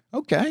doctor.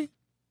 Okay.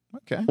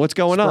 What's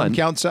going Sperm on?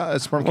 counts. Sperm Well,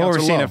 counts we're are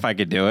seeing low. if I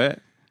could do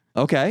it.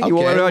 Okay. Okay, You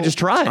want to well, just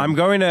try? I'm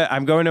going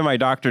to my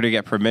doctor to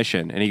get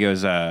permission, and he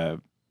goes,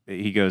 I'm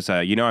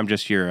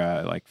just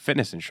your like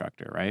fitness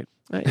instructor, right?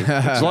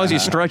 As long as you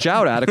stretch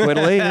out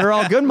adequately, you're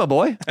all good, my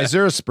boy. Is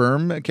there a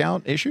sperm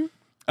count issue?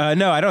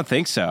 No, I don't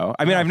think so.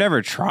 I mean, I've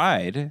never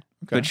tried,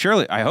 but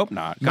surely I hope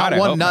not. God, Not I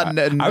one. hope Not.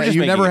 not. I was just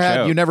you making never a had.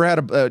 joke.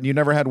 You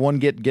never had one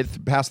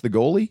get past the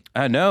goalie.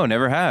 No,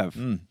 never have.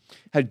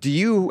 Do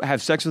you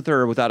have sex with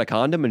her without a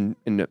condom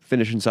and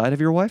finish inside of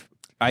your wife?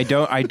 I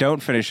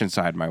don't finish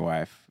inside my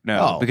wife.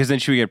 No, Oh. because then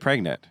she would get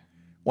pregnant.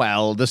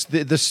 Well,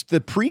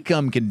 the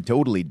pre-cum can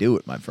totally do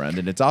it, my friend,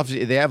 and it's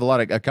obviously they have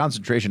a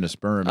concentration of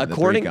sperm in the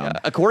pre-cum.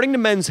 According to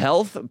Men's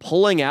Health,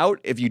 pulling out,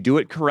 if you do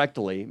it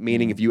correctly,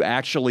 meaning if you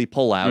actually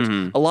pull out,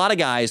 a lot of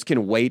guys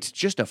can wait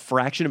just a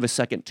fraction of a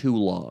second too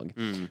long.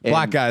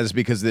 Black guys,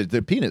 because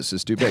their penis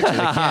is too big, so they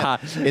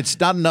can't. It's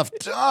not enough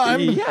time.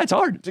 Yeah, it's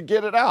hard to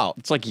get it out.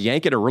 It's like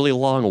yanking a really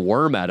long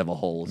worm out of a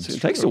hole. It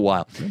takes a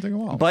while. It's gonna take a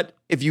while. But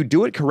if you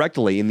do it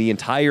correctly and the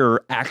entire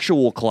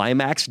actual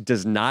climax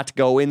does not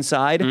go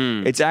inside,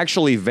 it's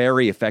actually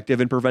very effective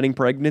in preventing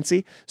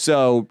pregnancy.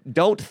 So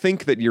don't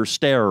think that you're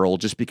sterile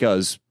just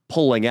because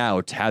pulling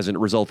out hasn't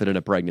resulted in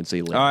a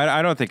pregnancy. Oh,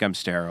 I don't think I'm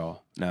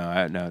sterile.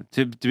 No.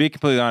 To be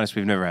completely honest,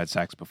 we've never had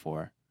sex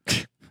before.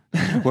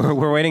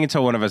 we're waiting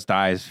until one of us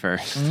dies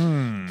first.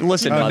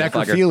 Listen,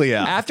 motherfucker.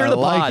 Necrophilia.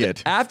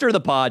 After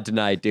the pod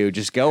tonight, dude,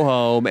 just go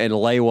home and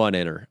lay one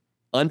in her.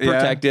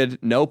 Unprotected,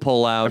 no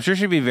pull out. I'm sure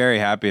she'd be very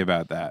happy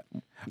about that.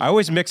 I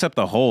always mix up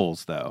the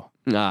holes, though.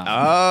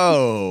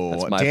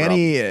 Oh, my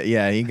Danny,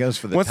 yeah, he goes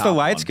for the Once top the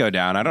lights one. go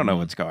down, I don't know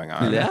what's going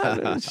on.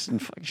 Yeah,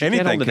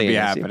 Anything could be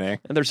happening.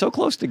 And they're so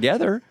close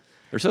together.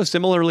 They're so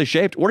similarly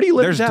shaped. Where do you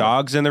live? There's in town?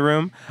 dogs in the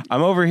room.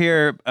 I'm over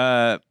here,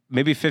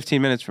 maybe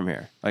 15 minutes from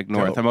here, like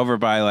north. Dope. I'm over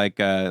by like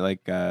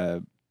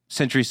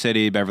Century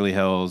City, Beverly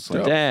Hills.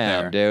 Like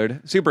Damn, there.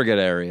 dude. Super good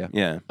area.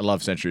 Yeah. I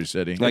love Century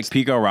City. Like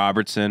Pico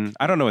Robertson.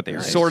 I don't know what they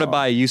are. Sort of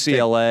by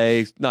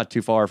UCLA, not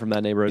too far from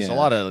that neighborhood. There's a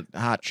lot of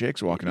hot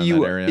chicks walking around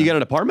that area. You got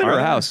an apartment or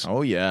a house?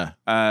 Oh yeah.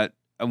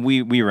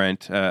 We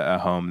rent a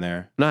home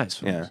there.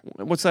 Nice. Yeah.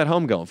 What's that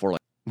home going for? Like,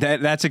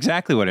 That's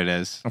exactly what it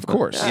is. Of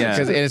course. Yeah.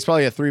 Because it's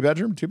probably a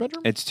 3-bedroom,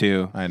 2-bedroom. It's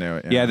 2. I know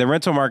it. Yeah, the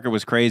rental market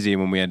was crazy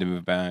when we had to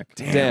move back.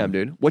 damn,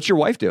 dude. What's your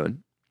wife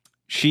doing?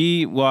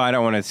 I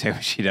don't want to say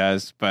what she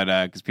does, but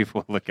because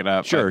people will look it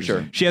up. Sure, but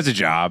sure. She has a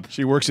job.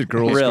 She works at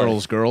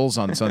Girls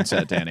on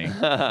Sunset, Danny.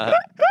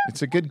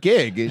 It's a good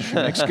gig. She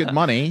makes good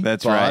money.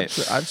 That's but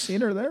right. I've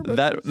seen her there.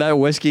 But That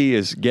whiskey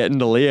is getting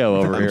to Leo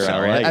over I'm here.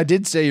 sorry. I like. I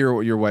did say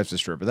your wife's a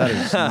stripper. That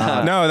is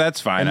not. No, that's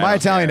fine. In I my don't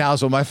Italian care.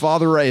 household,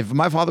 if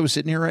my father was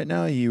sitting here right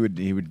now, he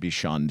would be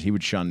shunned. He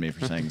would shun me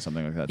for saying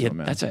something like that to Yeah, a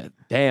man. that's a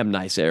damn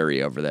nice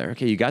area over there.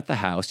 Okay, you got the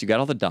house, you got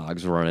all the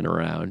dogs running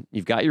around,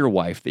 you've got your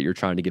wife that you're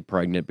trying to get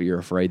pregnant, but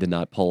you're afraid to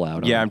not pull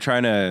out. Yeah, on. I'm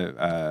trying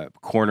to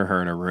corner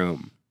her in a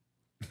room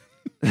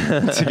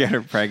to get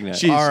her pregnant.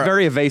 She's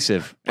very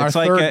evasive. it's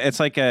our like third- it's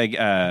like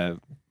a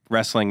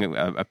wrestling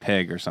a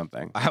pig or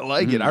something. I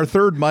like it. Our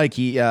third Mike,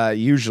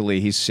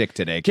 usually he's sick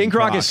today. King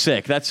Croc is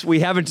sick.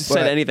 We haven't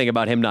said anything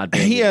about him not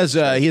being. He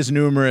has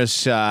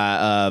numerous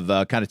kind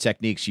of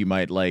techniques you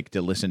might like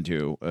to listen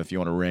to if you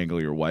want to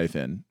wrangle your wife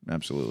in.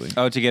 Absolutely.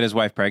 Oh, to get his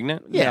wife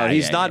pregnant? Yeah,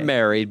 he's not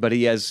married, but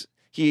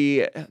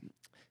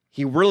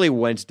he really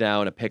went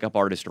down a pickup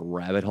artist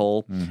rabbit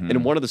hole.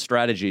 And one of the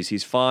strategies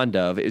he's fond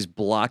of is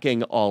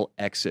blocking all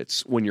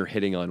exits when you're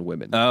hitting on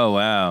women. Oh,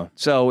 wow.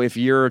 So if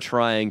you're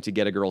trying to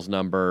get a girl's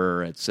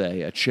number at,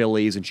 say, a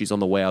Chili's and she's on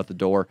the way out the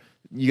door,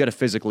 you got to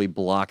physically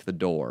block the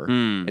door.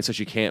 And so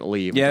she can't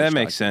leave. Yeah, until that she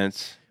makes talks.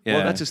 sense. Yeah.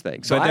 Well, that's his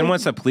thing. So But then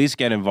once the police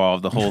get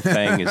involved, the whole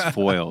thing is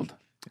foiled.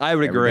 I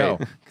would There we agree. go.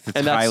 It's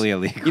And that's- highly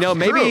illegal. You know,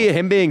 maybe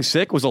him being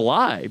sick was a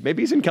lie.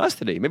 Maybe he's in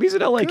custody. Maybe he's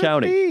in LA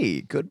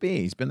County. Could be.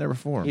 He's been there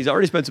before. He's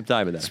already spent some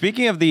time in there.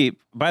 Speaking of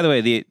by the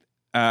way,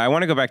 I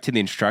want to go back to the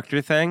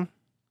instructor thing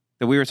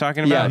that we were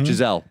talking Yeah, about.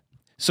 Giselle.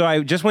 So I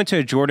just went to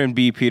a Dr. Jordan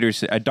B.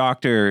 Peterson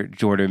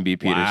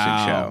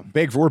show.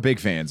 We're big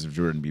fans of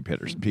Jordan B.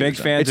 Peterson. Big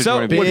fans It's of so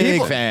Jordan B. when Big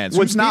people- fans.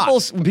 When Who's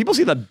not? when people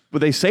see when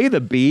they say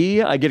the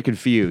B, I get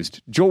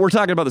confused. We're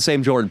talking about the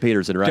same Jordan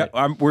Peterson, right?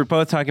 We're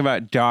both talking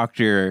about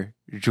Dr.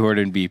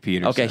 Jordan B.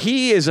 Peterson. Okay,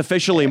 he is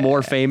officially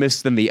more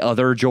famous than the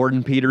other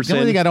Jordan Peterson. The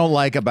only thing I don't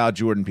like about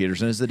Jordan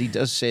Peterson is that he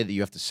does say that you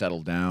have to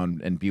settle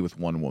down and be with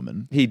one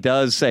woman. He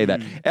does say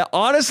that.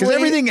 Honestly, Because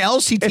everything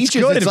else he teaches, it's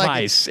good it's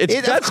advice. Like,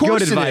 That's of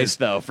course good it advice, is.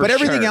 though. For but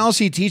everything sure. else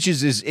he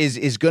teaches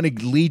is going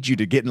to lead you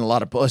to getting a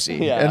lot of pussy.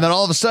 Yeah. And then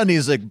all of a sudden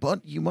he's like,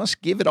 "But you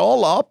must give it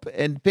all up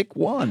and pick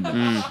one."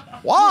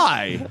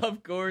 Why?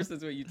 Of course,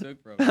 that's what you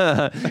took from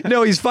it.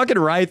 No, he's fucking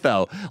right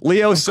though.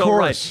 Leo's so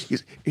right.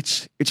 course.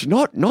 It's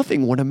not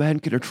nothing when a man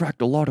can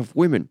attract a lot of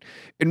women.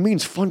 It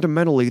means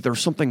fundamentally there's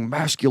something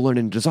masculine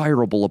and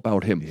desirable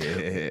about him.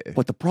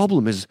 But the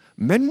problem is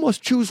men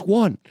must choose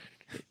one.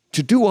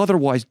 To do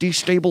otherwise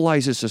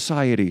destabilizes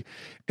society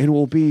and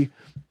will be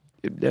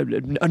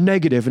a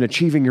negative in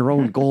achieving your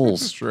own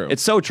goals. It's true.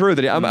 It's so true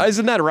that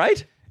isn't that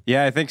right?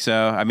 Yeah, I think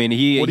so. I mean,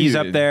 What do he's you-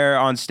 up there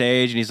on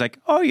stage and he's like,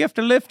 "Oh, you have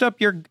to lift up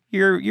your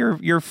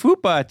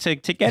fupa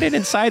to get it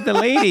inside the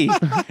lady,"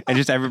 and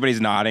just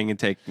everybody's nodding and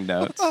taking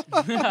notes. Was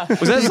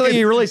that something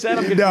you really said?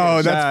 I'm confused.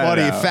 No, that's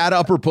funny. no. Fat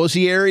upper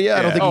pussy area.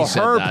 I don't think Oh, he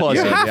said her that. pussy.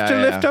 You have Yeah, to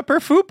yeah. lift up her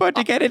fupa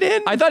to get it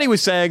in. I thought he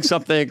was saying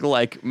something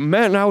like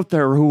men out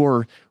there who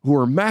are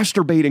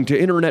masturbating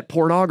to internet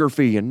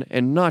pornography and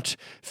not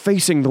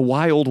facing the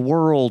wild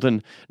world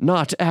and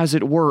not, as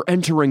it were,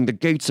 entering the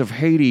gates of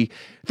Hades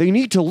they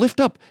need to lift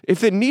up.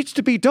 If it needs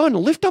to be done,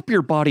 lift up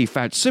your body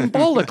fat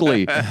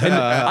symbolically. And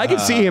I could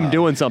see him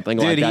doing something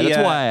like that. That's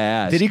why I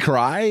asked. Did he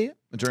cry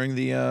during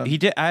the? He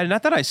did.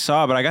 Not that I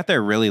saw, but I got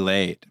there really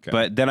late. Okay.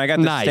 But then I got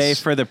to stay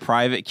for the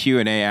private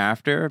Q&A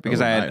after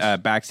because I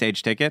had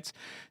backstage tickets.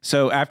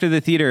 So after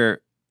the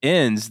theater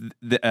ends,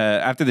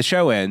 after the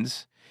show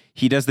ends,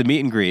 he does the meet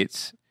and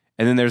greets,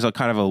 and then there's a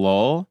kind of a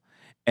lull,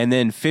 and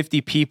then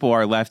 50 people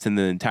are left in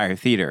the entire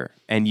theater,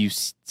 and you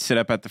sit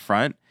up at the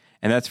front,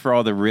 and that's for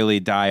all the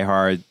really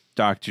diehard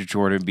Dr.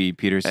 Jordan B.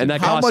 Peterson. And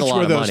that How costs much a lot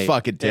were of those money.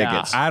 fucking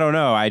tickets? I don't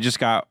know.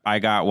 I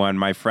got one.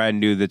 My friend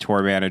knew the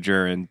tour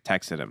manager and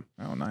texted him.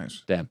 Oh,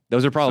 nice. Damn,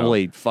 those are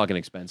probably fucking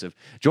expensive.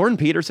 Jordan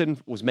Peterson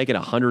was making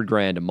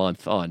 $100,000 a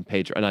month on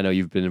Patreon, and I know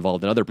you've been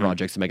involved in other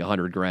projects to make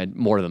 $100,000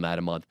 more than that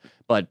a month.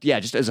 But yeah,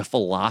 just as a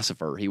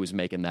philosopher, he was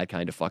making that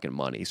kind of fucking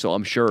money. So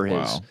I'm sure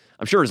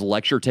his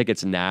lecture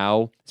tickets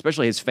now,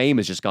 especially his fame,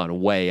 has just gone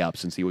way up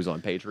since he was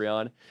on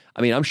Patreon.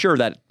 I mean, I'm sure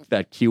that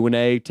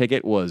Q&A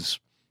ticket was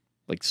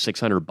like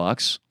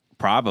 $600.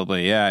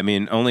 Probably, yeah. I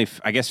mean,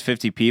 I guess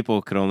 50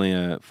 people could only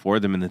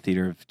afford them in the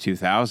theater of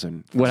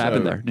 2,000. What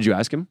happened there? Did you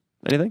ask him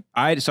anything?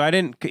 I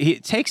didn't.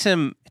 It takes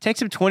him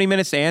 20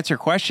 minutes to answer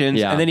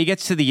questions, and then he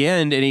gets to the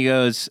end and he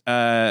goes.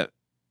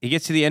 He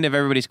gets to the end of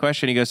everybody's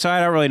question. He goes, "So I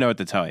don't really know what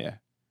to tell you."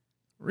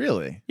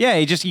 Really? Yeah,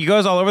 he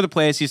goes all over the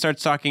place. He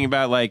starts talking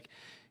about like,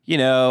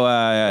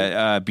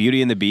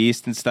 Beauty and the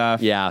Beast and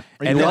stuff. Yeah,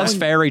 and he loves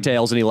fairy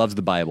tales and he loves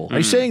the Bible. Are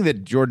you saying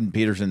that Jordan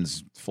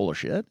Peterson's full of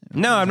shit?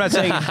 No, I'm not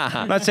saying.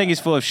 I'm not saying he's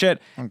full of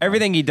shit. Okay.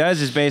 Everything he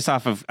does is based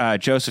off of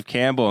Joseph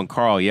Campbell and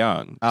Carl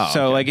Jung.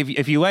 So, like,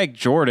 if you like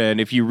Jordan,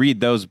 if you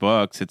read those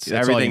books,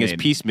 everything is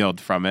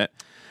piecemealed from it.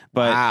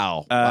 But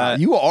wow.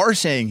 You are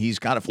saying he's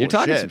kind of full You're of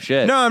talking shit. some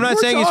shit. No, I'm not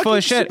saying he's full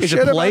of shit. He's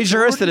a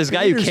plagiarist and this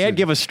guy who can't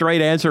give a straight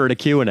answer at a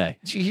Q&A.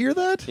 Did you hear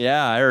that?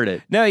 Yeah, I heard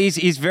it. No,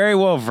 he's very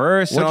well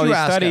versed in all these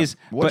studies.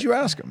 What'd you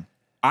ask him?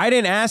 I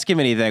didn't ask him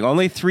anything.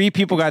 Only 3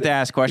 people got to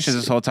ask questions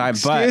this whole time.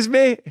 Excuse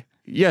me?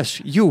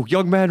 Yes, you,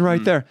 young man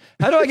right there.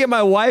 How do I get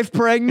my wife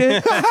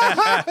pregnant?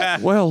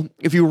 Well,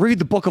 if you read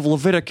the book of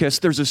Leviticus,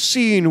 there's a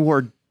scene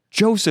where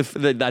Joseph,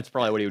 that's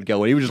probably what he would go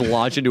with. He would just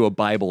launch into a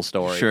Bible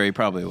story. Sure, he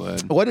probably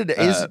would.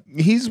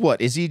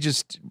 Is he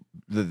just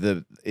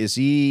is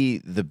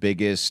he the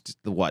biggest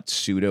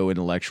pseudo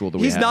intellectual that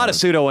we have? He's not a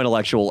pseudo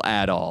intellectual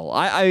at all.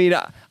 I mean,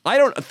 I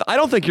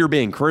don't think you're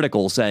being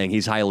critical saying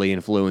he's highly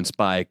influenced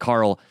by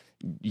Carl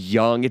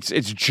Jung.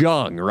 It's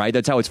Jung, right?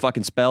 That's how it's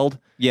fucking spelled.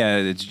 Yeah,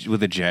 it's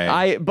with a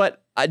J.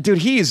 Dude,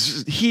 he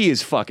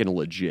is fucking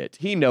legit.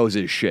 He knows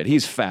his shit.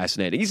 He's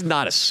fascinating. He's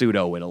not a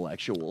pseudo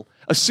intellectual.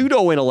 A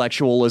pseudo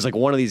intellectual is like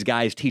one of these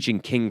guys teaching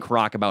King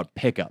Croc about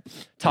pickup,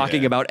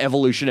 talking about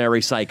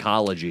evolutionary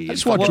psychology. I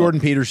just want Jordan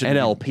Peterson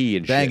NLP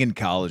and banging shit.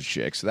 college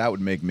chicks. That would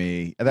make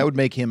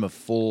him a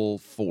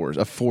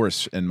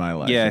force in my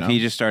life. Yeah, you know? if he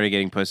just started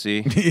getting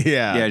pussy.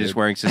 yeah, just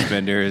wearing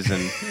suspenders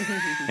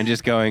and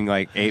just going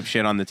like ape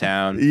shit on the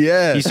town.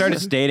 Yes. He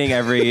started dating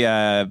every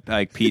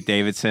like Pete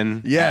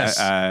Davidson. Yes.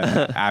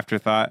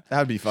 Afterthought. That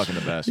would be fucking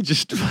the best.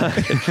 Just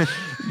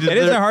It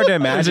isn't hard to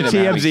imagine. There's a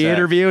him having TMZ sex.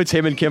 interview. It's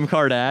him and Kim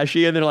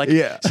Kardashian. And they're like,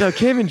 Yeah. So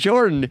Kim and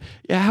Jordan,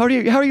 how are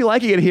you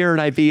liking it here in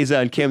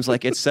Ibiza? And Kim's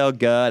like, it's so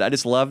good. I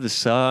just love the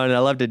sun. I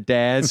love to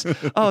dance.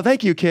 Oh,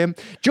 thank you, Kim.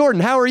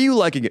 Jordan, how are you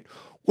liking it?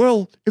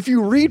 Well, if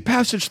you read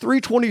passage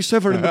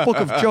 327 in the book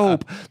of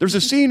Job, there's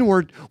a scene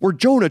where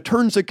Jonah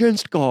turns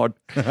against God.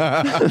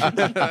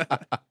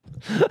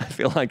 I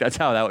feel like that's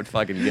how that would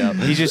fucking go.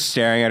 He's just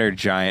staring at her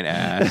giant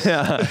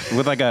ass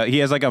with he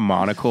has like a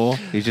monocle.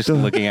 He's just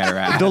looking at her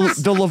ass.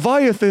 The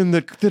Leviathan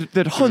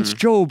that hunts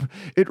Job,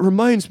 it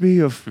reminds me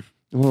of,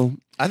 well,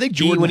 I think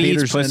Jordan when he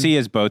eats Peterson. pussy,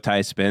 his bow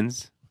tie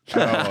spins.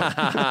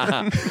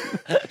 that'd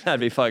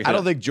be fucking. I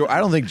don't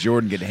think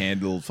Jordan could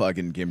handle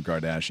fucking Kim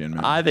Kardashian,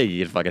 man. I think he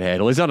could fucking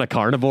handle. He's on a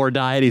carnivore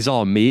diet. He's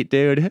all meat,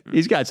 dude.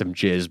 He's got some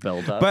jizz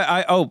built up.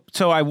 But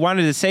so I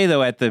wanted to say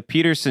though, at the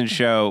Peterson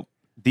show,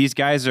 these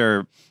guys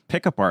are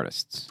pickup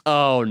artists.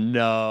 Oh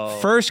no!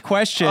 First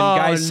question,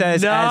 guy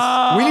says,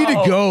 no. We need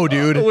to go,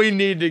 dude. We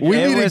need to. We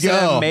go. need to It was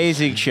go. an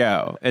amazing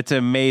show. It's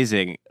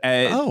amazing.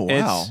 Oh,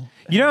 wow.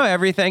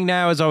 Everything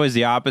now is always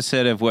the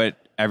opposite of what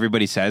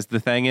everybody says the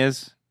thing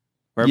is.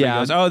 Where everybody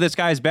goes, oh, this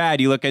guy's bad.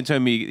 You look into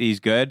him, he's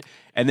good.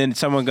 And then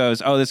someone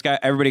goes, oh,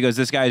 everybody goes,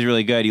 this guy's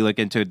really good. You look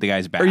into it, the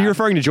guy's bad. Are you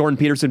referring to Jordan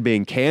Peterson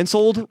being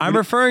canceled? I'm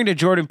referring to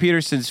Jordan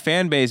Peterson's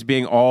fan base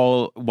being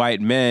all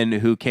white men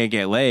who can't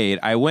get laid.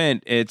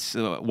 It's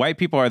white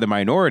people are the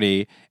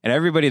minority, and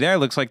everybody there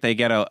looks like they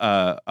get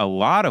a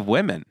lot of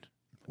women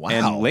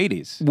and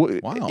ladies.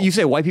 Wow. You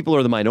say white people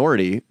are the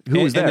minority. Who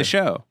was there? in the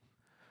show?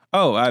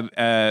 Oh,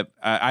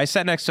 I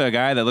sat next to a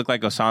guy that looked like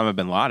Osama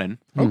bin Laden.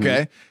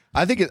 Okay.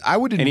 I think I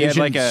would And he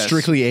envision had like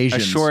strictly a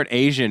Asians. short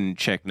Asian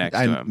chick next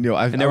to him.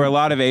 And there were a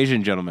lot of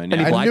Asian gentlemen.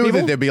 Any Yeah. black I knew people?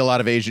 that there'd be a lot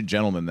of Asian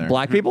gentlemen there.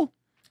 Black people?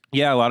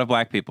 Yeah, a lot of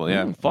black people.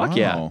 Yeah. Fuck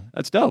yeah, Wow.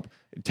 that's dope.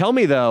 Tell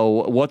me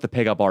though, what the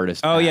pickup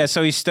artist? Oh had. yeah.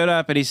 So he stood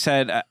up and he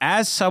said,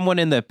 as someone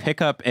in the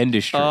pickup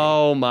industry,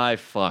 Oh my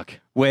fuck.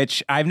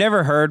 which I've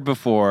never heard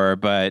before,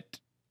 but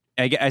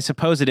I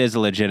suppose it is a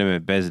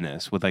legitimate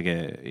business with like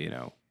a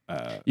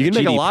You can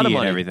make a lot of GDP and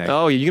money. everything.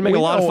 Oh, you can make a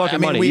lot of fucking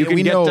money. You can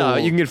get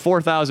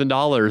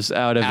 $4,000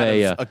 out of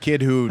a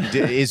kid who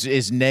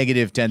is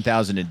negative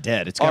 10,000 in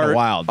debt. It's kind of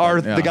wild.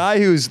 The guy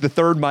who's the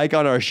third mic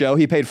on our show,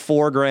 he paid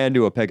 $4,000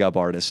 to a pickup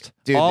artist,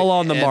 Dude, all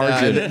on the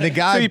margin. The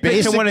guy So you picked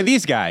basically one of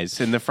these guys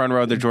in the front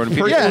row of the Jordan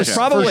Peterson it was show.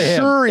 probably for him.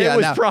 sure, yeah. It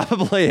was Now-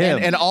 probably him.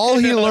 and all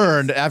he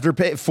learned after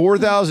pay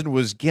 4,000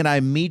 was, "Can I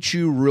meet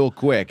you real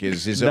quick?"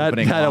 Is his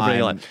opening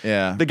line.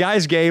 Yeah, The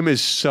guy's game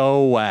is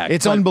so whack.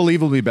 it's but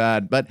unbelievable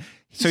bad, but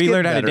So he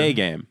learned how to day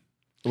game.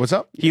 What's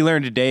up? He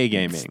learned day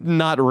gaming.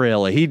 Not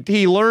really.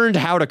 He learned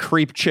how to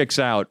creep chicks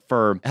out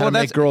for. How to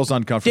make girls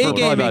uncomfortable.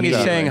 Day gaming is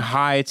that. saying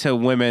hi to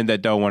women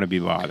that don't want to be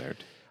bothered.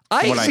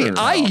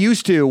 I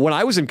used to, when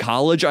I was in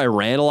college, I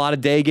ran a lot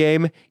of day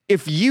game.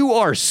 If you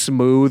are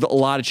smooth, a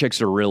lot of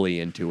chicks are really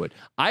into it.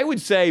 I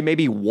would say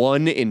maybe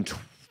 1 in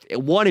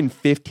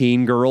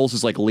 15 girls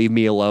is like, leave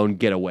me alone,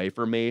 get away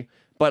from me.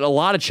 But a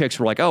lot of chicks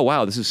were like, oh,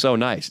 wow, this is so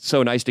nice. It's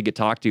so nice to get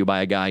talked to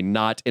by a guy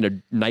not in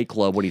a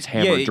nightclub when he's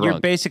hammered Yeah, drunk. you're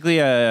basically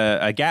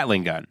a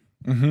Gatling gun.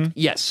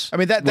 Yes. I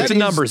mean, that it's a is-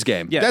 numbers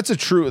game. Yeah.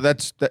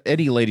 That's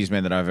any ladies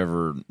man that I've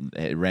ever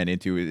ran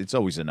into. It's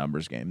always a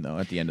numbers game, though.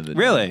 At the end of the day,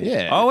 Really?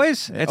 yeah,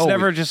 Always? It's Always.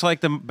 never just like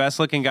the best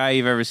looking guy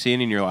you've ever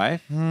seen in your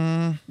life?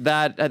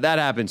 That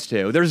happens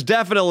too. There's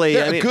definitely,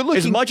 Yeah, I mean, good-looking-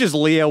 as much as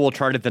Leo will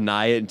try to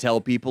deny it and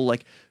tell people,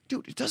 like,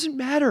 dude, it doesn't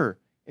matter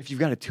if you've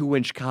got a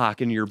 2-inch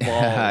cock in your ball.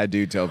 I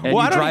do tell people. And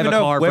Well, you I don't drive even a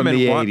know car if from women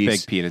the want 80s. big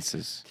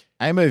penises.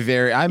 I'm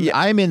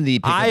in the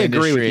pickup I agree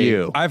with industry.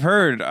 you. I've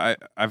heard.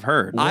 I've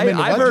heard. I've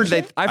what heard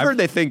you I've heard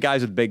they think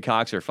guys with big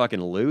cocks are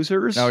fucking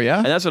losers. Oh, yeah?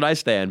 And that's what I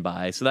stand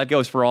by. So that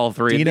goes for all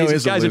three. Dino These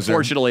is a guys loser.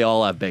 unfortunately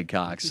all have big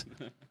cocks.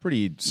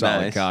 Pretty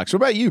solid Nice. cocks. What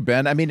about you,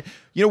 Ben? I mean,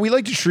 we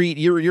like to treat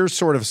you're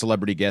sort of a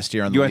celebrity guest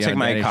here on the. You wanna take on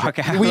my the cock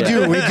show. out? We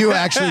do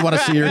actually want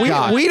to see your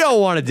cock. We don't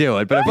want to do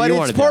it, but if But you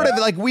want it's to part do of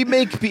it. Like we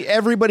make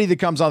everybody that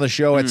comes on the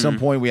show at Mm. some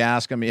point. We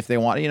ask them if they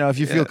want. If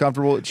you feel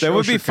comfortable. That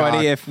would be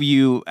funny if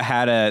you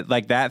had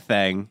that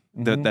thing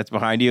that's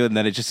behind you, and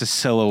then it's just a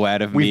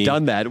silhouette of me. We've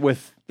done that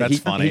with. That's he,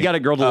 funny. He got a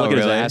girl to Oh, look at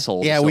his really?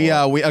 asshole. Yeah,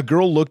 a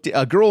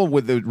girl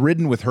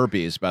ridden with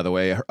herpes, by the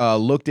way,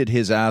 looked at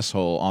his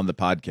asshole on the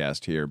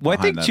podcast here. Well, I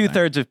behind think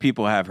that 2/3 of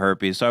people have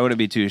herpes, so I wouldn't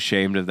be too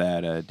ashamed of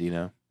that,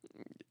 Dino.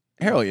 thing.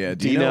 Hell yeah,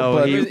 Dino,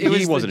 but he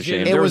was wasn't the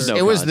ashamed. gym. There was no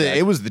contact.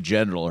 it was the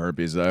genital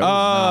herpes though.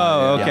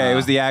 Oh, okay. It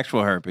was the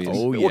actual herpes.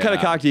 Oh, What kind of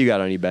yeah. cock do you got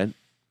on you, Ben?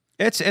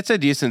 It's a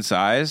decent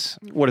size.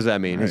 What does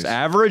that mean? Nice. It's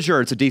average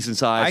or it's a decent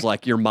size,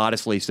 like you're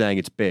modestly saying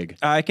it's big?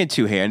 I can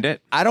two-hand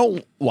it. I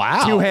don't.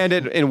 Wow.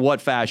 Two-handed in what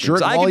fashion?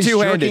 Jerk, I while can he's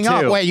two-hand it jerking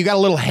off. too. Wait, you got a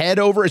little head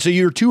over it, so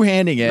you're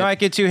two-handing it. No, I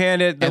can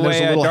two-hand it the And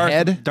there's way a little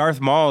head? Darth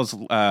Maul's.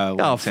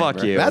 Oh,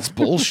 fuck you. That's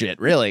bullshit.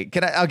 Really?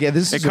 Can I? Okay,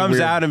 this is It comes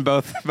weird. out in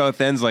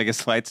both ends like a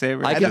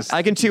lightsaber.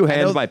 I can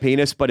two-hand my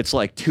penis, but it's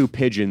like two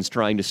pigeons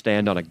trying to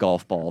stand on a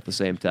golf ball at the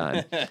same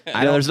time.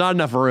 There's not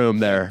enough room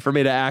there for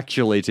me to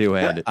actually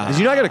two-hand it. Did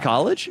you not go to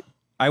college?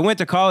 I went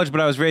to college,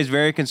 but I was raised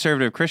very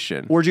conservative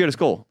Christian. Where'd you go to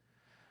school?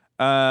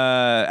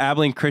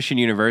 Abilene Christian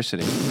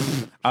University.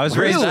 I was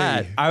Where's raised.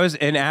 that? I was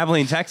in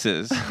Abilene,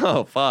 Texas.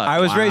 Oh, fuck. I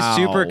was raised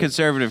super Wow.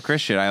 conservative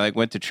Christian. I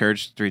went to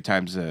church 3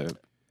 times a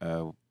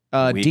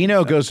week.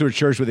 Dino goes to a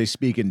church where they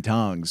speak in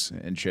tongues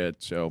and shit.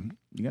 So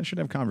you guys should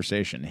have a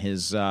conversation.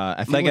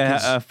 I feel like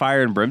a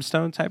fire and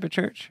brimstone type of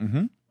church.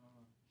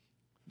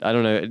 I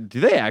don't know.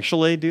 Do they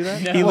actually do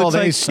that? He Well, looks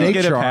they like snake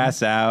he's gonna charm.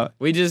 pass out.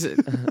 We just,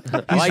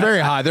 he's very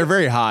high. They're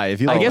very high.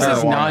 If you, I like guess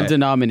it's marijuana.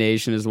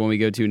 non-denomination is the one we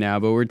go to now,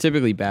 but we're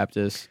typically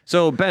Baptist.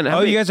 So, Ben, how Oh,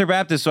 many- you guys are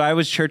Baptist, so I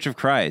was Church of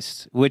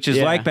Christ, which is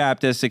Yeah. like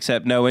Baptist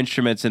except no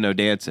instruments and no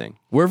dancing.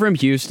 We're from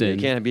Houston.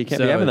 You can't be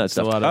so having that it's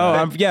stuff. A lot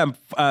Oh, of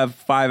I'm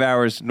 5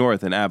 hours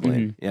north in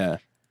Abilene. Yeah.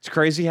 It's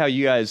crazy how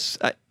you guys,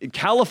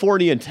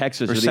 California and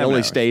Texas Or are the 7 only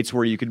hours. states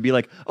where you could be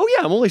like, oh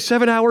yeah, I'm only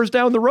 7 hours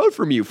down the road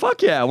from you.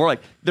 Fuck yeah. We're like,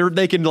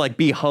 they can like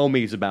be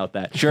homies about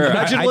that. Sure.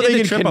 Imagine I living did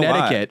the in trip a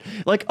lot. Connecticut.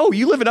 Like, oh,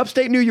 you live in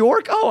upstate New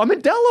York? Oh, I'm in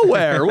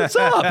Delaware. What's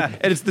up?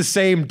 And it's the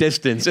same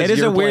distance as It is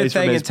your a weird place from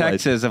thing in his place.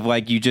 Texas of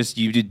like you just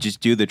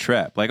do the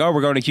trip. Like, oh,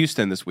 we're going to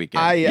Houston this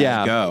weekend.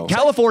 Yeah. Go.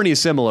 California is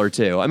similar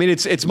too. I mean,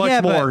 it's much Yeah,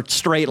 but more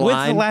straight When's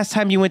line. the last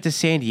time you went to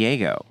San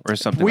Diego or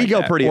something? We like go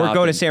that? pretty or often.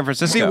 go to San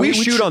Francisco. See, we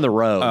shoot on the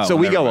road, Oh, so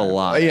we never go a mind.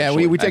 lot. Yeah,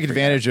 we actually. take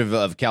advantage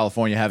of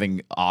California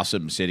having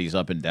awesome cities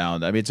up and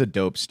down. I mean, it's a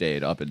dope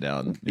state up and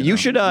down. You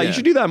should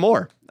do that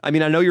more. I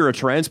mean, I know you're a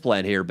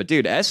transplant here, but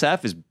dude,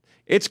 SF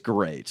it's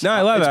great. No,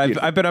 I love It's it.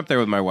 beautiful. I've been up there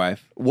with my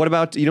wife. What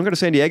about you? Don't go to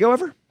San Diego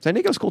ever? San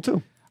Diego's cool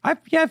too. I've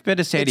been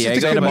to San It's just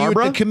Diego. the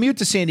Barbara? commute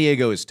to San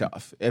Diego is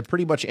tough.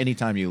 Pretty much any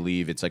time you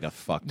leave, it's like a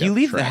fucked You up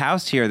leave the trek.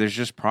 house here, there's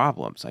just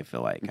problems. I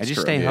feel like I just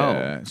true. stay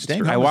Yeah. home.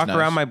 Staying I home is walk nice.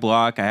 around my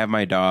block. I have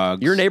my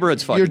dogs. Your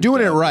neighborhood's fucking. You're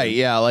doing it dope. right,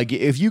 yeah. Like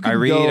if you can I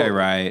read. go, I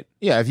write.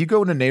 Yeah, if you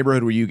go in a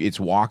neighborhood where it's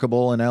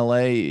walkable in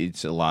LA,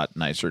 it's a lot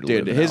nicer to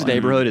Dude, live in his LA.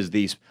 neighborhood is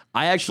these.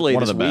 I actually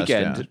One of this the best,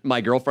 weekend, yeah. my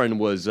girlfriend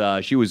was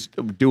she was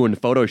doing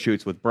photo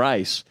shoots with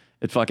Bryce.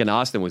 At fucking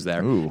Austin was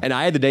there, Ooh. and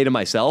I had the day to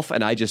myself,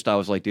 and I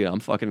was like, dude,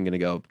 I'm fucking gonna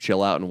go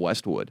chill out in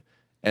Westwood.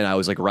 and I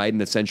was like right in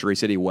the Century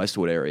City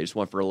Westwood area. Just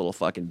went for a little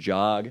fucking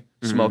jog,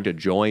 smoked a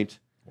joint.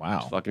 Wow.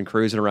 Just fucking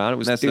cruising around. It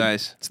was That's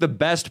nice. It's the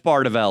best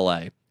part of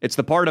LA. It's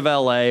the part of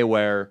LA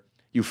where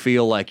you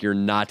feel like you're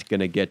not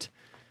gonna get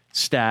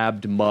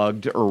stabbed,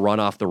 mugged, or run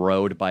off the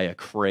road by a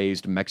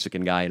crazed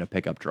Mexican guy in a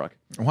pickup truck.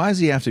 Why does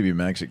he have to be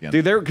Mexican?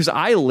 Dude, because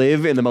I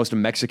live in the most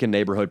Mexican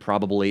neighborhood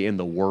probably in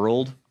the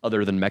world,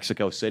 other than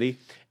Mexico City.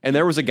 And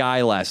there was a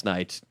guy last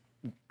night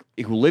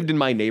who lived in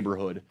my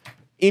neighborhood,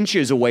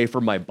 inches away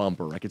from my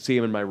bumper. I could see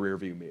him in my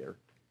rearview mirror.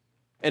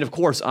 And of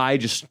course, I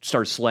just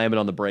start slamming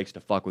on the brakes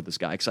to fuck with this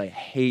guy because I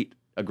hate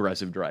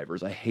aggressive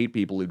drivers. I hate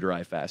people who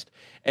drive fast.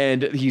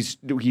 And he's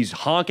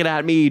honking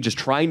at me, just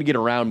trying to get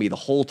around me the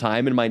whole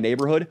time in my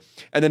neighborhood.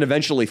 And then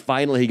eventually,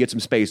 finally, he gets some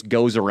space,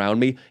 goes around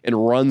me,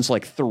 and runs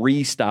like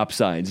 3 stop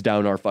signs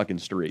down our fucking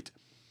street.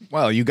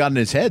 Well, you got in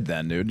his head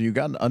then, dude. You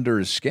got under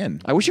his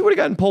skin. I wish he would have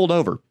gotten pulled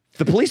over.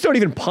 The police don't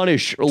even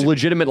punish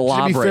legitimate law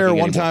breaking. To be fair,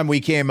 one anymore. time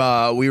we came,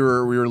 we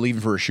were leaving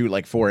for a shoot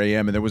like 4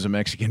 a.m. and there was a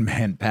Mexican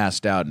man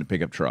passed out in a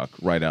pickup truck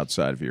right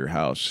outside of your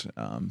house.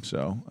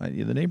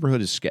 The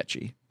neighborhood is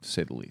sketchy, to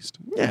say the least.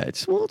 Yeah,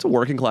 it's a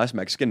working class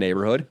Mexican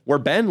neighborhood where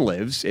Ben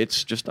lives.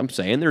 It's just I'm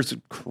saying there's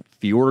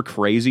fewer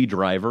crazy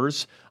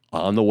drivers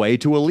on the way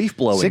to a leaf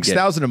blowing.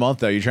 $6,000 a month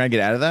though. You trying to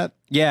get out of that?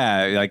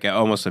 Yeah, like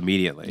almost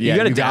immediately. You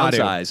got to gotta.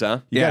 downsize, huh?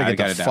 You Yeah, gotta I get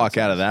gotta the fuck downsize.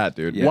 out of that,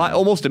 dude. Yeah. Why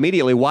almost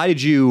immediately? Why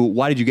did you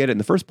get it in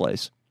the first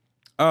place?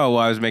 Oh, well,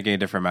 I was making a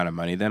different amount of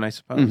money then, I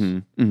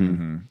suppose.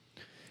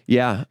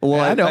 Yeah. Well,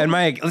 I know. And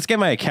let's get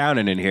my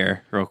accountant in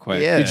here real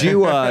quick. Yeah.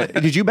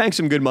 Did you bank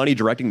some good money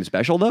directing the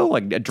special though?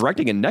 Like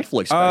directing a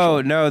Netflix special?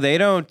 Oh no, they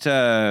don't.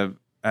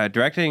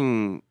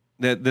 Directing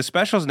the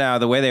specials now,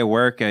 the way they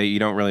work, you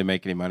don't really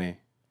make any money.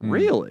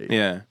 Really?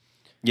 Yeah,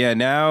 yeah.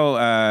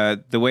 Now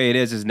the way it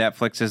is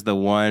Netflix is the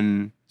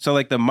one. So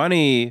like the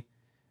money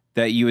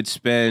that you would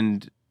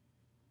spend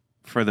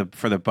for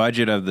the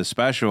budget of the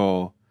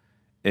special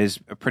is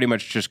pretty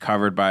much just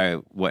covered by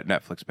what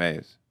Netflix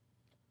pays.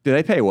 Do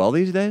they pay well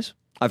these days?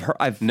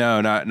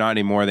 No, not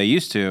anymore. They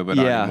used to, but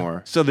not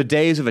anymore. So the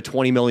days of a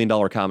 $20 million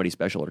comedy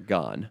special are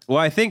gone. Well,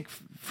 I think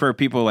for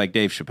people like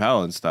Dave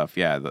Chappelle and stuff,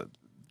 yeah.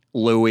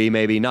 Louis,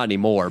 maybe not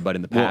anymore, but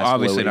in the past,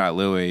 Obviously Louis. not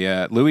Louis.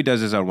 Yeah, Louis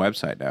does his own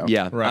website now.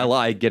 Yeah, Right.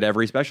 I get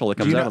every special that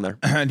comes out on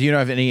there. Do you know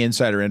have any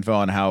insider info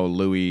on how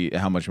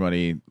much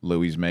money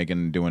Louis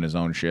making doing his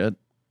own shit?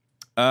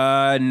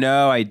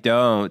 No, I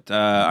don't.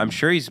 I'm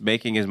sure he's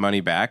making his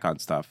money back on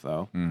stuff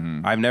though.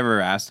 I've never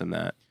asked him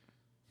that.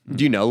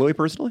 Do you know Louis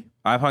personally?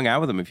 I've hung out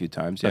with him a few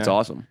times. Yeah. That's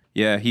awesome.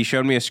 Yeah, he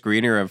showed me a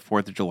screener of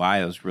 4th of July.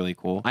 It was really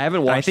cool. I haven't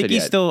And watched I think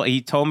it yet.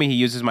 he told me he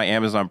uses my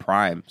Amazon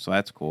Prime, so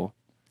that's cool.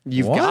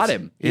 You've What? got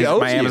him. He His,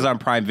 owes my you. Amazon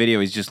Prime video,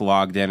 he's just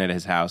logged in at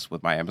his house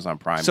with my Amazon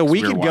Prime. So 'cause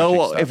we were could watching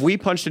go stuff. if we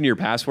punched in your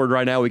password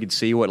right now. We could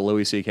see what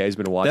Louis C.K. has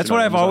been watching. That's what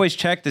on I've Amazon. always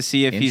checked to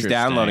see if he's Interesting.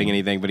 downloading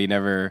anything, but he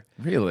never.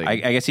 Really?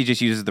 I guess he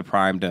just uses the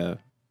Prime to.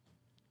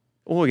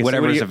 Well, we can see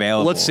whatever what is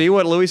available. Let's see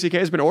what Louis C.K.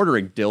 has been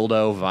ordering: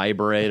 dildo,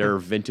 vibrator,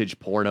 vintage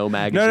porno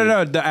magazine.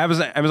 No. The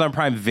Amazon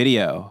Prime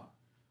Video,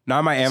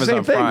 not my It's the Amazon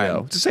same thing, Prime.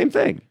 though. It's the same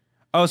thing.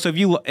 Oh, so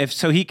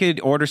so he could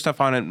order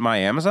stuff on my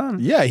Amazon?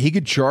 Yeah, he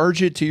could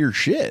charge it to your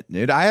shit,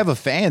 dude. I have a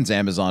fan's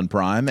Amazon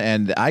Prime,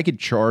 and I could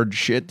charge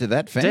shit to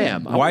that fan.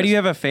 Damn. Why do you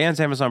have a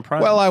fan's Amazon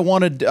Prime? Well, I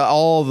wanted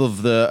all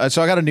of the.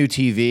 So I got a new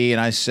TV, and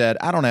I said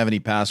I don't have any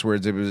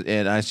passwords.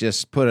 And I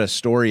just put a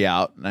story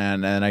out,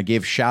 and I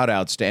gave shout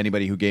outs to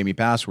anybody who gave me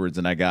passwords,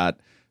 and I got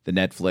the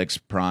Netflix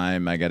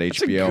Prime. I got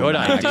HBO. Good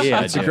Max.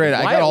 idea. It's a dude. great.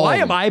 I got all. Why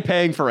of am them. I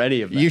paying for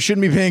any of that? You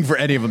shouldn't be paying for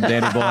any of them,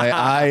 Danny boy.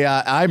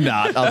 I'm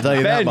not. I'll tell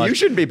you that Ben, much. you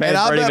shouldn't be paying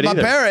and for any of it my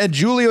either. parent and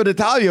Giulio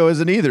D'Itaglio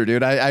isn't either,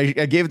 dude. I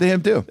gave it to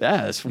him too.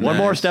 Yeah, it's one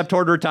more step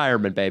toward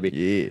retirement, baby.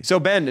 Yeah. So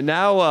Ben,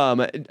 now,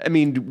 I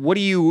mean, what are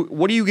you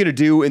going to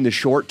do in the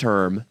short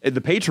term? The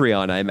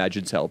Patreon, I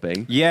imagine, is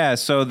helping. yeah,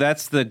 so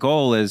that's the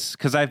goal is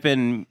because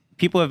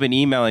people have been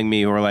emailing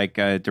me who are like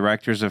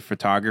directors of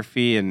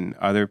photography and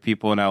other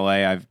people in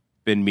LA I've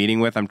been meeting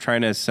with. I'm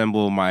trying to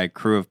assemble my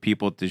crew of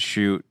people to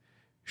shoot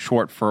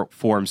short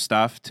form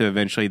stuff to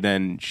eventually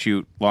then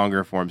shoot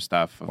longer form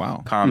stuff of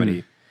Wow.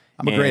 comedy.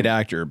 I'm a great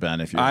actor,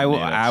 Ben. If you, I will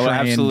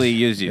absolutely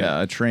use you.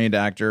 Yeah, a trained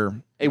actor.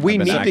 Hey, we I've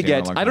been need to acting for a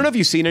get. long I don't know time. if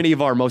you've seen any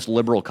of our most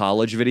liberal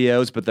college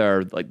videos, but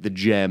they're like the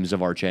gems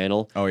of our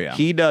channel. Oh, yeah.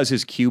 He does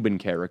his Cuban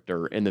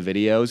character in the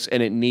videos,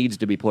 and it needs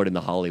to be put in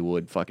the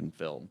Hollywood fucking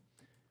film.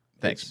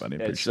 Thanks, buddy.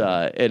 It's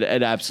Appreciate it.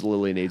 it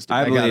absolutely needs to.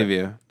 I be. believe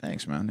you.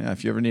 Thanks, man. Yeah,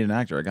 if you ever need an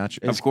actor, I got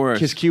you. Of course.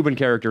 His Cuban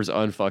character is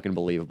unfucking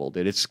believable,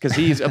 dude. It's because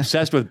he's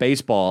obsessed with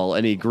baseball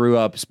and he grew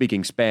up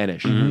speaking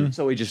Spanish.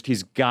 So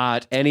he's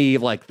got any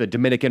like the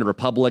Dominican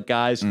Republic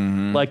guys.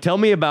 Like, tell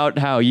me about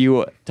how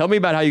you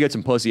get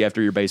some pussy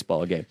after your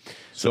baseball game.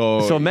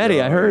 So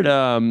Manny, I heard,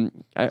 I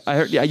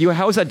heard, yeah,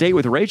 how was that date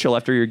with Rachel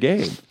after your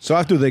game? So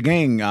after the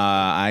game,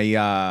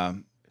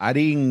 I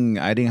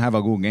didn't have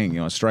a good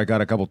game. Strike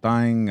out a couple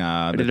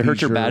times. Did it hurt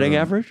your batting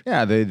average?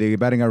 Yeah, the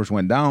batting average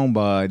went down.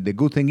 But the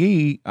good thing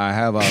is, I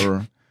have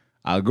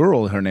a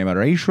girl. Her name is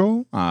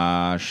Rachel.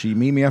 She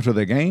meet me after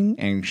the game,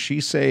 and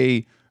she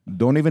say,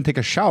 "Don't even take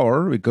a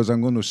shower because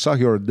I'm going to suck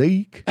your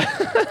dick."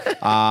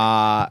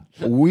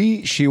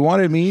 She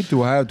wanted me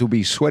to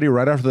be sweaty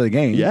right after the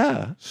game.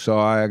 Yeah. So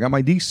I got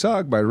my dick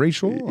sucked by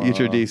Rachel. Get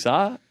your D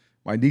saw.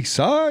 My dick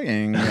sucked,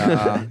 and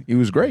it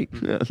was great.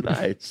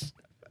 Nice.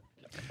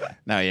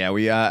 No,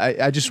 yeah,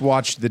 I just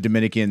watched the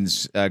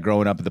Dominicans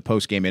growing up at the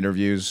post game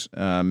interviews,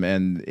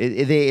 and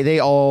they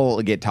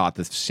all get taught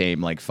the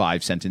same like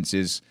 5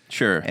 sentences.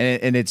 Sure.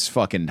 And it's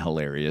fucking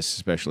hilarious,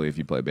 especially if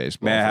you play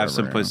baseball. May I have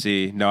forever, some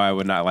pussy? No, I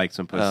would not like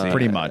some pussy.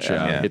 Pretty much,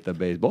 yeah. Hit the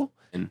baseball.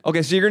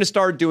 Okay, so you're going to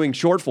start doing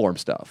short form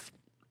stuff.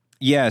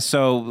 Yeah,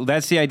 so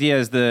that's the idea.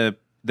 Is the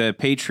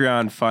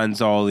Patreon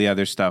funds all the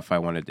other stuff I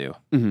want to do.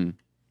 Mm-hmm.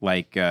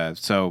 Like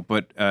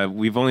but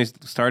we've only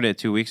started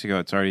 2 weeks ago.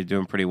 It's already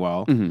doing pretty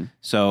well. Mm-hmm.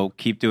 So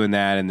keep doing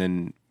that, and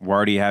then we're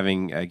already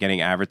getting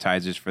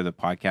advertisers for the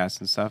podcast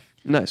and stuff.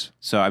 Nice.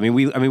 So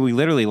we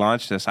literally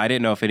launched this. I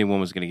didn't know if anyone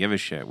was going to give a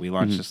shit. We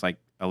launched this like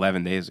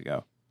 11 days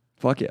ago.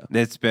 Fuck yeah.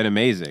 It's been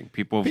amazing.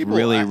 People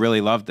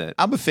really loved it.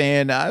 I'm a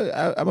fan.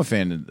 I'm a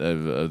fan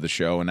of the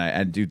show, and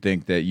I do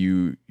think that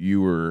you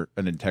were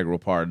an integral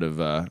part of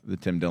the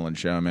Tim Dillon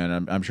show,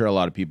 man. I'm sure a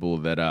lot of people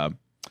that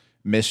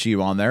miss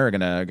you on there are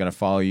gonna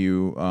follow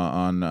you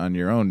on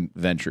your own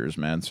ventures,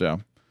 man. So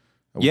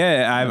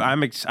yeah,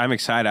 I'm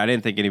excited. I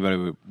didn't think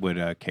anybody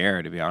would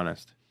care, to be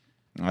honest.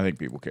 I think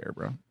people care,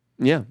 bro.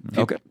 Yeah.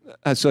 Okay.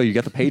 So you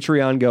got the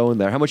Patreon going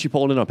there. How much you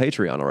pulling in on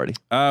Patreon already?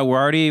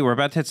 We're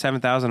about to hit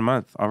 7,000 a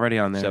month already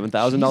on there.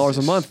 $7,000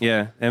 a month.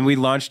 Yeah, and we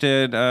launched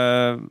it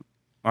on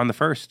the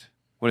 1st.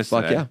 What is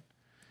Fuck today? yeah.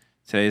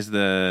 Today's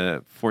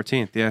the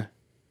 14th. Yeah.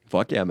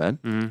 Fuck yeah, man.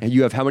 And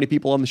you have how many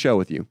people on the show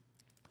with you?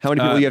 How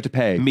many people do you have to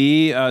pay?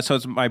 Me. So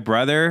it's my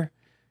brother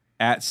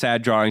at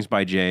Sad Drawings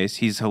by Jace.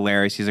 He's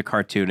hilarious. He's a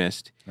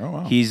cartoonist. Oh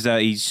wow.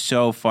 He's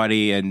so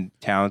funny and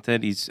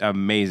talented. He's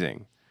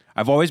amazing.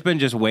 I've always been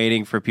just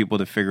waiting for people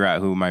to figure out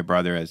who my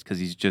brother is because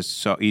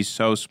he's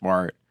so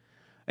smart.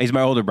 He's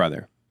my older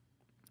brother.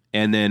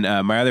 And then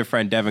my other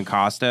friend, Devin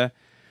Costa,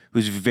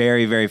 who's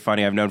very, very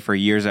funny. I've known for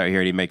years out here.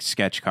 And he makes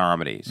sketch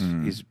comedies.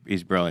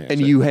 He's brilliant. And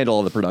So you handle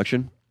all the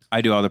production?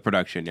 I do all the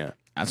production, yeah.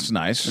 That's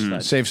nice.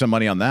 Save some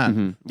money on that.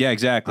 Yeah,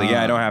 exactly.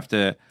 I don't have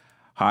to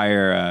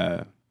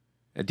hire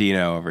a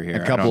Dino over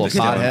here. A couple of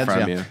potheads potheads,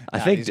 from yeah. you. I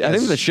think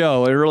the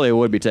show, it really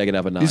would be taken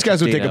up a notch. These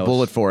guys would take a Dino's-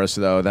 bullet for us,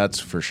 though. That's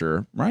for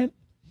sure, right?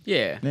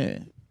 Yeah. Yeah.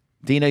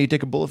 Dino, you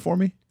take a bullet for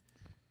me?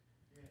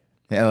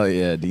 Hell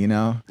yeah,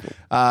 Dino.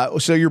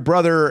 So your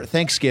brother,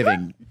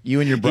 Thanksgiving, you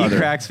and your brother.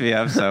 He cracks me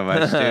up so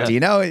much, dude.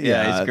 Dino?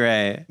 Yeah, he's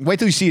great. Wait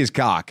till you see his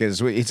cock.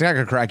 It's not going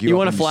to crack you You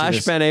up want a when see flash,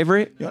 this. Ben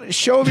Avery? You wanna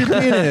show him your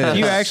penis. Do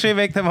you actually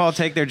make them all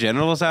take their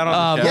genitals out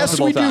on the show? Yes,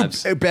 Multiple we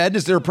times. do. Ben,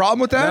 is there a problem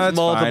with No, that? it's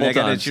multiple fine. I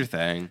got times. it's your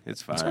thing.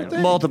 It's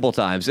fine. Multiple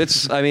times.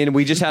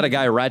 We just had a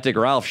guy, Rat Dick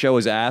Ralph, show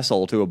his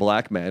asshole to a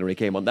black man when he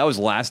came on. That was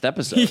last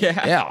episode.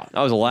 Yeah.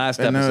 That was the last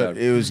And, episode.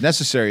 it was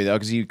necessary, though,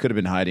 because he could have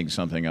been hiding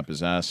something up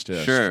his ass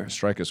to Sure.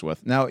 strike us with.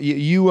 Now,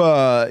 you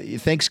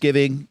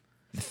Thanksgiving,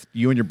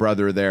 you and your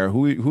brother are there.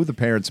 Who are the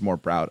parents more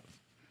proud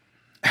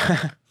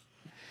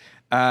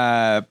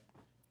of?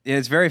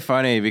 It's very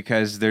funny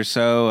because they're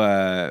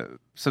so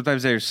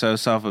sometimes they're so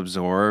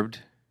self-absorbed.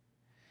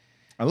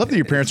 I love that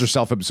your parents are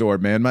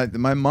self-absorbed, man.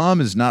 My mom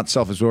is not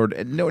self-absorbed,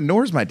 and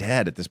nor is my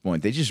dad at this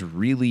point. They just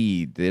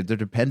really they're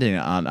dependent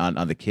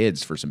on the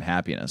kids for some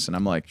happiness, and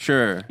I'm like,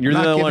 Sure. You're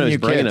not the one giving who's you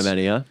bringing kids. him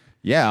any, huh?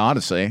 yeah,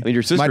 honestly. I mean,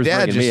 your sister's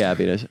bringing me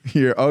happiness.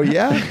 Oh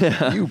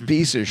yeah, you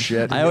piece of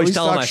shit. I always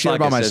tell him talk I shit fuck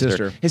about my his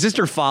sister. His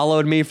sister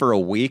followed me for a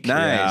week.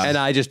 Nice. And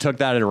I just took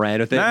that and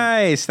ran with it.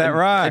 Nice. That I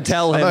rocks.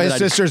 tell him Although his that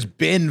sister's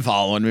been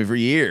following me for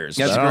years.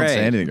 That's I don't great.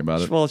 say anything about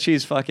it. well,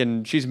 she's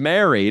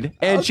married,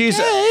 and she's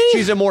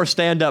a more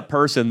stand-up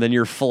person than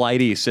your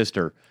flighty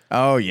sister.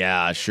 Oh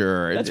yeah,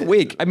 sure. That's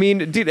weak. I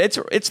mean, dude,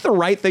 it's the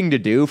right thing to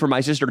do for my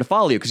sister to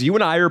follow you because you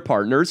and I are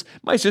partners.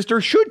 My sister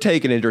should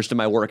take an interest in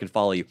my work and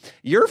follow you.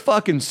 Your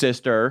fucking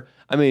sister.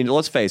 I mean,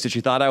 let's face it. She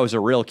thought I was a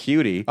real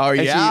cutie. Oh,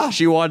 And yeah?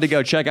 She wanted to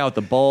go check out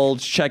the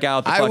bulge, check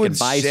out the I fucking would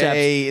biceps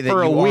say that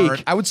for a you week.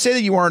 aren't- I would say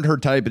that you aren't her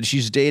type, but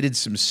she's dated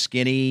some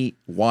skinny,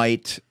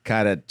 white,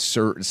 kind of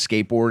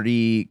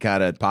skateboardy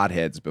kind of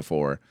potheads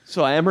before.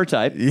 So I am her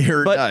type. You're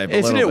her but type, a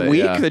isn't little it bit,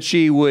 weak yeah. that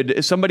she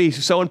would, somebody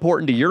so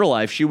important to your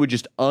life, she would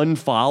just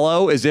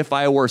unfollow as if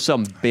I were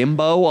some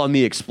bimbo on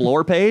the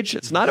explore page?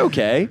 It's not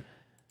okay.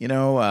 You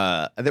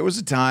know, there was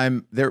a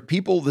time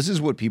this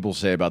is what people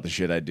say about the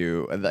shit I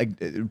do.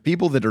 Like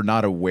people that are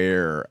not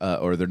aware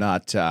or they're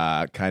not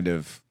kind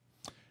of,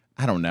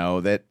 I don't know,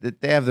 that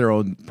they have their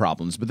own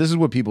problems. But this is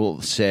what people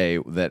say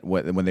that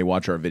when they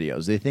watch our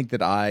videos. They think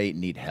that I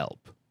need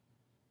help.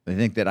 They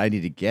think that I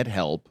need to get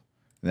help.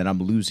 And then I'm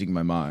losing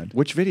my mind.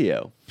 Which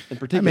video in I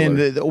particular?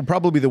 mean,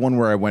 probably the one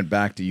where I went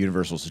back to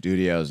Universal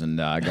Studios and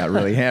got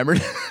really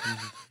hammered.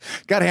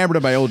 Got hammered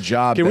at my old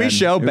job. Can we Ben.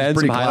 show It was Ben some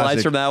pretty highlights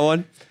classic. from that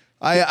one?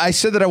 I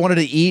said that I wanted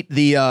to eat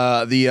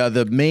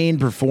the main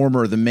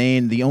performer,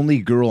 the only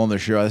girl on the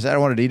show. I said I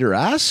wanted to eat her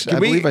ass. Can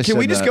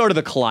we just go to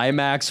the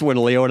climax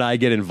when Leo and I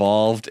get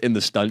involved in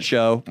the stunt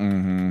show?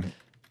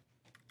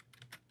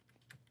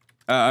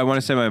 I want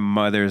to say my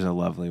mother's a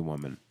lovely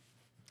woman.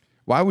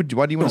 Why do you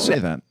want to say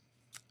that?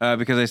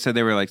 Because I said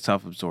they were like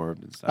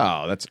self-absorbed and stuff.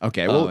 Oh, that's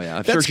okay. Well, yeah.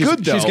 I'm that's sure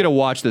good though. she's gonna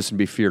watch this and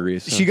be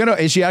furious.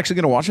 Is she actually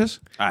gonna watch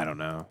this? I don't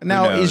know.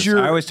 Now, Who knows? is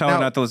your- I always tell her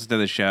now- not to listen to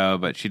the show,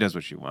 but she does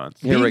what she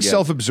wants. Here we Being go.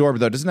 self-absorbed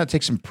though, doesn't that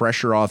take some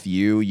pressure off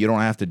you? You don't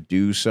have to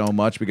do so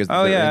much because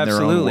Oh they're yeah, in their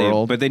absolutely. own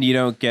world. But then you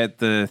don't get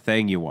the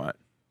thing you want,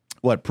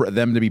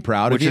 Them to be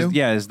proud which of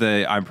you? is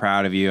the I'm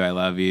proud of you, I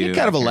love you. You're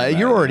kind of a I care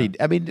you're about already.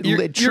 I mean,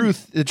 You're-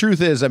 the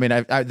truth is, I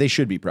mean, they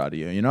should be proud of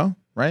you. You know,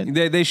 right?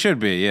 you. They should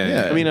be.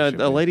 Yeah. I mean, they a should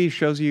be. lady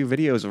shows you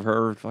videos of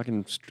her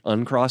fucking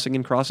uncrossing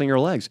and crossing her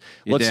legs.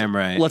 You're damn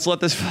right. Let's let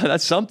this.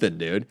 That's something,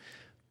 dude.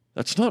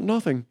 That's not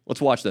nothing.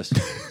 Let's watch this.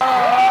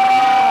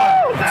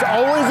 It's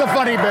always a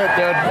funny bit,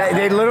 dude.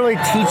 They literally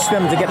teach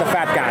them to get the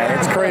fat guy.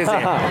 It's crazy.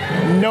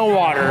 No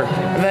water.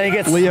 And then he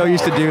gets... Leo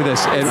used to do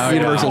this at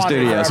Universal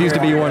Studios. He used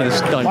to be one of the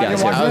stunt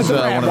guys. Watch Yeah. him at the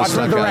one ramp. of the Watch him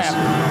at stunt the guys. ramp.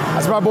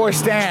 That's my boy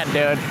Stan,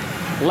 dude.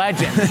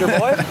 Legend. It's your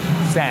boy?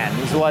 Stan.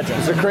 He's a legend.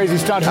 It's a crazy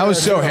stunt. I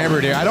was so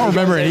hammered, dude. I don't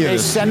remember any of They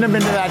this. send him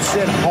into that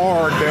shit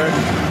hard, dude.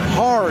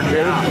 Hard,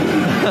 dude.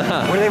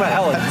 What do you think about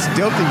Helen? It's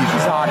dope that you.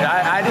 Sorry,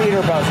 I'd eat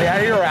her pussy.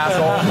 I'd eat her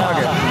asshole. Fuck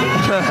it.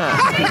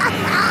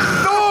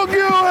 Fuck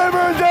you,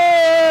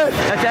 Emerson!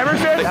 That's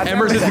Emerson? That's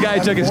Emerson's the guy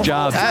who took his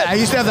job. I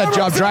used to have that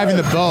job driving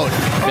the boat.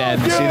 Ben,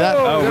 see that?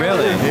 Oh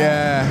really?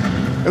 Yeah.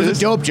 It was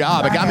a dope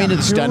job. It got me into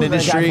the stunt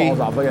industry. This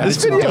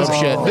Dope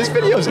shit. This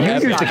video's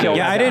epic.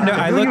 Yeah, I didn't know.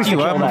 I looked you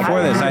up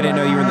before this. I didn't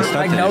know you were in the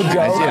stunt Like, no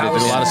industry. joke. Yeah, they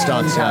did a lot of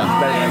stunts.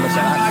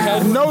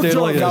 Yeah. No Dude,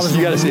 joke. look at I this. was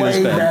You gotta see this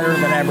way thing. better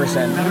than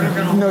Emerson.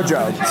 No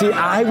joke. See,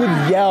 I would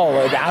yell.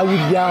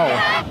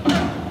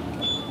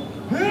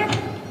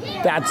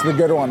 That's the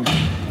good one.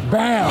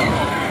 Bam.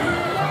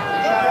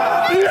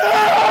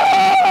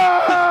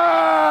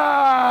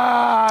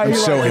 I'm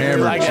so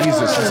hammered.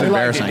 Jesus, it's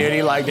embarrassing.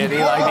 He liked it.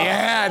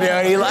 Yeah,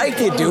 dude. He liked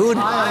it, dude.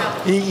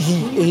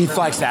 He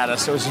flexed at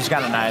us, so it was just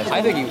kind of nice.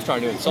 I think he was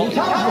trying to insult you.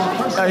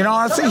 You know,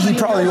 honestly, he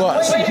probably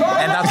was.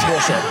 And that's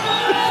bullshit.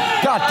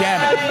 God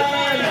damn it.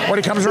 When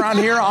he comes around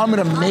here, I'm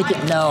going to make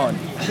it known.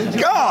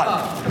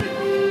 God!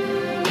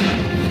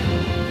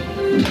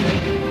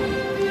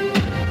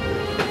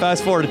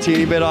 Fast forward a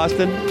teeny bit,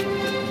 Austin.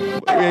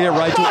 We get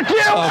right to. Fuck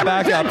you! Oh,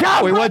 back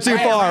up. We went too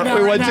far.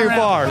 We went too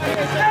far.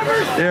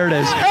 There it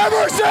is.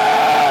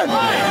 Emerson!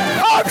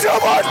 I'm so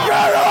much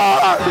better!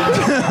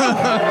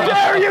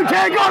 Dare you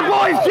take our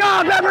boy's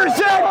job,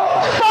 Emerson!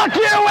 Fuck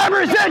you,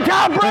 Emerson!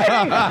 Tom Brady!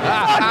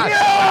 Fuck you!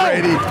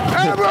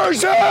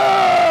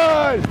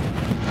 Emerson!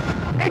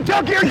 He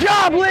took your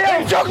job, Leo!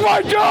 He took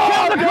my job!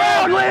 Tell the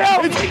crowd,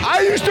 Leo! I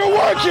used to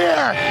work here!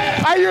 Yeah!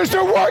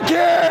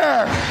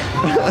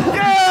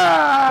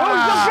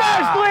 Who's the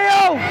best,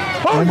 Leo?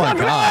 Who's my the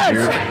God, best?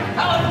 dude.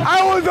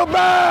 I was the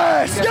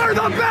best! You're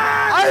the best! I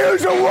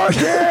used to work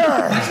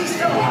here!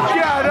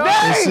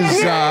 This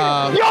is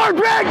Your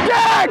big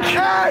dick!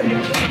 And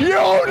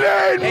you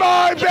need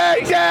my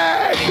big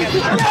dick!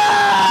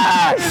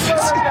 Yes!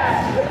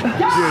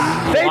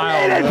 They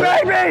need it,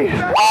 baby! Woo!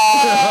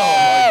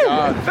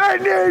 They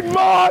need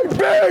my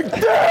big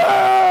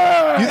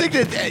dick! You think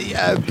that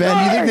Ben?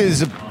 You think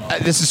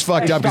this is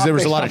fucked up because there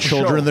was a lot of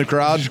children in the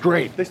crowd?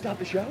 Great. They stopped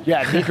the show?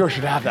 Yeah, Nico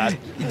should have that.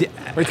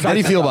 How do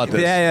you feel about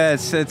this? Yeah,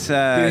 it's.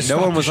 No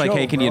stop one was the like, show,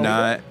 "Hey, can you bro.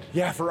 not?"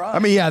 Yeah, for us. I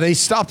mean, yeah, they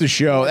stopped the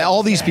show.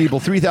 All these people,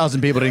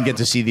 3,000 people, didn't get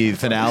to see the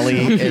finale.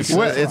 It's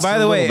By a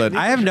the way, little bit-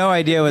 I have no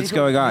idea what's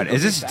going on.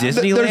 Is this There's-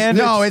 Disneyland?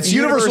 No, it's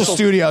Universal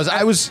Studios.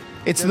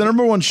 It's the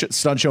number one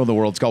stunt show in the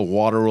world. It's called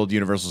Waterworld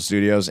Universal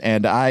Studios,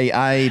 and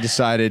I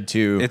decided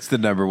to It's the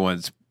number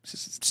one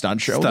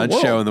stunt show.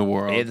 in the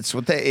world. It's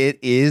what it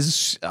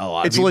is. A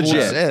lot. It's of people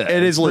legit. say that.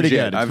 It is It's pretty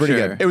legit. good. I'm It's pretty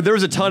sure. good. There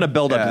was a ton of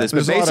build up to this,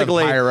 but There's a lot of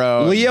basically,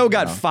 pyro, Leo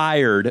got you know.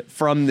 fired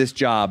from this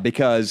job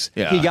because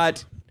Yeah. he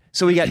got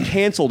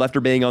canceled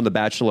after being on The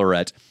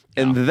Bachelorette,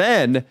 and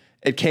then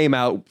it came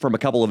out from a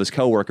couple of his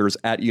coworkers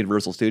at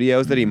Universal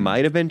Studios that he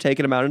might have been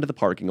taking them out into the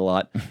parking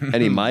lot,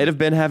 and he might have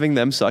been having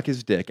them suck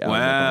his dick out. in the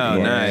Wow,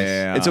 parking lot. nice.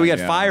 And so he got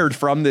fired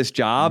from this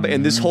job,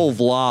 and this whole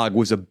vlog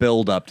was a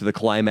build up to the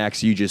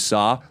climax you just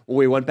saw. When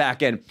we went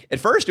back in, at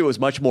first it was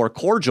much more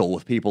cordial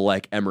with people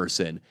like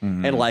Emerson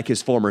and like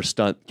his former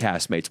stunt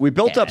castmates. We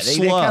built up They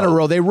slow. kind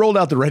of they rolled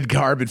out the red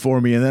carpet for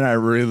me, and then I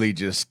really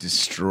just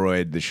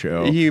destroyed the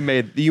show. You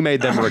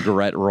made them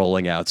regret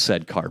rolling out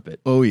said carpet.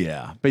 Oh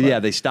yeah, But yeah,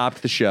 they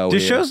stopped the show. Do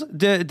here. shows?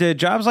 Do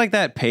jobs like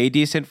that pay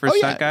decent for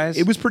stunt guys?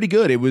 It was pretty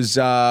good. It was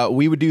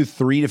we would do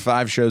 3 to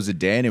 5 shows a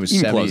day, and it was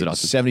You can close it,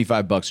 Austin.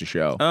 $75 a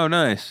show. Oh,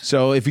 nice.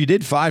 So if you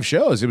did 5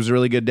 shows, it was a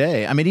really good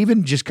day. I mean,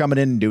 even just coming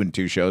in and doing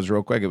 2 shows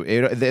real quick,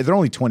 they're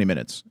only 20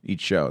 minutes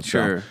each show.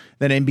 Sure. So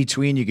then in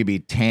between, you could be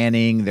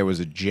tanning. There was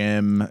a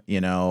gym,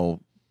 trying to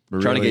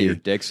get really- your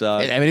dick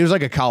sucked? I mean, it was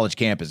like a college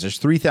campus. There's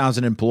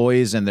 3,000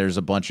 employees, and there's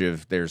a bunch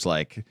of there's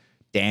like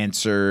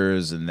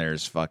dancers, and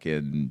there's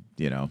fucking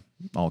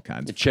all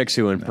kinds of Chicks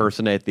who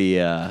impersonate the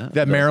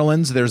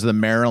Marylands. There's the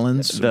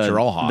Marylands, which are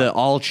all hot. The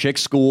all chick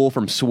school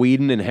from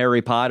Sweden and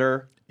Harry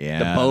Potter. Yeah,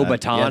 the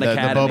Beaubaton the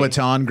Academy.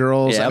 Beaubaton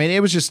girls. Yep. I mean,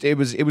 it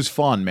was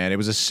fun, man. It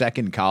was a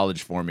second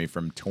college for me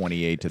from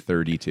 28 to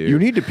 32. You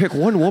need to pick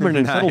one woman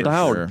and settle Nice.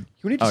 down. Sure.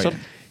 You need to Oh, settle.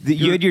 yeah.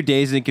 You had your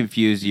Dazed and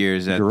Confused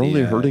years at You're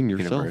only the, hurting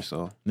yourself.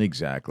 Universal.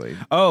 Exactly.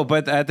 Oh,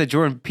 but at the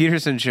Jordan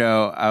Peterson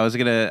show, I was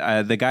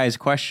gonna the guy's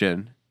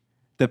question,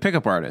 the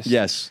pickup artist.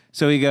 Yes.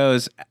 So he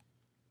goes,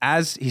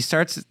 as he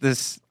starts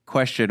this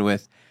question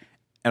with,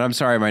 and I'm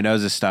sorry, my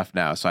nose is stuffed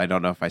now, so I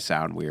don't know if I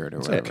sound weird or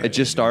whatever. It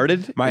just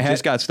started? My it head-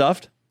 just got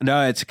stuffed?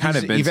 No, it's kind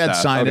of been You've had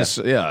stuff. sinus.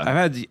 Yeah.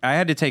 I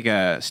had to take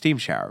a steam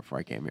shower before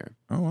I came here.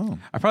 Oh wow.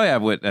 I probably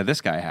have what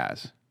this guy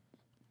has.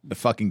 The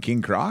fucking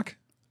King Croc.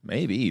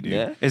 Maybe, dude.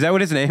 Yeah. Is that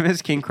what his name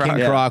is? King Croc?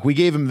 King Croc. We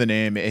gave him the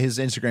name. His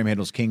Instagram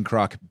handle is King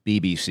Croc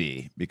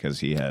BBC because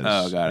he has.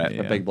 Oh, got it.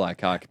 A big black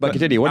cock. But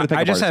continue. What did the I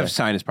pickup just have artist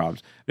say? sinus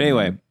problems. But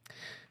anyway,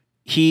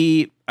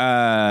 he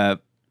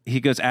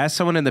goes, as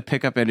someone in the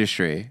pickup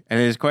industry, and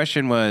his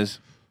question was,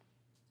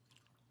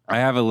 I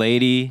have a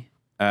lady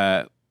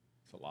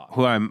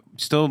who I'm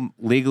still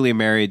legally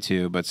married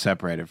to but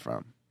separated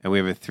from, and we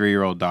have a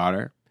 3-year-old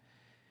daughter,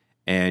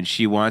 and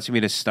she wants me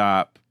to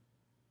stop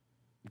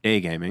day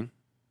gaming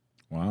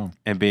Wow.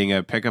 and being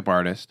a pickup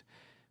artist.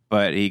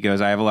 But he goes,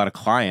 I have a lot of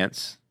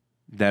clients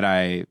that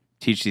I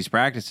teach these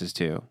practices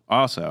to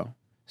also.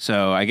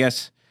 So I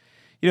guess,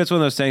 it's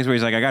one of those things where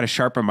he's like, I got to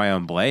sharpen my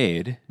own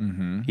blade,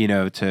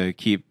 to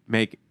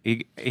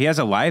he has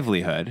a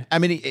livelihood. I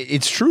mean,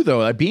 it's true though.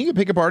 Like, being a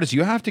pickup artist,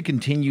 you have to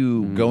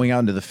continue going out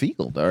into the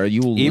field, or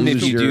you will Even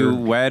lose if you your. do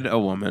wed a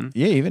woman.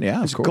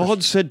 Yeah, of course.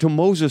 God said to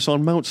Moses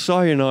on Mount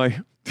Sinai.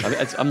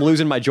 I'm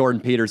losing my Jordan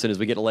Peterson as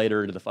we get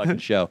later into the fucking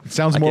show.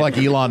 Sounds more like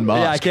Elon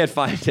Musk. Yeah, I can't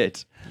find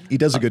it. He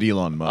does a good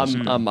Elon Musk.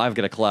 I've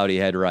got a cloudy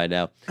head right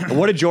now.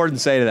 What did Jordan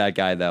say to that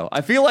guy, though?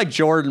 I feel like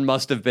Jordan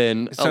must have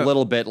been a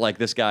little bit like,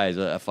 this guy is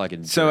a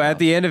fucking... So at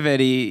the end of it,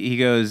 he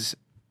goes,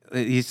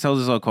 he tells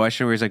this little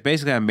question where he's like,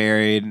 basically, I'm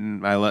married,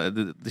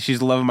 and she's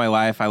the love of my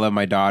life. I love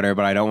my daughter,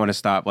 but I don't want to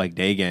stop like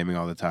day gaming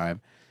all the time.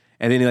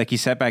 And then he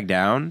sat back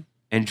down,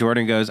 and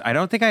Jordan goes, I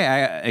don't think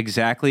I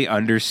exactly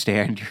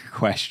understand your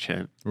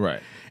question. Right.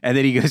 And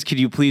then he goes, could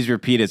you please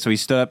repeat it? So he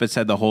stood up and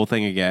said the whole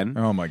thing again.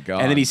 Oh my God.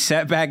 And then he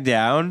sat back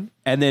down,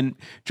 and then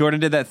Jordan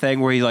did that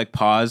thing where he like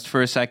paused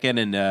for a second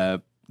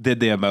and did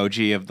the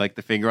emoji of like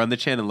the finger on the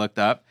chin and looked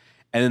up.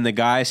 And then the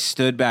guy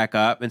stood back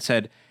up and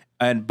said,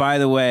 and by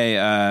the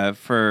way,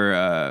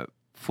 for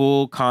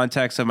full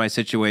context of my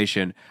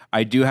situation,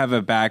 I do have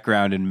a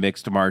background in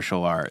mixed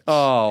martial arts.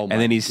 Oh, my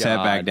and then he God. sat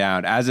back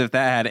down as if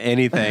that had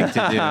anything to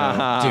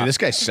do. Dude, this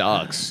guy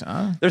sucks.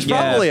 Huh? There's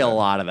probably a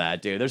lot of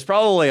that, dude. There's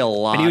probably a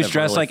lot. And he was of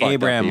dressed really like fucked up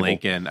Abraham people.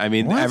 Lincoln. I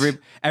mean, What?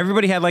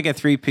 everybody had like a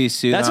 3-piece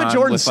suit. That's what on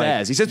Jordan with, like,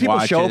 says. He says people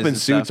show up watches in and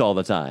suits stuff. all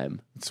the time.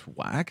 It's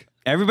whack.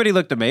 Everybody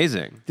looked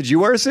amazing. Did you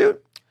wear a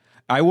suit?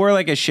 I wore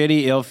like a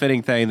shitty,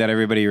 ill-fitting thing that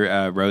everybody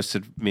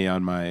roasted me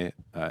on my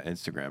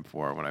Instagram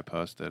for when I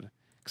posted.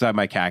 Because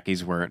my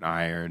khakis weren't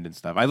ironed and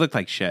stuff. I looked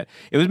like shit.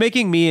 It was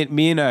making me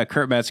and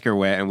Kurt Metzger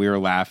went, and we were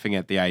laughing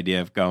at the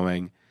idea of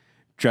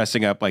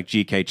dressing up like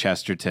G.K.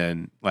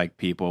 Chesterton, like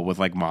people with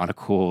like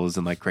monocles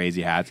and like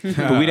crazy hats.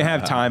 But we didn't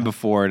have time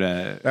before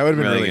to. That would've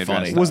been really get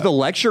funny. dressed Was up. the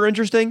lecture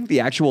interesting?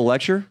 The actual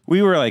lecture?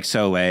 We were like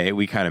so late,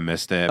 we kind of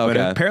missed it. But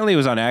Okay. apparently it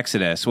was on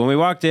Exodus. When we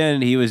walked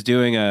in, he was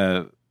doing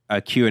a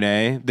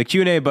Q&A. The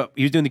Q&A, but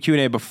he was doing the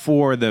Q&A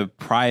before the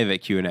private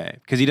Q&A.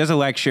 Because he does a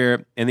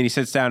lecture, and then he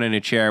sits down in a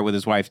chair with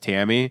his wife,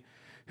 Tammy,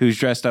 who's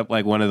dressed up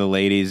like one of the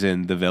ladies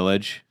in The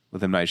Village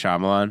with M. Night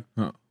Shyamalan.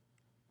 Huh.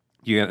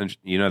 You know,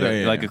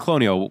 Yeah, like yeah. a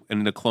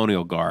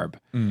colonial garb.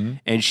 Mm-hmm.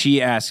 And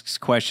she asks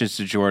questions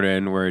to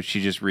Jordan where she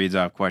just reads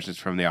off questions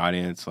from the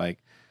audience, like,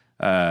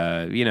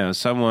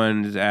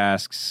 someone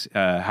asks,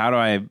 how do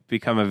I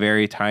become a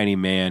very tiny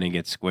man and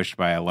get squished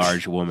by a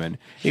large woman?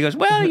 He goes,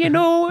 well,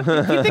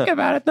 if you think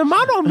about it, the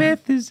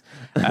monomyth is...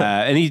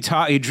 and he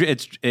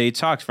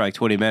talks for like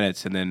 20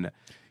 minutes, and then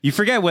you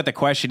forget what the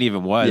question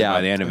even was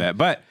by the end of it.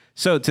 But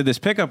so to this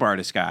pickup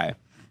artist guy,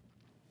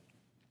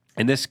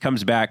 and this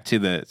comes back to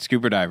the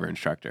scuba diver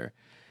instructor,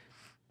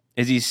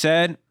 is he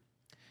said,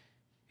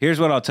 here's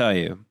what I'll tell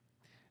you.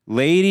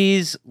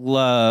 Ladies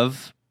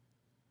love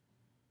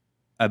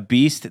a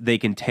beast they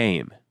can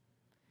tame.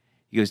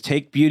 He goes,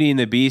 take Beauty and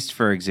the Beast,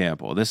 for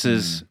example. This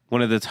is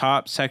one of the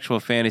top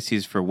sexual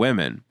fantasies for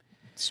women.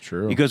 It's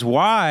true. He goes,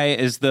 why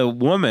is the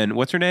woman,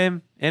 what's her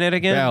name in it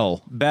again?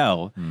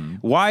 Belle.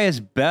 Why is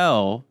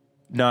Belle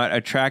not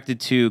attracted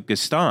to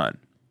Gaston?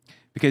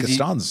 Because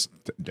Gaston's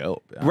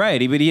dope. Yeah.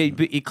 right, but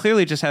he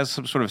clearly just has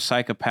some sort of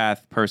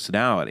psychopath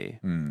personality.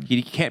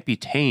 He can't be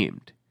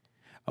tamed.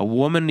 A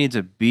woman needs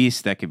a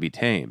beast that can be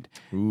tamed,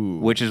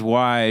 which is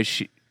why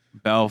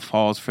Belle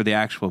falls for the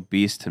actual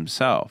beast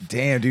himself.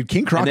 Damn, dude.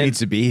 King Croc needs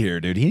to be here,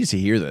 dude. He needs to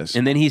hear this.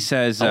 And then he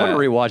says, I want to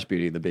rewatch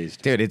Beauty and the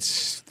Beast. Dude,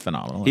 it's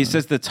phenomenal. he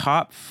says the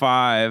top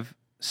 5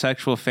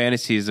 sexual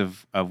fantasies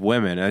of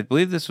women. And I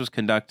believe this was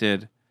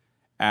conducted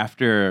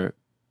after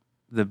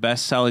the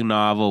best-selling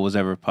novel was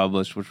ever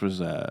published, which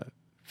was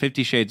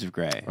 50 Shades of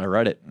Grey, I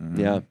read it.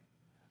 Yeah.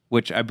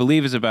 which I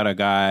believe is about a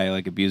guy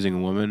like abusing a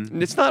woman.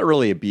 It's not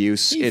really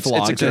abuse. It's a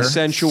flogged her.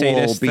 consensual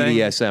Sadist thing?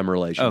 BDSM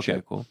relationship.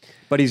 Okay, cool.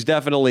 But he's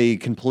definitely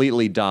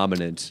completely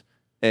dominant.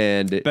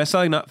 And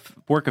Best-selling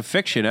work of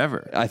fiction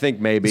ever. I think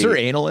maybe... Is there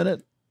anal in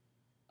it?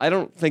 I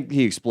don't think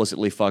he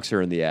explicitly fucks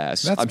her in the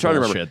ass. That's I'm trying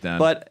to bullshit, remember. then.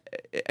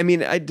 But I mean,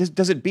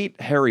 does it beat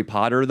Harry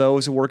Potter though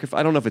as a work?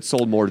 I don't know if it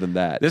sold more than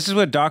that. This is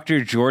what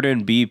Dr.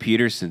 Jordan B.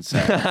 Peterson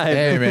said.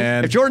 Hey,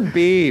 man. If Jordan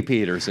B.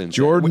 Peterson,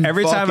 Jordan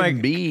Every time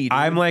fucking B, dude.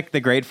 I'm like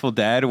the Grateful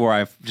Dead, where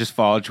I just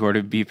follow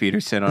Jordan B.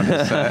 Peterson on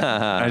his set.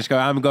 I just go,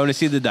 I'm going to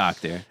see the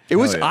doctor. it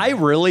was. yeah. I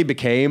really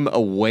became a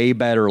way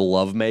better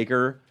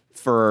lovemaker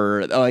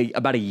for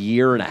about a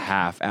year and a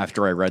half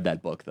after I read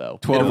that book, though.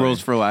 12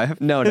 Rules for Life.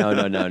 No.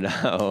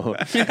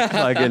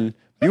 Fucking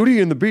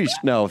Beauty and the Beast.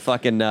 No,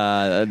 fucking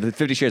the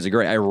 50 Shades of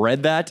Grey. I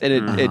read that,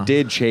 and it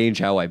did change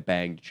how I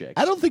banged chicks.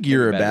 I don't think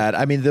you're a better. bad.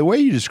 I mean, the way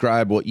you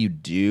describe what you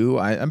do,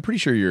 I'm pretty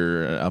sure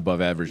you're an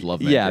above average love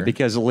maker. Yeah,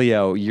 because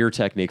Leo, your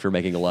technique for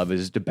making love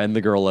is to bend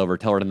the girl over,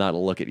 tell her to not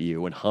look at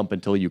you, and hump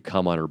until you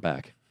come on her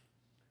back.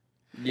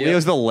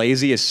 Leo's the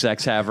laziest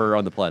sex haver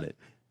on the planet.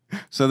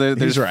 So there's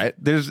He's right.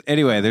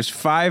 There's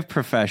 5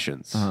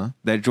 professions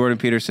that Jordan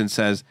Peterson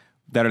says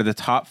that are the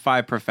top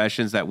 5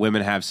 professions that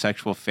women have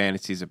sexual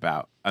fantasies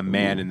about. A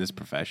man in this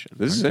profession.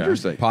 This is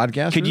interesting.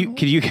 Podcast.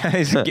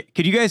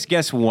 Could you guys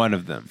guess one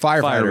of them?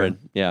 firefighter?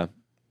 Yeah.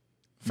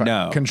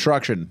 No.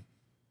 Construction.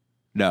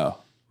 No.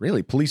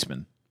 Really,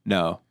 policeman,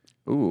 No.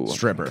 Ooh.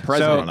 stripper.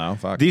 President. I don't know.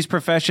 Fuck. These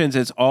professions,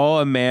 it's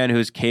all a man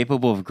who's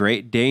capable of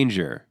great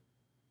danger,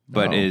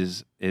 but Oh.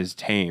 is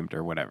tamed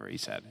or whatever he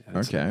said.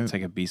 It's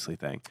like a beastly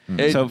thing.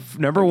 It- So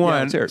number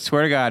one, let's hear it.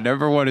 swear to God,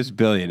 number one is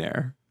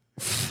billionaire.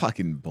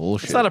 Fucking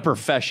bullshit. It's not a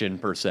profession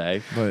per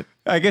se. but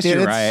I guess Dude,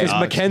 you're it's- right. It's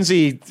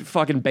Mackenzie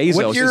fucking Bezos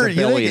what is you're, a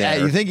billionaire.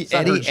 you think It's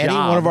not her any one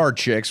job. of our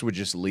chicks would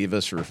just leave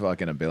us for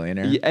fucking a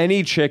billionaire?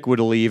 Any chick would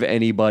leave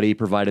anybody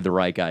provided the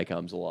right guy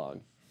comes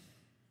along.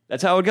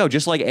 That's how it would go.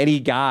 Just like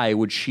any guy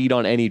would cheat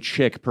on any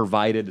chick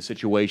provided the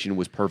situation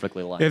was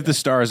perfectly lined If the up.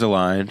 stars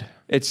aligned,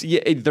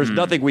 There's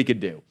nothing we could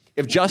do.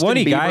 If Justin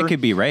any Bieber, guy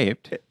could be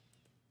raped.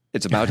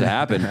 it's about to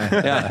happen.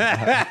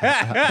 Yeah.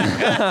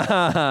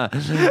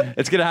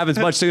 It's going to happen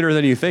much sooner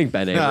than you think,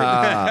 Ben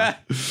Avery.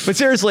 But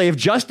seriously, if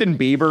Justin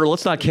Bieber,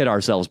 let's not kid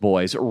ourselves,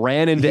 boys,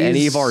 ran into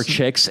any of our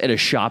chicks at a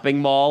shopping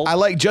mall. I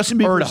like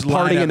Justin Or Bieber's a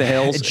party lineup. in the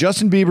hills.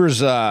 Justin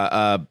Bieber's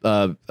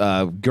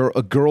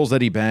girls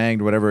that he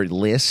banged, whatever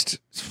list.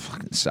 It's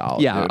fucking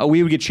solid. Yeah, dude.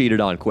 we would get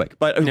cheated on quick.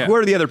 But Yeah. who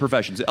are the other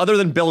professions? Other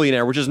than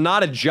billionaire, which is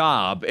not a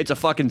job, it's a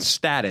fucking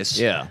status.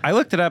 yeah. I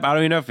looked it up. I don't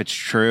even know if it's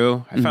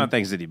true. I found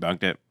things that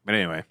debunked it. But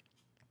anyway,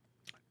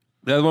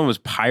 the other one was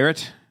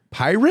pirate.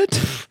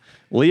 Pirate.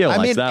 Leo likes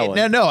I mean, that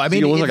one. no. I So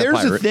you mean, look like a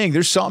there's a pirate. thing.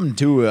 There's something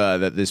to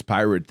that this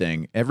pirate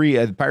thing. Every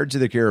Pirates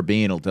of the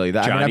Caribbean will tell you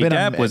that. Johnny I mean,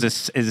 Depp is a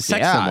sex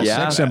symbol. yeah.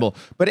 sex symbol.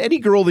 But any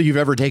girl that you've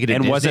ever taken to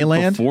And wasn't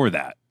Disneyland, before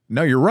that.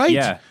 no, you're right.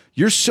 Yeah.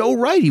 You're so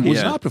right. He was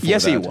Yeah. not before.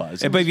 Yes, he that.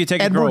 was. But if you take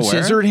a Edward girl where?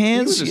 Scissored He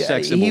Hands. was a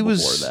sex yeah, symbol he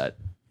was before that.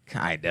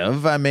 kind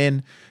of. I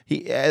mean,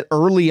 he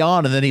early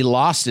on, and then he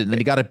lost it, and then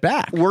he got it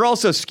back. We're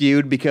also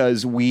skewed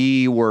because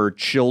we were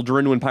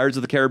children when Pirates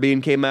of the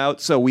Caribbean came out,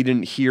 so we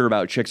didn't hear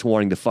about chicks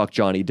wanting to fuck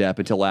Johnny Depp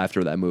until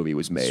after that movie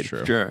was made.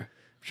 Sure.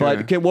 But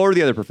okay, what were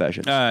the other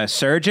professions?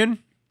 Surgeon.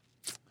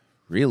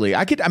 Really,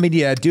 I could. I mean,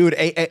 yeah, dude,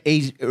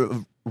 a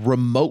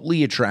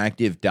remotely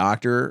attractive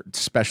doctor,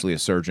 especially a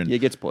surgeon. He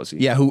gets pussy.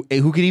 Yeah, who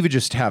could even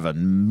just have a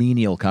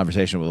menial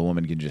conversation with a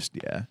woman can just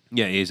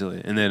Yeah,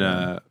 easily. And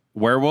then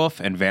werewolf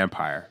and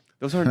vampire.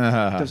 Those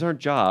aren't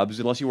jobs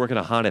unless you work in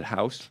a haunted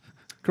house.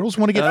 Girls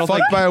want to get I don't fucked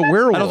think- by a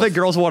werewolf. I don't think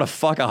girls want to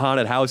fuck a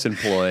haunted house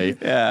employee.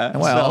 Yeah.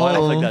 Well, So I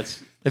don't think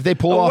that's. if they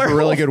pull A off a really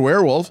werewolf. good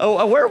werewolf. Oh,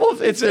 a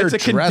werewolf, it's They're a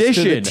dressed to the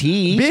condition.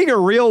 T. Being a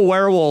real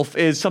werewolf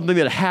is something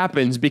that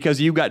happens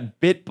because you got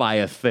bit by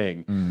a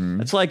thing.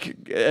 Mm-hmm. It's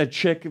like a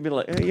chick would be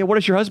like, hey, what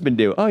does your husband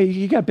do? Oh,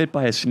 he got bit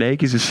by a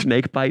snake. He's a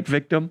snake bite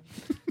victim.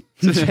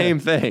 It's the same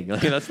thing.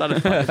 Like, that's not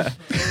a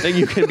thing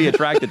you can be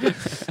attracted to.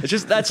 It's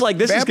just, that's like,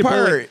 this is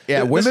Vampire- completely,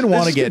 yeah, this- women this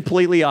wanna is get-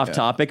 completely off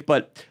topic,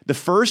 but the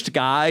first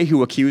guy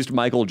who accused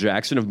Michael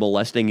Jackson of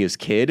molesting his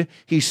kid,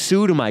 he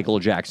sued Michael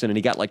Jackson and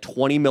he got like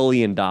 $20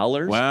 million.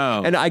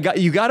 Wow. And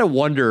you got to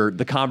wonder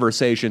the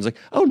conversations like,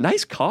 oh,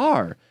 nice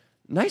car,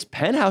 nice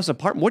penthouse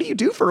apartment. What do you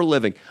do for a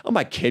living? Oh,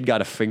 my kid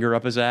got a finger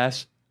up his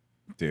ass.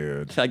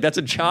 Dude. Like, that's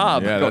a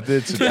job. Yeah,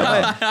 it's a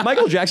job.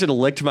 Michael Jackson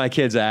licked my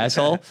kid's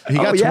asshole. He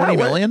got Oh, yeah, 20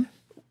 what- million?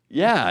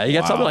 Yeah, he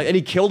got something like, and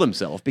he killed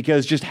himself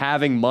because just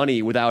having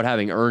money without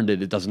having earned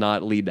it, it does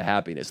not lead to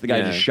happiness. The guy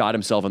Yeah. just shot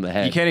himself in the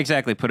head. You can't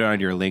exactly put it on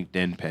your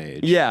LinkedIn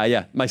page.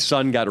 Yeah. My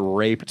son got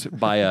raped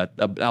by a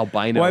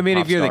albino. Well, I mean,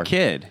 pop if you're star. the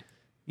kid,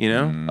 you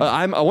know?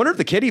 I wonder if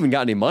the kid even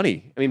got any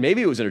money. I mean,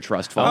 maybe it was in a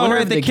trust fund. I wonder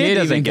if the kid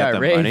doesn't even get got the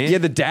raped. money. Yeah,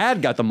 the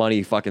dad got the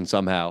money fucking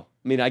somehow.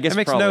 I mean, I guess That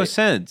makes probably no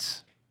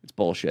sense. it's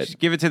bullshit. Just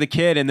give it to the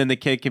kid, and then the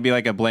kid can be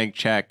like a blank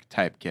check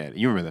type kid.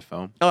 You remember the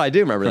phone? Oh, I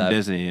do remember From that.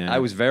 Disney, yeah. I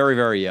was very,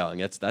 very young.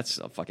 That's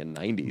a fucking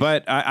 90s.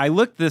 But I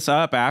looked this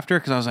up after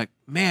because I was like,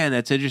 man,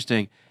 that's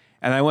interesting.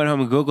 And I went home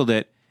and Googled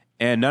it,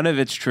 and none of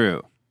it's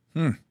true.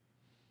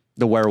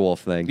 the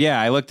werewolf thing.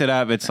 Yeah, I looked it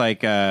up. It's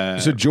like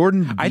So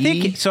Jordan I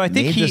think so. I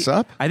think made this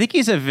up? I think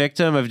he's a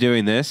victim of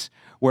doing this.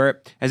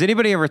 Where has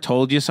anybody ever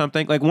told you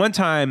something? Like one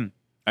time,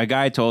 a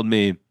guy told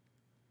me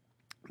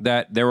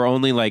that there were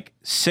only like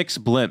 6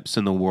 blimps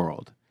in the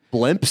world,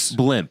 Blimps?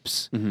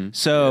 Blimps.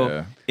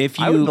 So if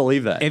you I would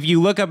believe that. if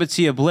you look up and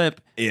see a blimp,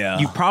 Yeah.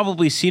 you've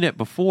probably seen it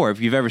before if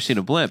you've ever seen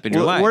a blimp in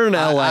your life. We're in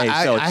LA,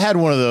 so I had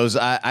one of those.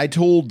 I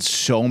told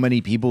so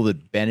many people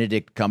that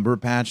Benedict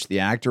Cumberbatch, the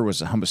actor,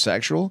 was a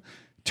homosexual.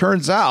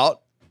 Turns out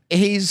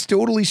he's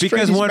totally straight.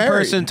 Because He's one married.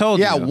 person told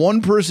you. Yeah,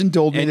 one person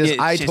told me And this. it's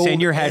I just told in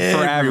your head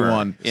forever.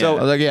 everyone. Yeah. So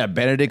I was like, yeah,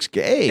 Benedict's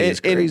gay.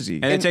 It's crazy.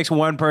 and it takes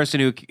one person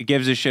who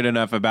gives a shit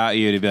enough about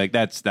you to be like,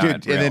 that's not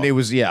Dude, real. and then it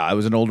was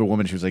an older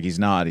woman. She was like, he's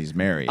not. He's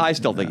married. I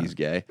still think he's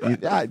gay.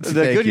 Yeah, The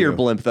thank Goodyear you.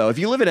 blimp, though, if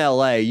you live in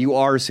LA, you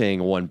are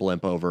seeing one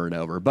blimp over and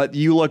over. But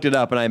you looked it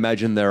up, and I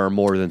imagine there are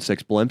more than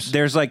 6 blimps.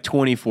 There's like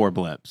 24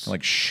 blimps.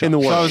 Like in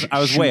the so world. I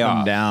was shoot way them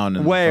off. down.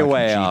 In way, fucking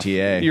way off.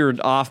 GTA. You're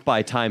off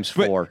by times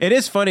But 4. it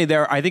is funny.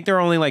 I think there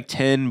are only like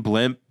 10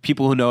 blimp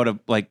people who know how to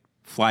like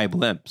fly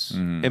blimps.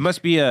 It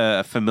must be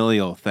a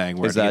familial thing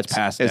where it gets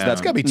passed down.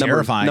 that's gotta be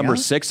terrifying. Number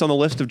huh? 6 on the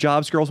list of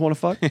jobs girls want to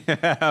fuck?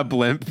 a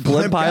blimp.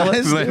 Blimp pilot?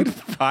 guys,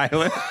 Blimp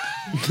pilot.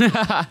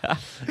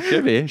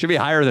 Should be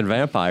higher than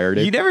vampire,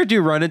 dude. You never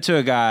do run into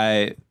a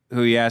guy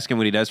who you ask him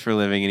what he does for a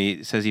living and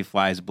he says he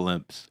flies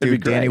blimps. It'd be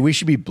Dude, Danny, great. we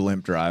should be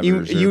blimp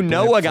drivers. You or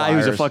know blimp a guy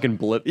who's a flyers. fucking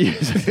blimp.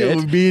 He's a It bitch.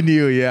 would be in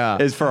you, yeah.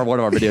 Is for one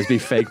of our videos, be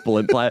fake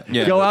blimp pilot.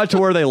 Yeah. Go out to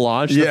where they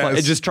launch Yes.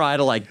 and just try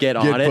to like get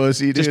on it.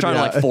 pussy, just dude, try to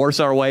yeah. like force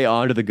our way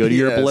onto the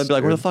Goodyear Yes, blimp. Be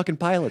like, we're the dude. fucking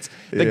pilots.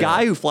 The Yeah.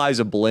 guy who flies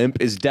a blimp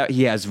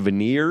he has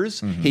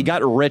veneers. He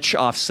got rich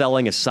off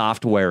selling a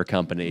software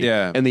company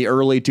in the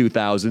early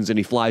 2000s, and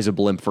he flies a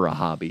blimp for a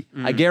hobby.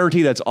 I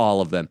guarantee that's all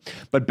of them.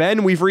 But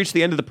Ben, we've reached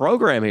the end of the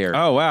program here.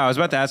 Oh, wow. I was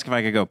about to ask if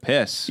I could go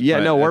piss. Yeah,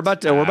 but no, we're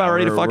it's- about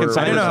ready to fucking we're-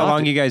 sign I don't know this how off.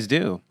 long you guys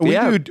do. We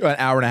Yeah. do an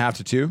hour and a half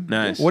to 2.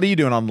 Nice. What are you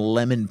doing on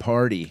Lemon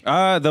Party?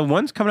 The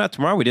one's coming out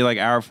tomorrow. We did like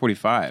hour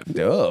 45.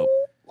 Dope.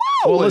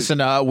 Well, listen,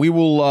 we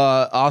will,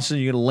 Austin,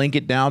 you're going to link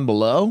it down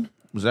below.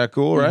 Was that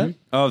cool, right?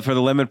 Oh, for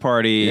the lemon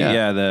party. Yeah.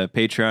 Yeah, the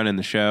Patreon and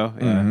the show.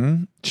 Yeah.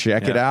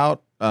 Check it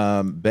out.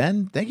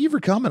 Ben, thank you for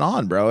coming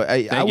on, bro.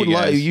 I would you,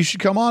 love guys. you should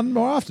come on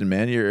more often,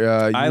 man. You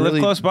I live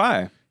close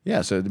by.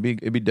 Yeah, so it'd be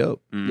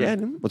dope. Yeah,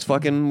 dude,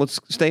 let's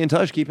stay in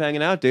touch. Keep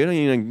hanging out, dude. I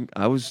mean,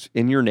 I was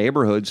in your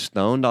neighborhood,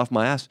 stoned off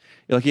my ass.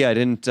 You're like, yeah, I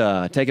didn't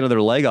take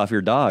another leg off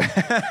your dog.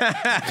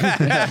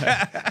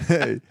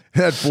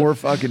 That poor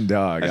fucking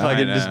dog.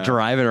 Fucking know. just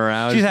driving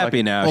around. She's Just happy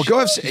fucking- now. Well, She- go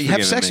have she's sex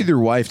forgiven with me. your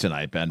wife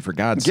tonight, Ben. For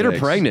God's sake, Get her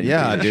pregnant.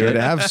 Yeah, dude,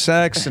 have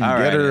sex and All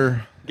get right.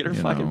 her. Get her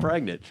you fucking know.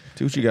 pregnant.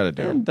 Do what you got to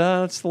do. And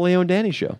that's the Leo and Danny show.